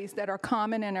disparities that are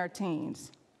common in our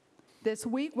teens. This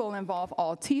week will involve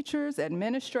all teachers,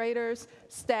 administrators,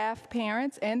 staff,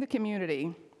 parents, and the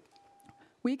community.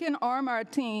 We can arm our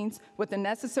teens with the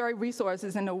necessary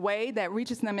resources in a way that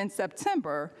reaches them in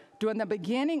September during the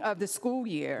beginning of the school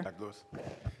year. Dr. Lewis?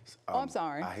 I'm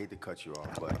sorry. I hate to cut you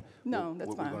off, but No, that's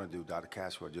what fine. we're going to do, Dr.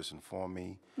 Cashwell just informed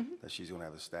me that she's going to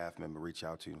have a staff member reach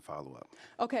out to you and follow up.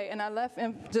 Okay, and I left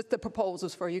just the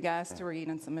proposals for you guys to read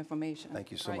and some information.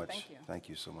 Thank you so All right, much. Thank you. Thank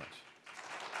you so much.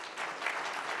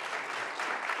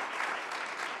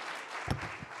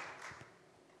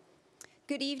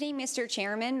 Good evening, Mr.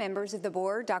 Chairman, members of the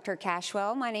board, Dr.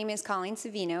 Cashwell. My name is Colleen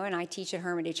Savino, and I teach at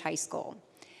Hermitage High School.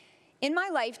 In my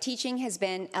life, teaching has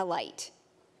been a light.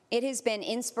 It has been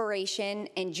inspiration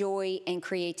and joy and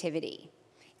creativity.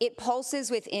 It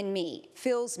pulses within me,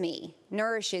 fills me,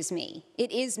 nourishes me.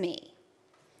 It is me.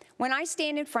 When I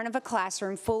stand in front of a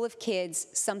classroom full of kids,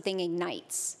 something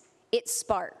ignites. It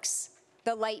sparks.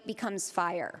 The light becomes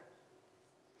fire.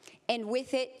 And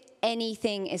with it,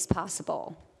 anything is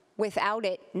possible. Without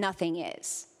it, nothing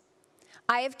is.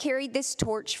 I have carried this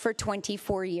torch for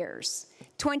 24 years.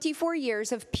 24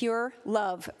 years of pure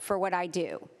love for what I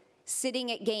do.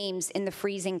 Sitting at games in the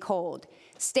freezing cold,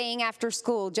 staying after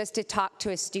school just to talk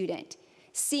to a student,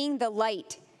 seeing the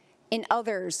light in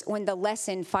others when the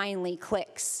lesson finally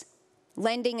clicks,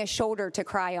 lending a shoulder to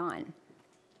cry on,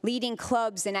 leading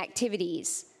clubs and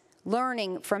activities,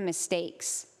 learning from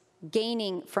mistakes,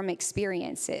 gaining from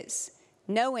experiences,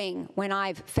 knowing when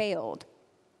I've failed,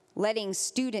 letting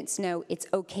students know it's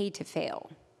okay to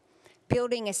fail,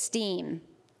 building esteem,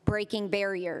 breaking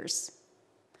barriers.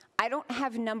 I don't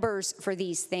have numbers for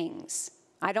these things.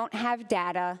 I don't have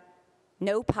data,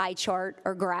 no pie chart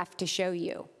or graph to show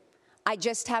you. I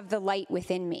just have the light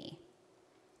within me.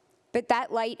 But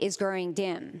that light is growing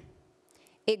dim.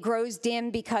 It grows dim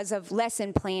because of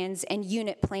lesson plans and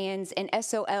unit plans and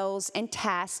SOLs and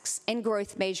tasks and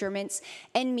growth measurements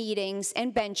and meetings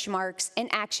and benchmarks and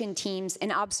action teams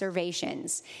and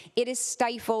observations. It is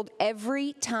stifled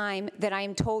every time that I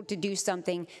am told to do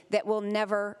something that will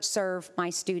never serve my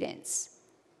students.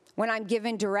 When I'm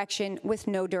given direction with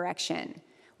no direction.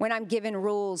 When I'm given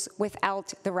rules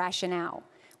without the rationale.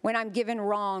 When I'm given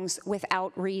wrongs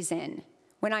without reason.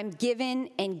 When I'm given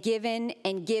and given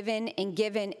and given and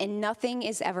given and nothing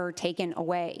is ever taken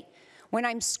away. When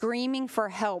I'm screaming for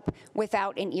help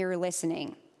without an ear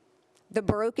listening. The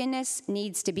brokenness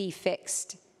needs to be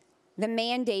fixed. The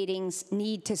mandatings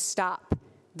need to stop.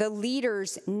 The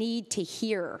leaders need to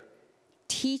hear.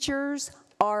 Teachers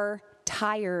are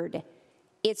tired.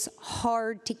 It's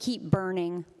hard to keep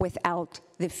burning without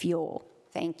the fuel.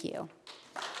 Thank you.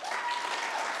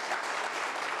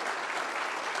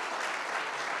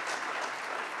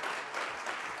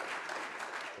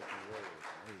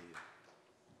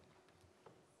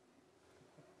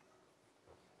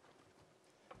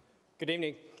 Good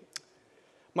evening.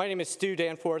 My name is Stu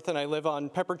Danforth, and I live on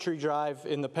Pepper Tree Drive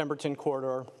in the Pemberton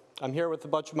corridor. I'm here with a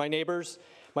bunch of my neighbors.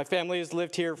 My family has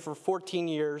lived here for 14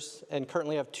 years and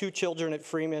currently have 2 children at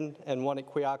Freeman and 1 at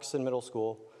Quioccasin Middle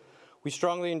School. We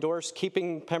strongly endorse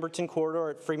keeping Pemberton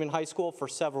corridor at Freeman High School for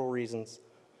several reasons.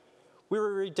 We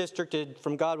were redistricted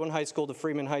from Godwin High School to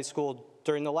Freeman High School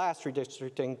during the last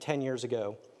redistricting 10 years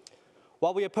ago.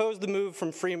 While we opposed the move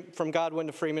from Godwin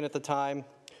to Freeman at the time,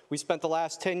 we spent the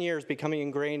last 10 years becoming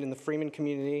ingrained in the Freeman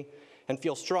community and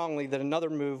feel strongly that another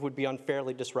move would be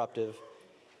unfairly disruptive.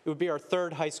 It would be our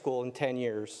third high school in 10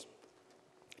 years.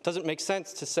 It doesn't make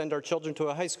sense to send our children to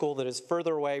a high school that is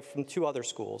further away from two other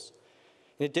schools.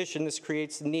 In addition, this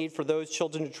creates the need for those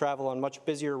children to travel on much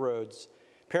busier roads,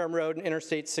 Parham Road and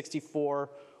Interstate 64,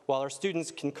 while our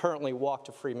students can currently walk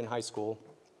to Freeman High School.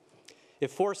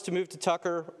 If forced to move to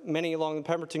Tucker, many along the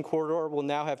Pemberton corridor will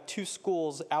now have two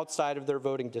schools outside of their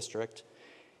voting district.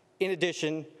 In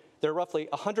addition, there are roughly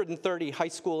 130 high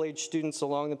school-age students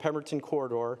along the Pemberton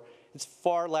corridor. It's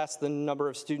far less than the number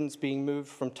of students being moved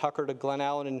from Tucker to Glen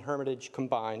Allen and Hermitage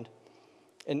combined.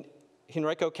 And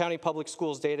Henrico County Public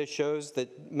Schools data shows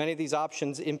that many of these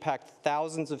options impact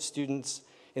thousands of students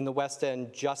in the West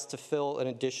End just to fill an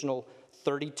additional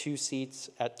 32 seats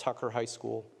at Tucker High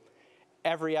School.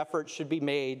 Every effort should be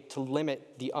made to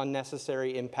limit the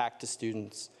unnecessary impact to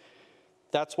students.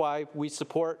 That's why we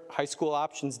support high school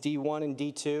options D1 and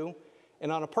D2.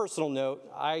 And on a personal note,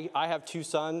 I have two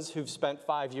sons who've spent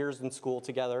 5 years in school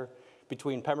together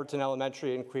between Pemberton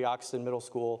Elementary and Creoxton Middle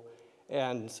School.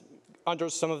 And under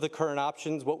some of the current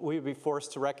options, what we would be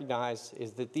forced to recognize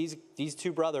is that these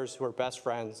two brothers who are best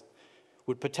friends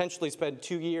would potentially spend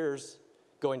 2 years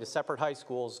going to separate high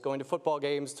schools, going to football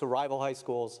games to rival high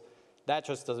schools. That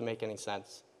just doesn't make any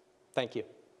sense. Thank you.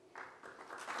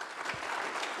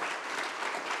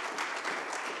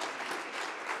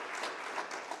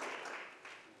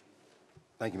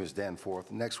 Thank you, Ms.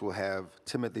 Danforth. Next, we'll have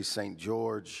Timothy St.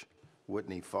 George,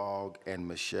 Whitney Fogg, and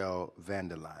Michelle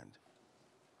Vanderland.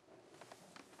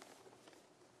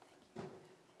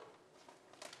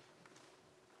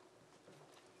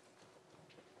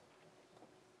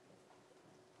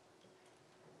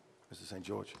 Mr. St.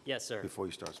 George? Yes, sir. Before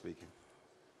you start speaking.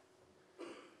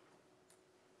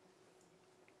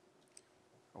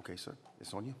 Okay, sir.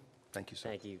 It's on you. Thank you, sir.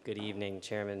 Thank you. Good evening,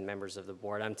 Chairman, members of the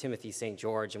board. I'm Timothy St.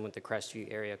 George. I'm with the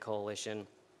Crestview Area Coalition.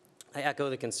 I echo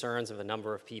the concerns of a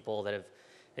number of people that have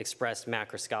expressed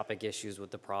macroscopic issues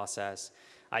with the process.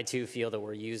 I, too, feel that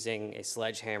we're using a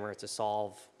sledgehammer to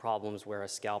solve problems where a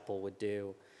scalpel would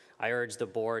do. I urge the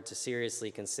board to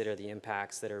seriously consider the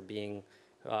impacts that are being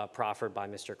proffered by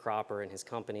Mr. Cropper and his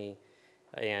company,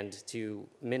 and to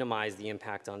minimize the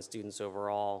impact on students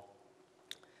overall.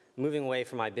 Moving away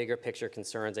from my bigger picture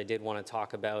concerns, I did want to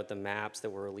talk about the maps that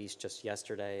were released just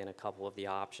yesterday and a couple of the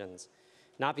options.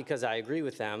 Not because I agree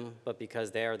with them, but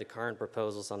because they are the current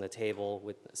proposals on the table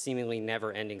with a seemingly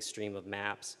never-ending stream of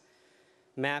maps.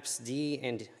 Maps D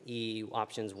and E,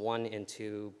 options 1 and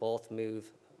 2,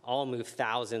 all move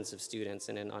thousands of students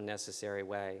in an unnecessary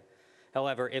way.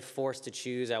 However, if forced to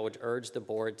choose, I would urge the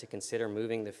board to consider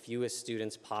moving the fewest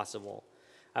students possible.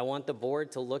 I want the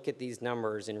board to look at these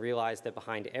numbers and realize that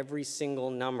behind every single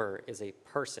number is a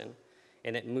person,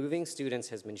 and that moving students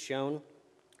has been shown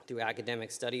through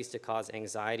academic studies to cause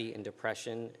anxiety and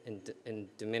depression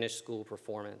and diminish school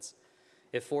performance.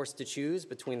 If forced to choose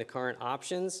between the current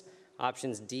options,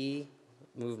 options D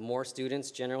move more students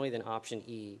generally than option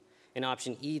E. And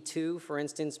option E2, for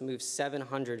instance, moves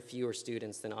 700 fewer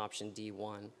students than option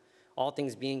D1. All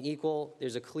things being equal,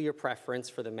 there's a clear preference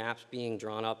for the maps being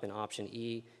drawn up in option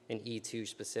E and E2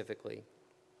 specifically.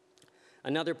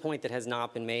 Another point that has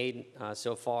not been made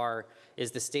so far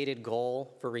is the stated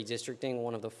goal for redistricting.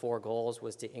 One of the 4 goals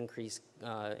was to increase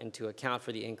and to account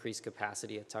for the increased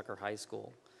capacity at Tucker High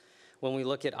School. When we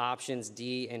look at options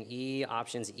D and E,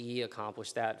 options E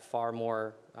accomplish that far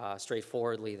more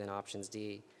straightforwardly than options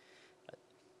D.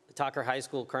 Tucker High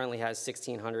School currently has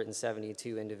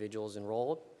 1,672 individuals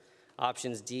enrolled.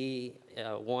 Options D1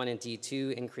 and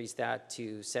D2 increase that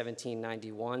to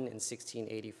 1,791 and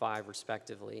 1,685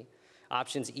 respectively.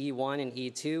 Options E1 and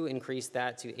E2 increase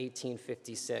that to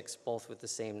 1,856, both with the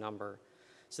same number.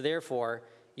 So therefore,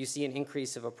 you see an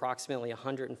increase of approximately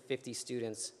 150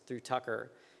 students through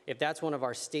Tucker. If that's one of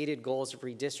our stated goals of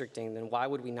redistricting, then why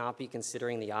would we not be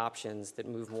considering the options that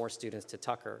move more students to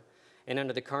Tucker? And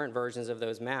under the current versions of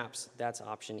those maps, that's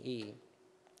option E.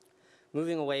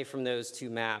 Moving away from those 2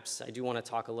 maps, I do want to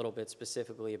talk a little bit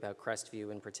specifically about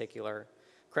Crestview in particular.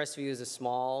 Crestview is a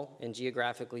small and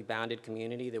geographically bounded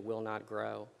community that will not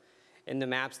grow. And the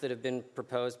maps that have been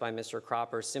proposed by Mr.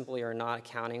 Cropper simply are not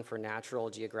accounting for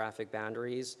natural geographic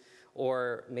boundaries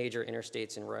or major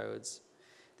interstates and roads.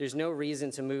 There's no reason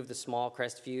to move the small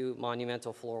Crestview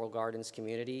Monumental Floral Gardens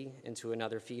community into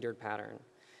another feeder pattern.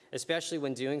 especially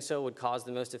when doing so would cause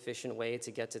the most efficient way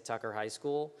to get to Tucker High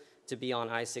School to be on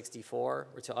I-64, or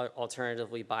to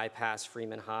alternatively bypass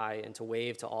Freeman High and to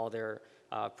wave to all their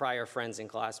prior friends and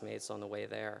classmates on the way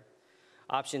there.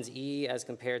 Options E, as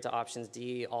compared to options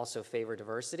D, also favor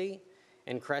diversity,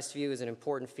 and Crestview is an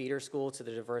important feeder school to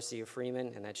the diversity of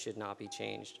Freeman, and that should not be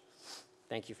changed.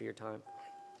 Thank you for your time.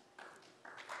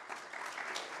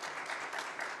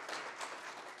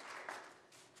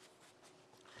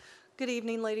 Good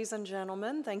evening, ladies and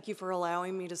gentlemen. Thank you for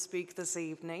allowing me to speak this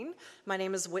evening. My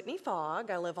name is Whitney Fogg.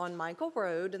 I live on Michael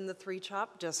Road in the Three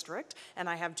Chop District, and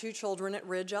I have 2 children at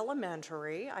Ridge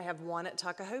Elementary. I have 1 at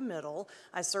Tuckahoe Middle.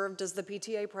 I served as the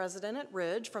PTA president at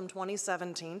Ridge from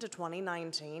 2017 to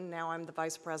 2019. Now I'm the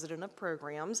vice president of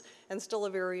programs and still a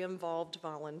very involved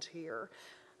volunteer.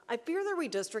 I fear the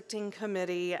redistricting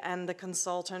committee and the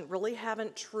consultant really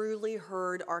haven't truly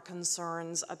heard our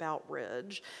concerns about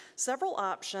Ridge. Several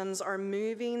options are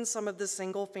moving some of the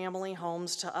single-family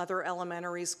homes to other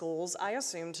elementary schools, I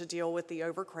assume to deal with the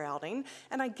overcrowding,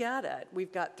 and I get it.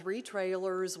 We've got 3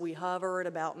 trailers, we hover at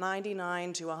about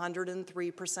 99 to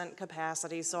 103%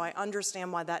 capacity, so I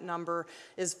understand why that number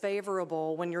is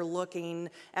favorable when you're looking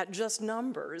at just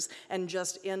numbers and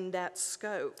just in that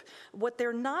scope. What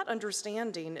they're not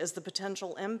understanding is the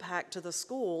potential impact to the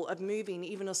school of moving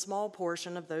even a small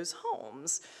portion of those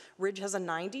homes. Ridge has a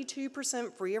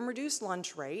 92% free and reduced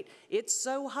lunch rate. It's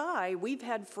so high, we've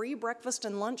had free breakfast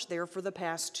and lunch there for the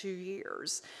past 2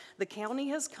 years. The county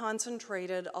has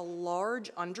concentrated a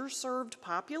large underserved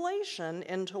population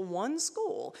into one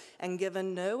school and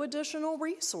given no additional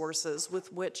resources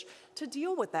with which to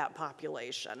deal with that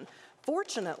population.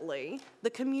 Fortunately, the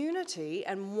community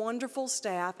and wonderful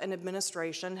staff and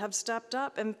administration have stepped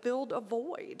up and filled a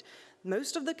void.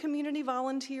 Most of the community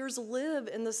volunteers live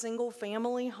in the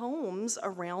single-family homes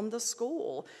around the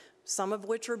school, some of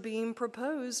which are being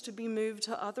proposed to be moved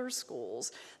to other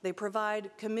schools. They provide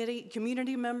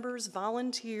community members,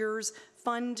 volunteers,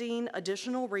 funding,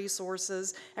 additional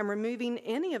resources, and removing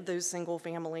any of those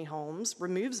single-family homes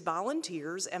removes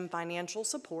volunteers and financial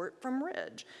support from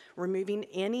Ridge. Removing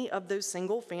any of those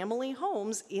single-family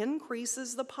homes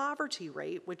increases the poverty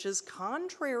rate, which is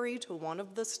contrary to one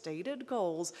of the stated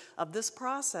goals of this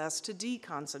process to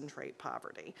deconcentrate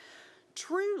poverty.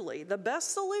 Truly, the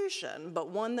best solution, but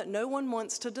one that no one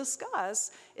wants to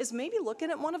discuss, is maybe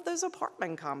looking at one of those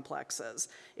apartment complexes.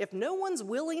 If no one's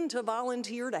willing to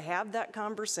volunteer to have that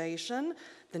conversation,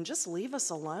 then just leave us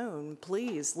alone.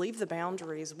 Please, leave the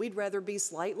boundaries. We'd rather be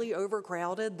slightly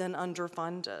overcrowded than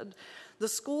underfunded. The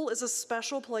school is a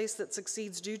special place that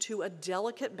succeeds due to a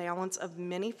delicate balance of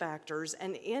many factors,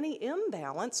 and any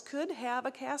imbalance could have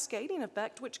a cascading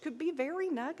effect which could be very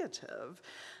negative.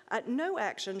 No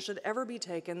action should ever be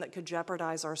taken that could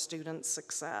jeopardize our students'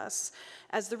 success.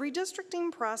 As the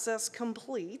redistricting process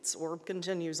completes or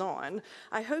continues on,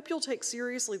 I hope you'll take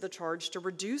seriously the charge to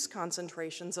reduce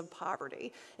concentrations of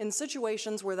poverty. In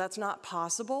situations where that's not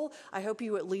possible, I hope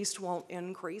you at least won't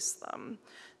increase them.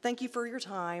 Thank you for your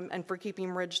time and for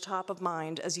keeping Ridge top of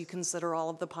mind as you consider all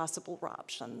of the possible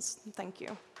options. Thank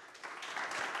you.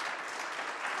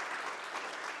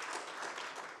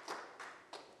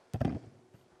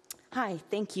 Hi,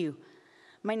 thank you.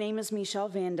 My name is Michelle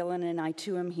Vandelin, and I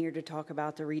too am here to talk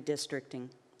about the redistricting.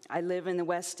 I live in the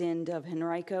west end of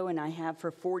Henrico, and I have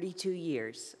for 42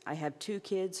 years. I have 2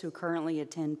 kids who currently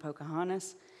attend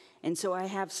Pocahontas, and so I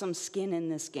have some skin in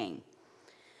this game.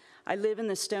 I live in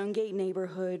the Stonegate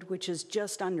neighborhood, which is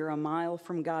just under a mile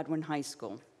from Godwin High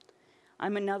School.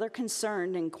 I'm another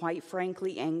concerned and quite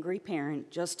frankly angry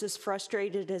parent, just as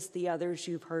frustrated as the others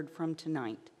you've heard from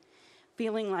tonight,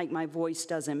 feeling like my voice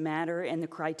doesn't matter and the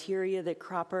criteria that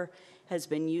Cropper has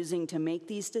been using to make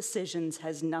these decisions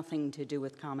has nothing to do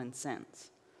with common sense.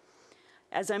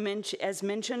 As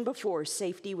mentioned before,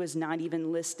 safety was not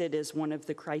even listed as one of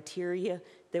the criteria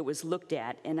that was looked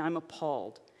at, and I'm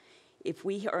appalled. If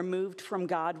we are moved from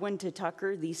Godwin to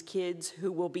Tucker, these kids,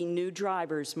 who will be new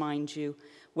drivers, mind you,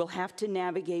 will have to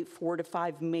navigate 4 to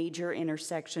 5 major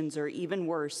intersections, or even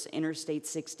worse, Interstate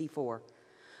 64.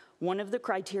 One of the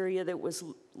criteria that was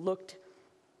looked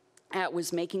at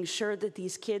was making sure that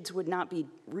these kids would not be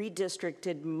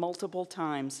redistricted multiple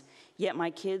times, yet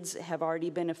my kids have already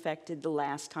been affected the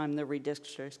last time the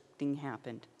redistricting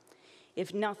happened.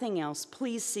 If nothing else,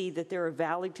 please see that there are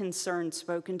valid concerns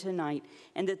spoken tonight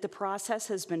and that the process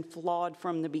has been flawed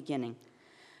from the beginning.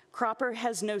 Cropper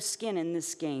has no skin in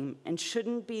this game and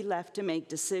shouldn't be left to make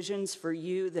decisions for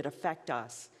you that affect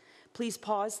us. Please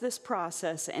pause this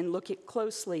process and look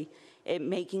closely at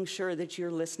making sure that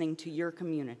you're listening to your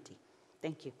community.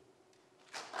 Thank you.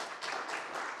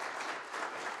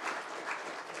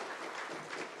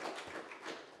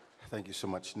 Thank you so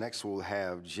much. Next, we'll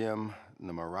have Jim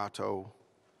Namarato,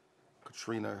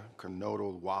 Katrina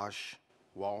Canodal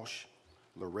Walsh,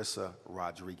 Larissa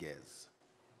Rodriguez.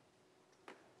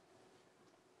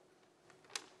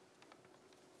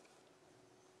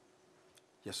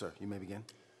 Yes, sir. You may begin.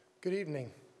 Good evening.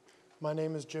 My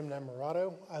name is Jim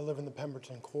Namarato. I live in the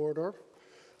Pemberton corridor.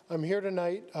 I'm here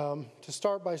tonight to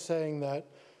start by saying that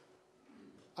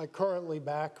I currently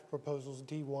back proposals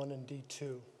D1 and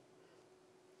D2.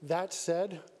 That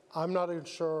said, I'm not even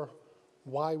sure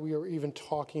why we are even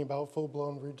talking about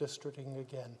full-blown redistricting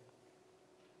again.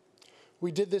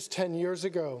 We did this 10 years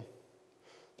ago.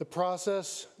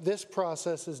 This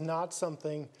process is not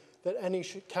something that any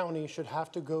county should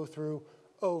have to go through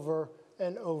over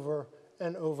and over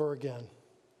and over again.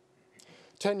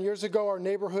 10 years ago, our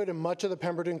neighborhood and much of the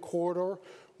Pemberton corridor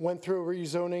went through a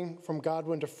rezoning from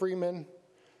Godwin to Freeman,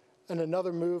 and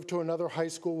another move to another high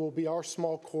school will be our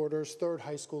small corridor's third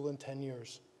high school in 10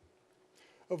 years.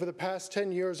 Over the past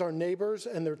 10 years, our neighbors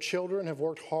and their children have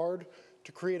worked hard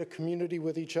to create a community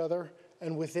with each other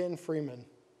and within Freeman.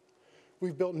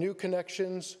 We've built new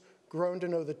connections, grown to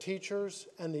know the teachers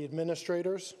and the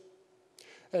administrators,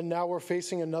 and now we're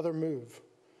facing another move.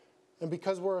 And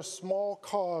because we're a small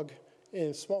cog,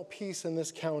 a small piece in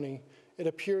this county, it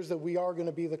appears that we are going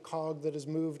to be the cog that is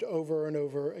moved over and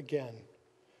over again.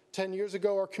 10 years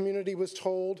ago, our community was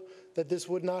told that this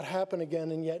would not happen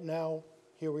again, and yet now,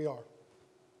 here we are.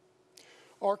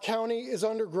 Our county is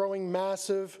undergoing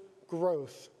massive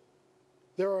growth.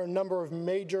 There are a number of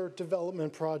major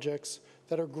development projects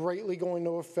that are greatly going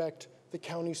to affect the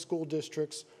county school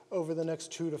districts over the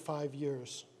next 2 to 5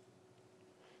 years.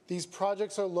 These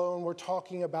projects alone, we're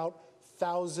talking about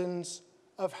thousands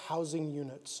of housing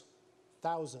units,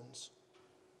 thousands.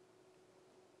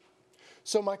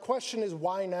 So my question is,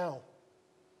 why now?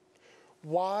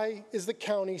 Why is the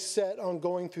county set on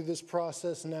going through this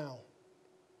process now?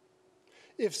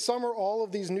 If some or all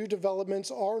of these new developments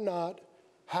are not,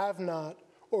 have not,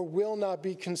 or will not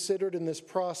be considered in this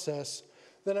process,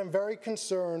 then I'm very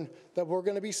concerned that we're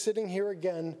going to be sitting here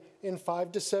again in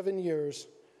 5 to 7 years,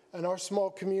 and our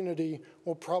small community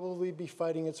will probably be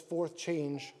fighting its fourth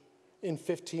change in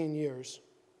 15 years.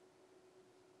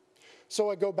 So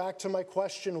I go back to my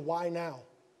question, why now?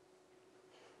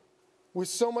 With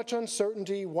so much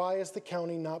uncertainty, why has the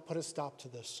county not put a stop to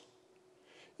this?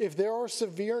 If there are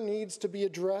severe needs to be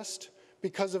addressed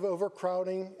because of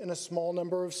overcrowding in a small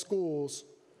number of schools,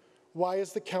 why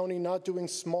is the county not doing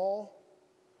small,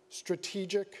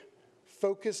 strategic,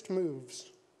 focused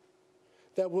moves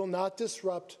that will not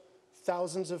disrupt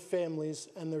thousands of families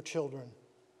and their children?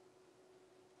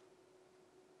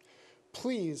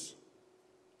 Please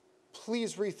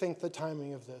rethink the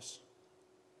timing of this.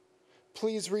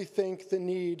 Please rethink the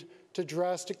need to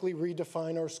drastically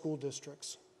redefine our school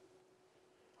districts.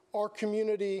 Our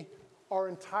community, our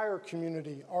entire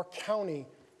community, our county,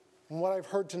 and what I've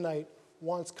heard tonight,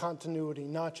 wants continuity,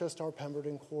 not just our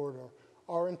Pemberton corridor.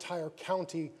 Our entire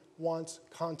county wants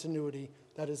continuity.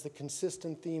 That is the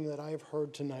consistent theme that I have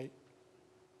heard tonight.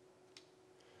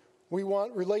 We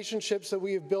want relationships that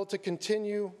we have built to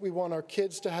continue. We want our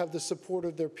kids to have the support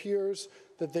of their peers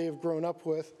that they have grown up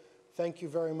with. Thank you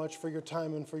very much for your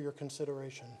time and for your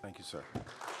consideration. Thank you, sir.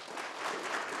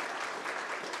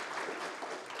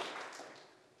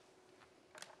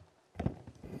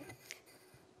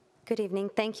 Good evening.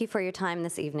 Thank you for your time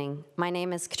this evening. My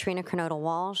name is Katrina Canodal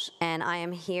Walsh, and I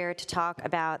am here to talk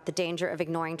about the danger of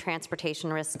ignoring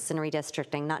transportation risks in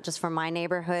redistricting, not just for my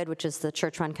neighborhood, which is the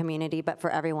church-run community, but for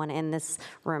everyone in this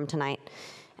room tonight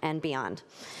and beyond.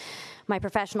 My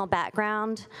professional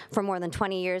background for more than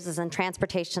 20 years is in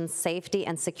transportation safety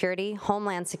and security,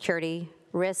 homeland security,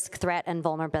 risk, threat, and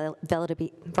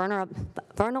vulnerability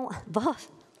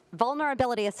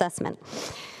assessment.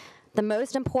 The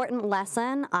most important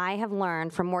lesson I have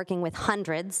learned from working with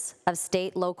hundreds of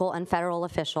state, local, and federal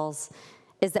officials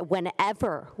is that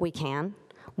whenever we can,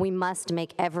 we must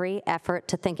make every effort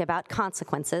to think about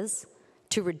consequences,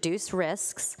 to reduce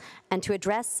risks, and to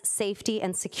address safety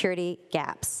and security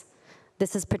gaps.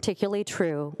 This is particularly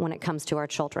true when it comes to our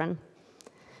children.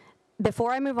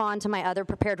 Before I move on to my other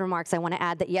prepared remarks, I want to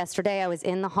add that yesterday I was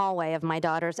in the hallway of my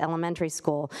daughter's elementary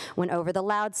school when over the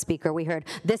loudspeaker we heard,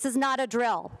 "This is not a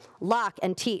drill. Lock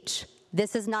and teach.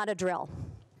 This is not a drill."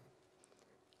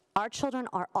 Our children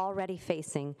are already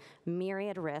facing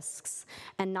myriad risks,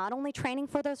 and not only training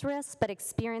for those risks, but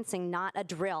experiencing not a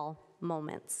drill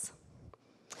moments.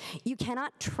 You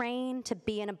cannot train to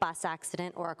be in a bus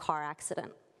accident or a car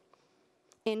accident.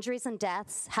 Injuries and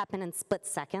deaths happen in split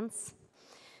seconds.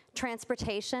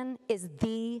 Transportation is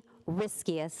the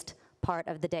riskiest part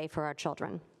of the day for our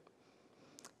children.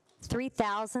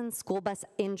 3,000 school bus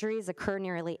injuries occur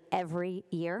nearly every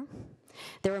year.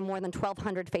 There were more than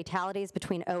 1,200 fatalities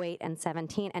between '08 and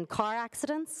 '17, and car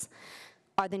accidents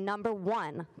are the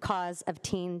 #1 cause of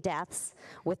teen deaths,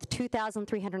 with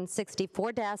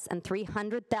 2,364 deaths and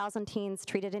 300,000 teens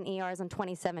treated in ERs in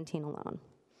 2017 alone.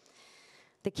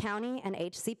 The county and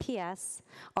HCPS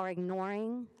are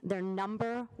ignoring their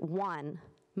 #1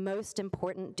 most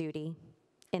important duty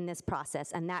in this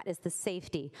process, and that is the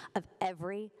safety of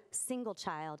every single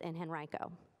child in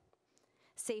Henrico.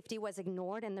 Safety was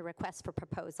ignored in the request for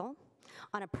proposal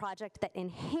on a project that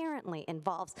inherently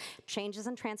involves changes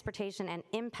in transportation and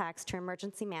impacts to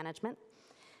emergency management.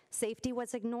 Safety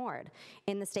was ignored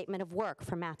in the statement of work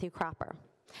for Matthew Cropper.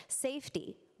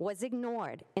 Safety was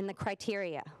ignored in the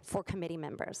criteria for committee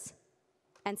members.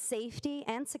 And safety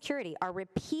and security are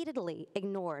repeatedly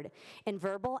ignored in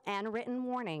verbal and written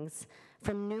warnings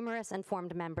from numerous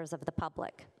informed members of the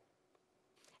public.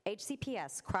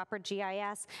 HCPS, Cropper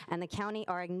GIS, and the county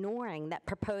are ignoring that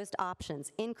proposed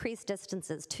options increase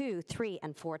distances 2, 3,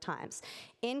 and 4 times,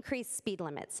 increase speed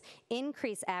limits,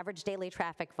 increase average daily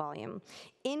traffic volume,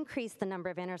 increase the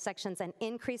number of intersections, and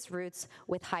increase routes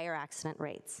with higher accident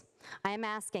rates. I am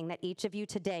asking that each of you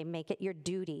today make it your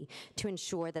duty to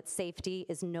ensure that safety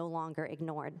is no longer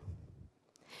ignored.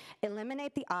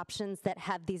 Eliminate the options that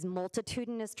have these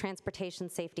multitudinous transportation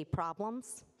safety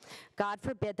problems. God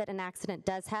forbid that an accident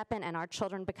does happen and our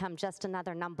children become just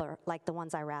another number like the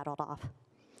ones I rattled off.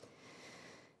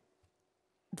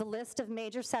 The list of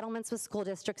major settlements with school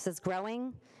districts is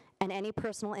growing, and any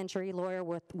personal injury lawyer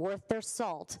worth their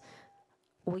salt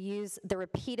will use the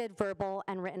repeated verbal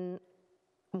and written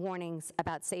warnings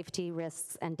about safety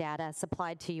risks and data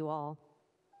supplied to you all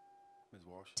Ms.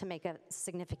 Walsh. to make a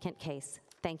significant case.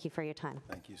 Thank you for your time.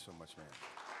 Thank you so much, ma'am.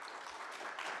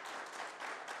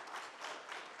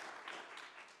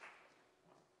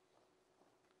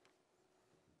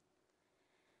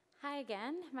 Hi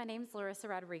again. My name is Larissa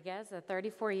Rodriguez, a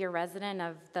 34-year resident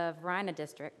of the Varina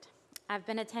District. I've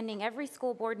been attending every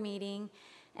school board meeting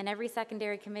and every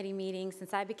secondary committee meeting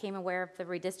since I became aware of the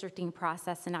redistricting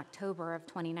process in October of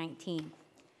 2019.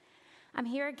 I'm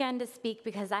here again to speak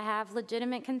because I have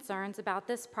legitimate concerns about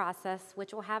this process,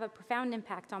 which will have a profound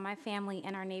impact on my family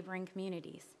and our neighboring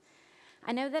communities.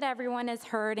 I know that everyone has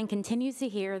heard and continues to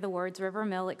hear the words River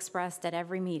Mill expressed at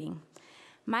every meeting.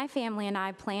 My family and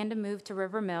I plan to move to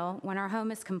River Mill when our home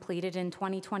is completed in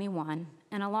 2021,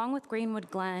 and along with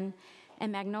Greenwood Glen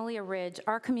and Magnolia Ridge,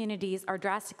 our communities are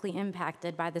drastically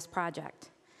impacted by this project.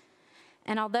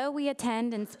 And although we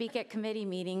attend and speak at committee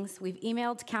meetings, we've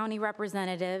emailed county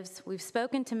representatives, we've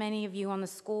spoken to many of you on the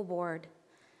school board,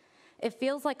 it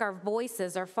feels like our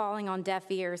voices are falling on deaf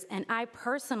ears, and I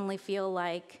personally feel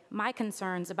like my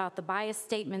concerns about the biased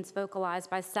statements vocalized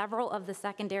by several of the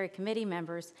secondary committee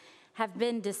members have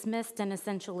been dismissed and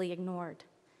essentially ignored.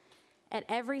 At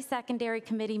every secondary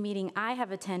committee meeting I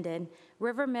have attended,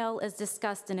 River Mill is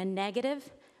discussed in a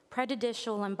negative,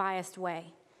 prejudicial, and biased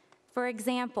way. For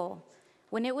example,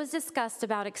 when it was discussed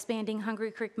about expanding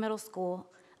Hungry Creek Middle School,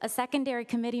 a secondary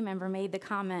committee member made the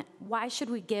comment, "Why should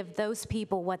we give those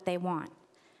people what they want?"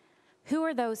 Who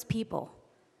are those people?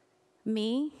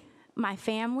 Me, my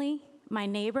family, my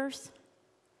neighbors?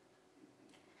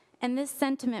 And this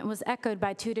sentiment was echoed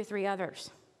by 2 to 3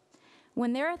 others.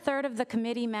 When there are a third of the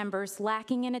committee members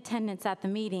lacking in attendance at the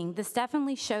meeting, this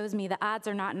definitely shows me the odds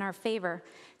are not in our favor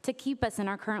to keep us in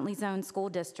our currently zoned school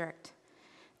district.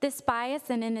 This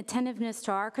bias and inattentiveness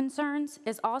to our concerns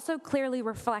is also clearly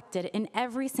reflected in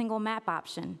every single map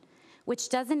option, which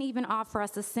doesn't even offer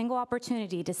us a single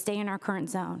opportunity to stay in our current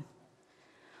zone.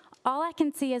 All I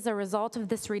can see as a result of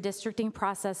this redistricting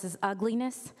process is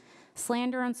ugliness,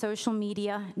 slander on social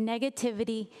media,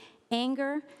 negativity,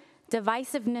 anger,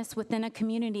 divisiveness within a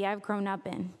community I've grown up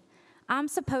in. I'm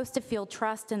supposed to feel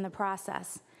trust in the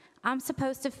process. I'm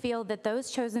supposed to feel that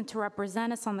those chosen to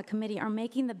represent us on the committee are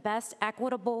making the best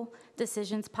equitable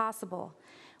decisions possible.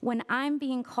 When I'm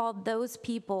being called those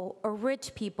people or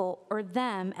rich people or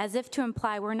them as if to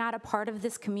imply we're not a part of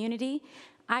this community,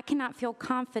 I cannot feel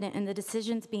confident in the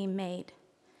decisions being made.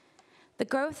 The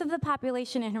growth of the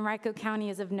population in Henrico County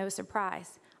is of no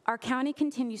surprise. Our county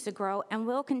continues to grow and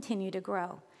will continue to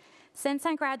grow. Since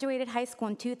I graduated high school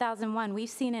in 2001, we've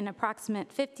seen an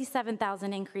approximate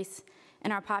 57,000 increase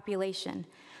in our population.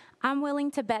 I'm willing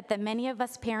to bet that many of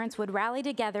us parents would rally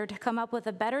together to come up with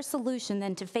a better solution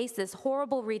than to face this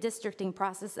horrible redistricting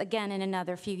process again in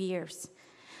another few years.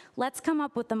 Let's come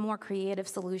up with a more creative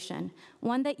solution,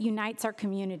 one that unites our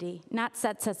community, not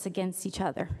sets us against each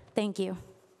other. Thank you.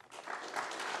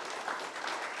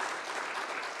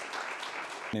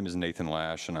 My name is Nathan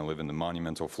Lash, and I live in the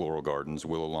Monumental Floral Gardens,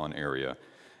 Willow Lawn area,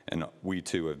 and we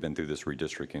too have been through this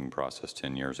redistricting process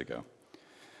 10 years ago.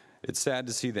 It's sad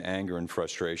to see the anger and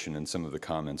frustration in some of the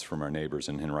comments from our neighbors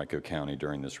in Henrico County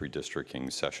during this redistricting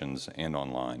sessions and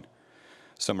online.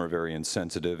 Some are very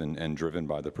insensitive and driven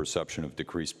by the perception of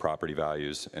decreased property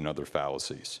values and other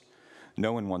fallacies.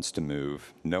 No one wants to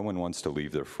move, no one wants to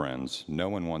leave their friends, no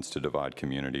one wants to divide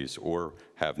communities or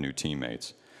have new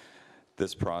teammates.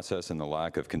 This process and the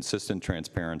lack of consistent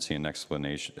transparency and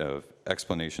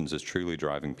explanations is truly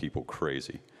driving people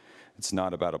crazy. It's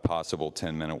not about a possible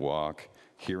 10-minute walk,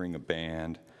 hearing a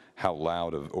band, how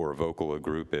loud or vocal a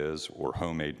group is, or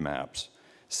homemade maps.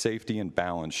 Safety and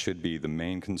balance should be the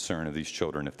main concern of these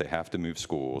children if they have to move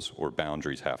schools or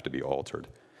boundaries have to be altered.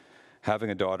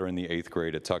 Having a daughter in the 8th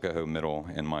grade at Tuckahoe Middle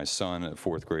and my son at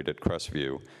 4th grade at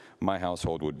Crestview, my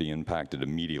household would be impacted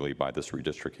immediately by this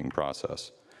redistricting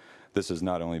process. This has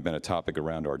not only been a topic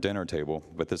around our dinner table,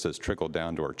 but this has trickled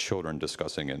down to our children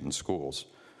discussing it in schools.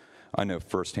 I know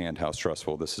firsthand how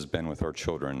stressful this has been with our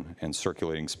children and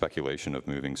circulating speculation of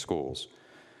moving schools.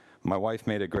 My wife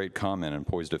made a great comment and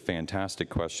posed a fantastic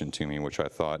question to me, which I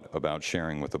thought about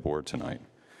sharing with the board tonight.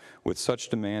 With such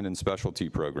demand in specialty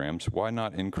programs, why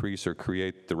not increase or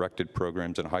create directed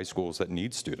programs in high schools that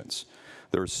need students?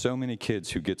 There are so many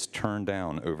kids who gets turned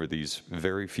down over these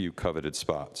very few coveted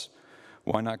spots.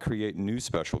 Why not create new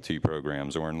specialty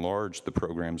programs or enlarge the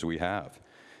programs we have?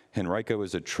 Henrico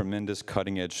is a tremendous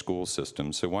cutting-edge school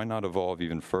system, so why not evolve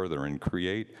even further and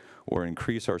create or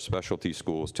increase our specialty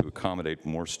schools to accommodate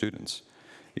more students?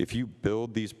 If you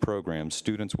build these programs,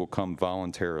 students will come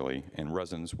voluntarily, and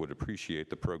residents would appreciate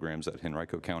the programs that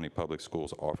Henrico County Public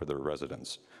Schools offer their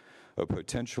residents. A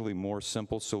potentially more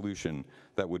simple solution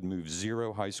that would move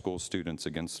 0 high school students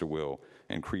against their will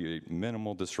and create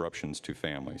minimal disruptions to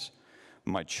families.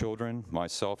 My children,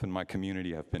 myself, and my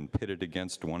community have been pitted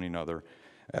against one another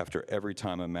after every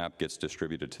time a map gets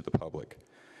distributed to the public.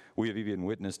 We have even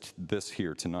witnessed this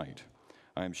here tonight.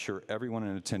 I am sure everyone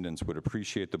in attendance would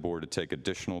appreciate the board to take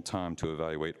additional time to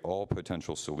evaluate all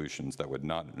potential solutions that would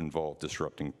not involve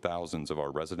disrupting thousands of our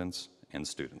residents and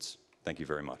students. Thank you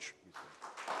very much.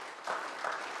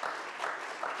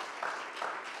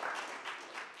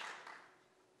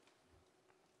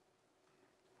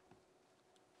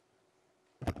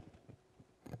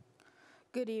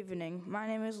 Good evening. My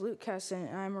name is Luke Kesson,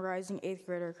 and I'm a rising 8th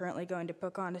grader currently going to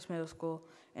Pocahontas Middle School,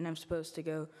 and I'm supposed to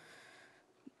go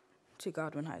to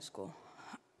Godwin High School.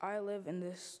 I live in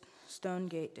this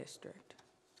Stonegate district.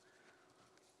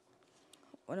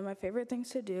 One of my favorite things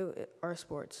to do are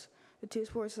sports. The 2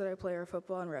 sports that I play are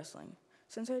football and wrestling.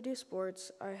 Since I do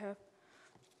sports, I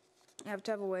have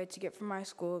to have a way to get from my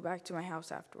school back to my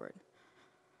house afterward.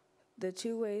 The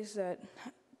 3 ways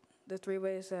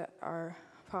that are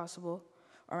possible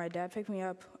are my dad pick me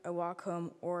up, I walk home,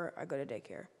 or I go to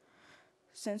daycare.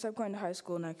 Since I'm going to high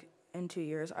school in 2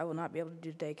 years, I will not be able to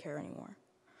do daycare anymore.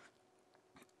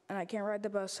 And I can't ride the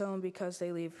bus home because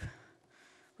they leave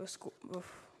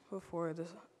before the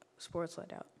sports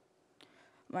let out.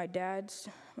 My dad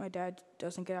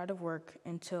doesn't get out of work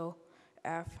until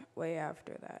way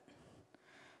after that.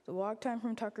 The walk time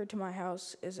from Tucker to my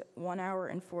house is 1 hour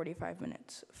and 45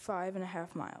 minutes,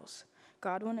 5.5 miles.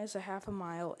 Godwin is a half a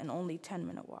mile and only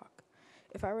 10-minute walk.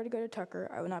 If I were to go to Tucker,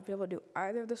 I would not be able to do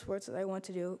either of the sports that I want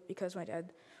to do because my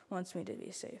dad wants me to be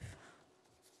safe.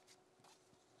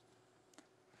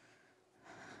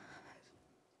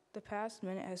 The past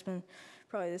minute has been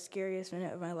probably the scariest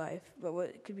minute of my life, but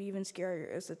what could be even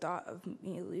scarier is the thought of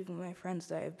me leaving my friends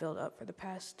that I have built up for the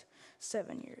past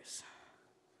 7 years.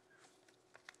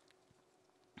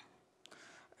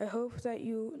 I hope that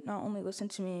you not only listen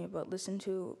to me, but listen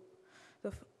to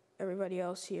everybody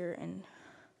else here and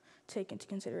take into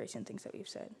consideration things that we've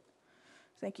said.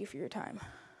 Thank you for your time.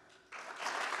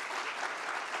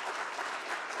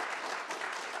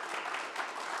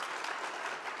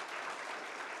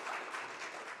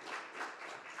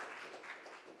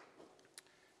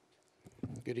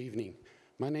 Good evening.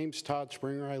 My name's Todd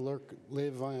Springer. I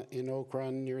live in Oak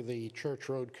Run near the Church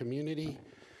Road community.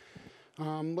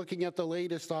 Looking at the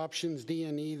latest options,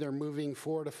 D&E, they're moving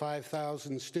 4,000 to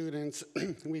 5,000 students.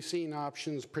 We've seen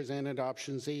options presented,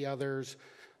 options E, others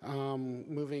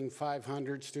moving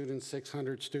 500 students,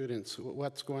 600 students.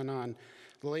 What's going on?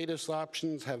 The latest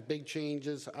options have big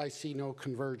changes. I see no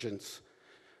convergence.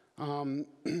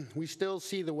 We still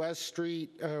see the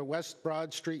West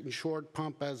Broad Street and Short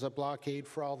Pump as a blockade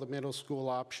for all the middle school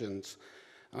options.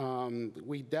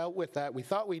 We dealt with that. We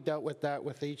thought we dealt with that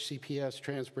with HCPS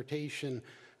transportation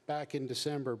back in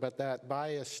December, but that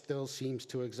bias still seems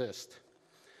to exist.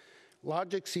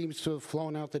 Logic seems to have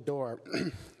flown out the door.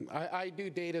 I do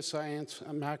data science,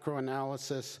 macro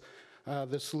analysis.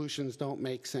 The solutions don't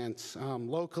make sense.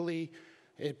 Locally,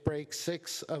 it breaks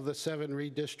 6 of the 7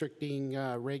 redistricting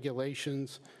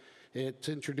regulations. It's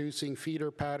introducing feeder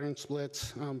pattern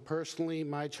splits. Personally,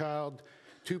 my child,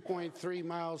 2.3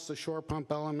 miles to Shore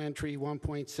Pump Elementary,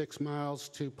 1.6 miles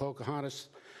to Pocahontas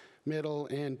Middle,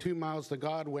 and 2 miles to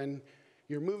Godwin.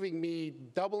 You're moving me,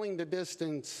 doubling the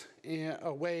distance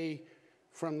away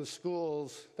from the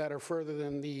schools that are further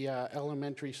than the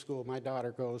elementary school my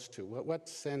daughter goes to. What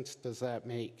sense does that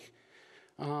make?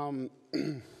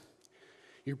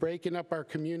 You're breaking up our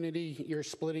community. You're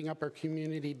splitting up our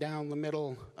community down the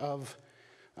middle of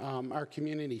our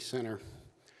community center.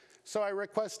 So I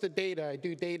requested data. I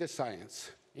do data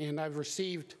science, and I've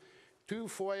received 2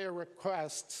 FOIA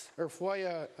requests, or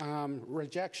FOIA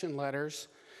rejection letters.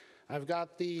 I've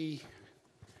got the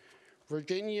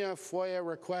Virginia FOIA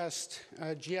request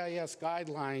GIS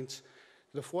guidelines.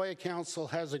 The FOIA Council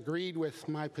has agreed with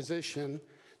my position.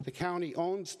 The county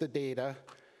owns the data.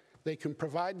 They can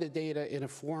provide the data in a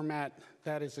format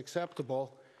that is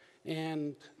acceptable,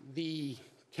 and the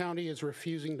county is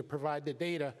refusing to provide the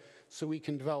data so we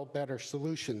can develop better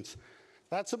solutions.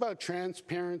 That's about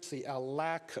transparency, a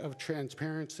lack of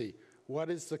transparency. What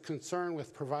is the concern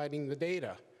with providing the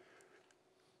data?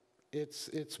 It's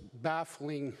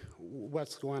baffling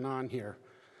what's going on here.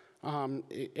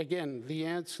 Again,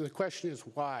 the question is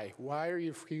why? Why are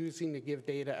you refusing to give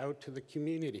data out to the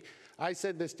community? I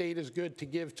said this data is good to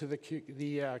give to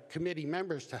the committee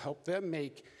members to help them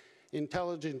make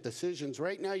intelligent decisions.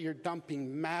 Right now, you're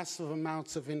dumping massive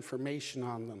amounts of information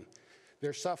on them.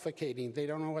 They're suffocating. They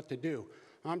don't know what to do.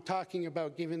 I'm talking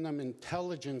about giving them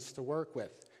intelligence to work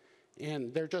with,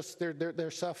 and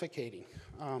they're suffocating.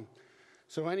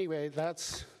 So anyway,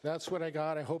 that's what I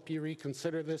got. I hope you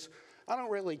reconsider this. I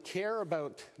don't really care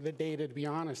about the data, to be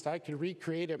honest. I could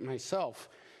recreate it myself.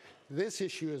 This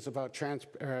issue is about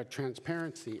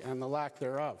transparency and the lack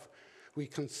thereof. We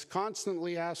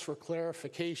constantly ask for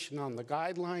clarification on the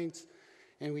guidelines,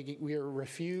 and we are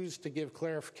refused to give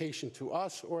clarification to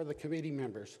us or the committee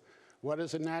members. What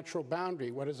is a natural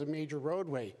boundary? What is a major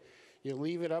roadway? You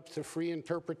leave it up to free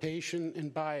interpretation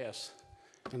and bias,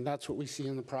 and that's what we see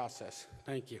in the process.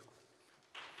 Thank you.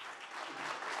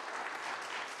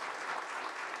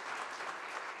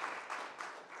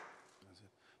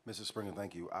 Mrs. Springer,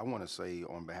 thank you. I want to say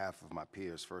on behalf of my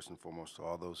peers, first and foremost, to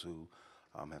all those who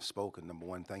have spoken, number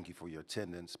one, thank you for your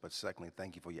attendance, but secondly,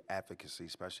 thank you for your advocacy,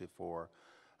 especially for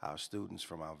our students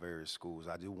from our various schools.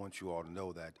 I do want you all to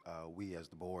know that we as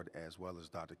the board, as well as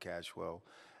Dr. Cashwell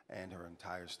and her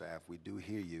entire staff, we do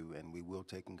hear you, and we will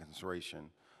take in consideration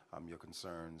your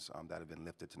concerns that have been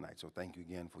lifted tonight. So thank you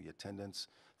again for your attendance.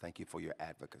 Thank you for your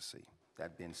advocacy.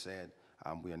 That being said,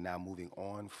 we are now moving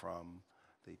on from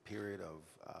the period of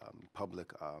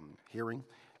public hearing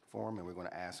forum, and we're going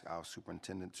to ask our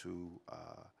superintendent to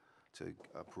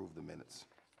approve the minutes.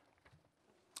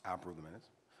 I'll approve the minutes.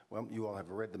 Well, you all have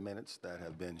read the minutes that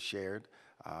have been shared.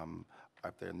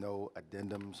 If there are no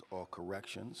addendums or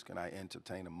corrections, can I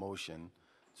entertain a motion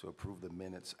to approve the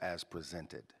minutes as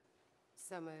presented?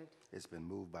 So moved. It's been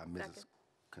moved by Mrs.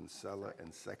 Kinsella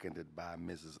and seconded by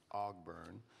Mrs.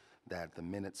 Ogburn that the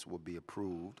minutes will be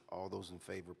approved. All those in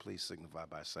favor, please signify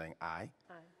by saying aye.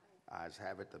 Aye. Ayes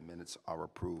have it. The minutes are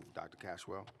approved. Dr.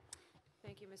 Cashwell.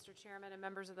 Thank you, Mr. Chairman and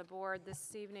members of the board.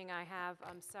 This evening I have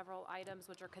several items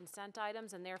which are consent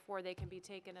items, and therefore they can be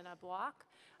taken in a block.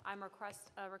 I'm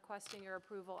requesting your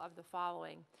approval of the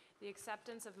following: the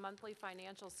acceptance of monthly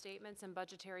financial statements and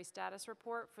budgetary status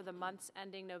report for the months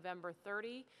ending November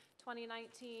 30,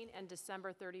 2019 and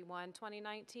December 31,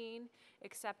 2019,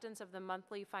 acceptance of the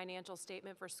monthly financial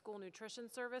statement for school nutrition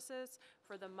services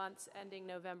for the months ending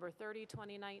November 30,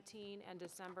 2019 and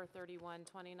December 31,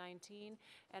 2019,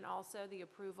 and also the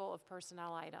approval of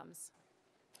personnel items.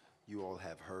 You all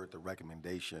have heard the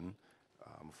recommendation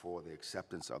for the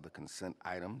acceptance of the consent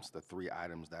items, the 3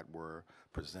 items that were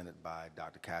presented by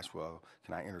Dr. Cashwell.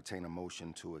 Can I entertain a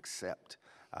motion to accept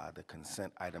the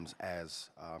consent items as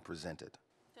presented?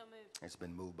 So moved. It's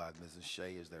been moved by Mrs.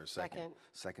 Shea. Is there a second? Second.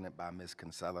 Seconded by Ms.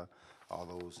 Kinsella. All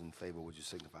those in favor, would you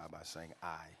signify by saying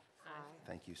aye? Aye.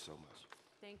 Thank you so much.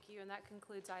 Thank you, and that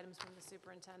concludes items from the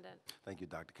superintendent. Thank you,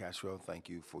 Dr. Cashwell. Thank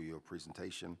you for your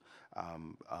presentation.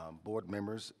 Board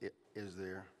members, is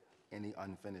there any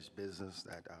unfinished business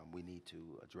that we need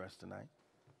to address tonight?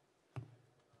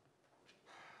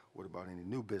 What about any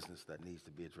new business that needs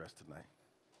to be addressed tonight?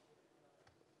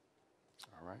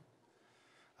 All right.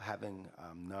 Having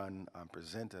none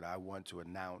presented, I want to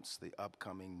announce the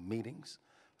upcoming meetings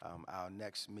Our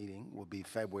next meeting will be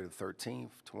February the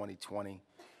 13th, 2020,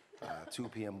 2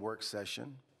 p.m. work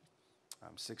session,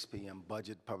 6 p.m.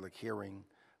 budget public hearing,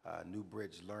 New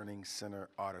Bridge Learning Center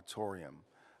Auditorium.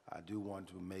 I do want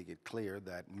to make it clear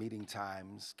that meeting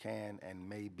times can and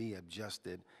may be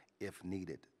adjusted if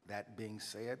needed. That being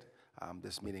said,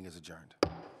 this meeting is adjourned.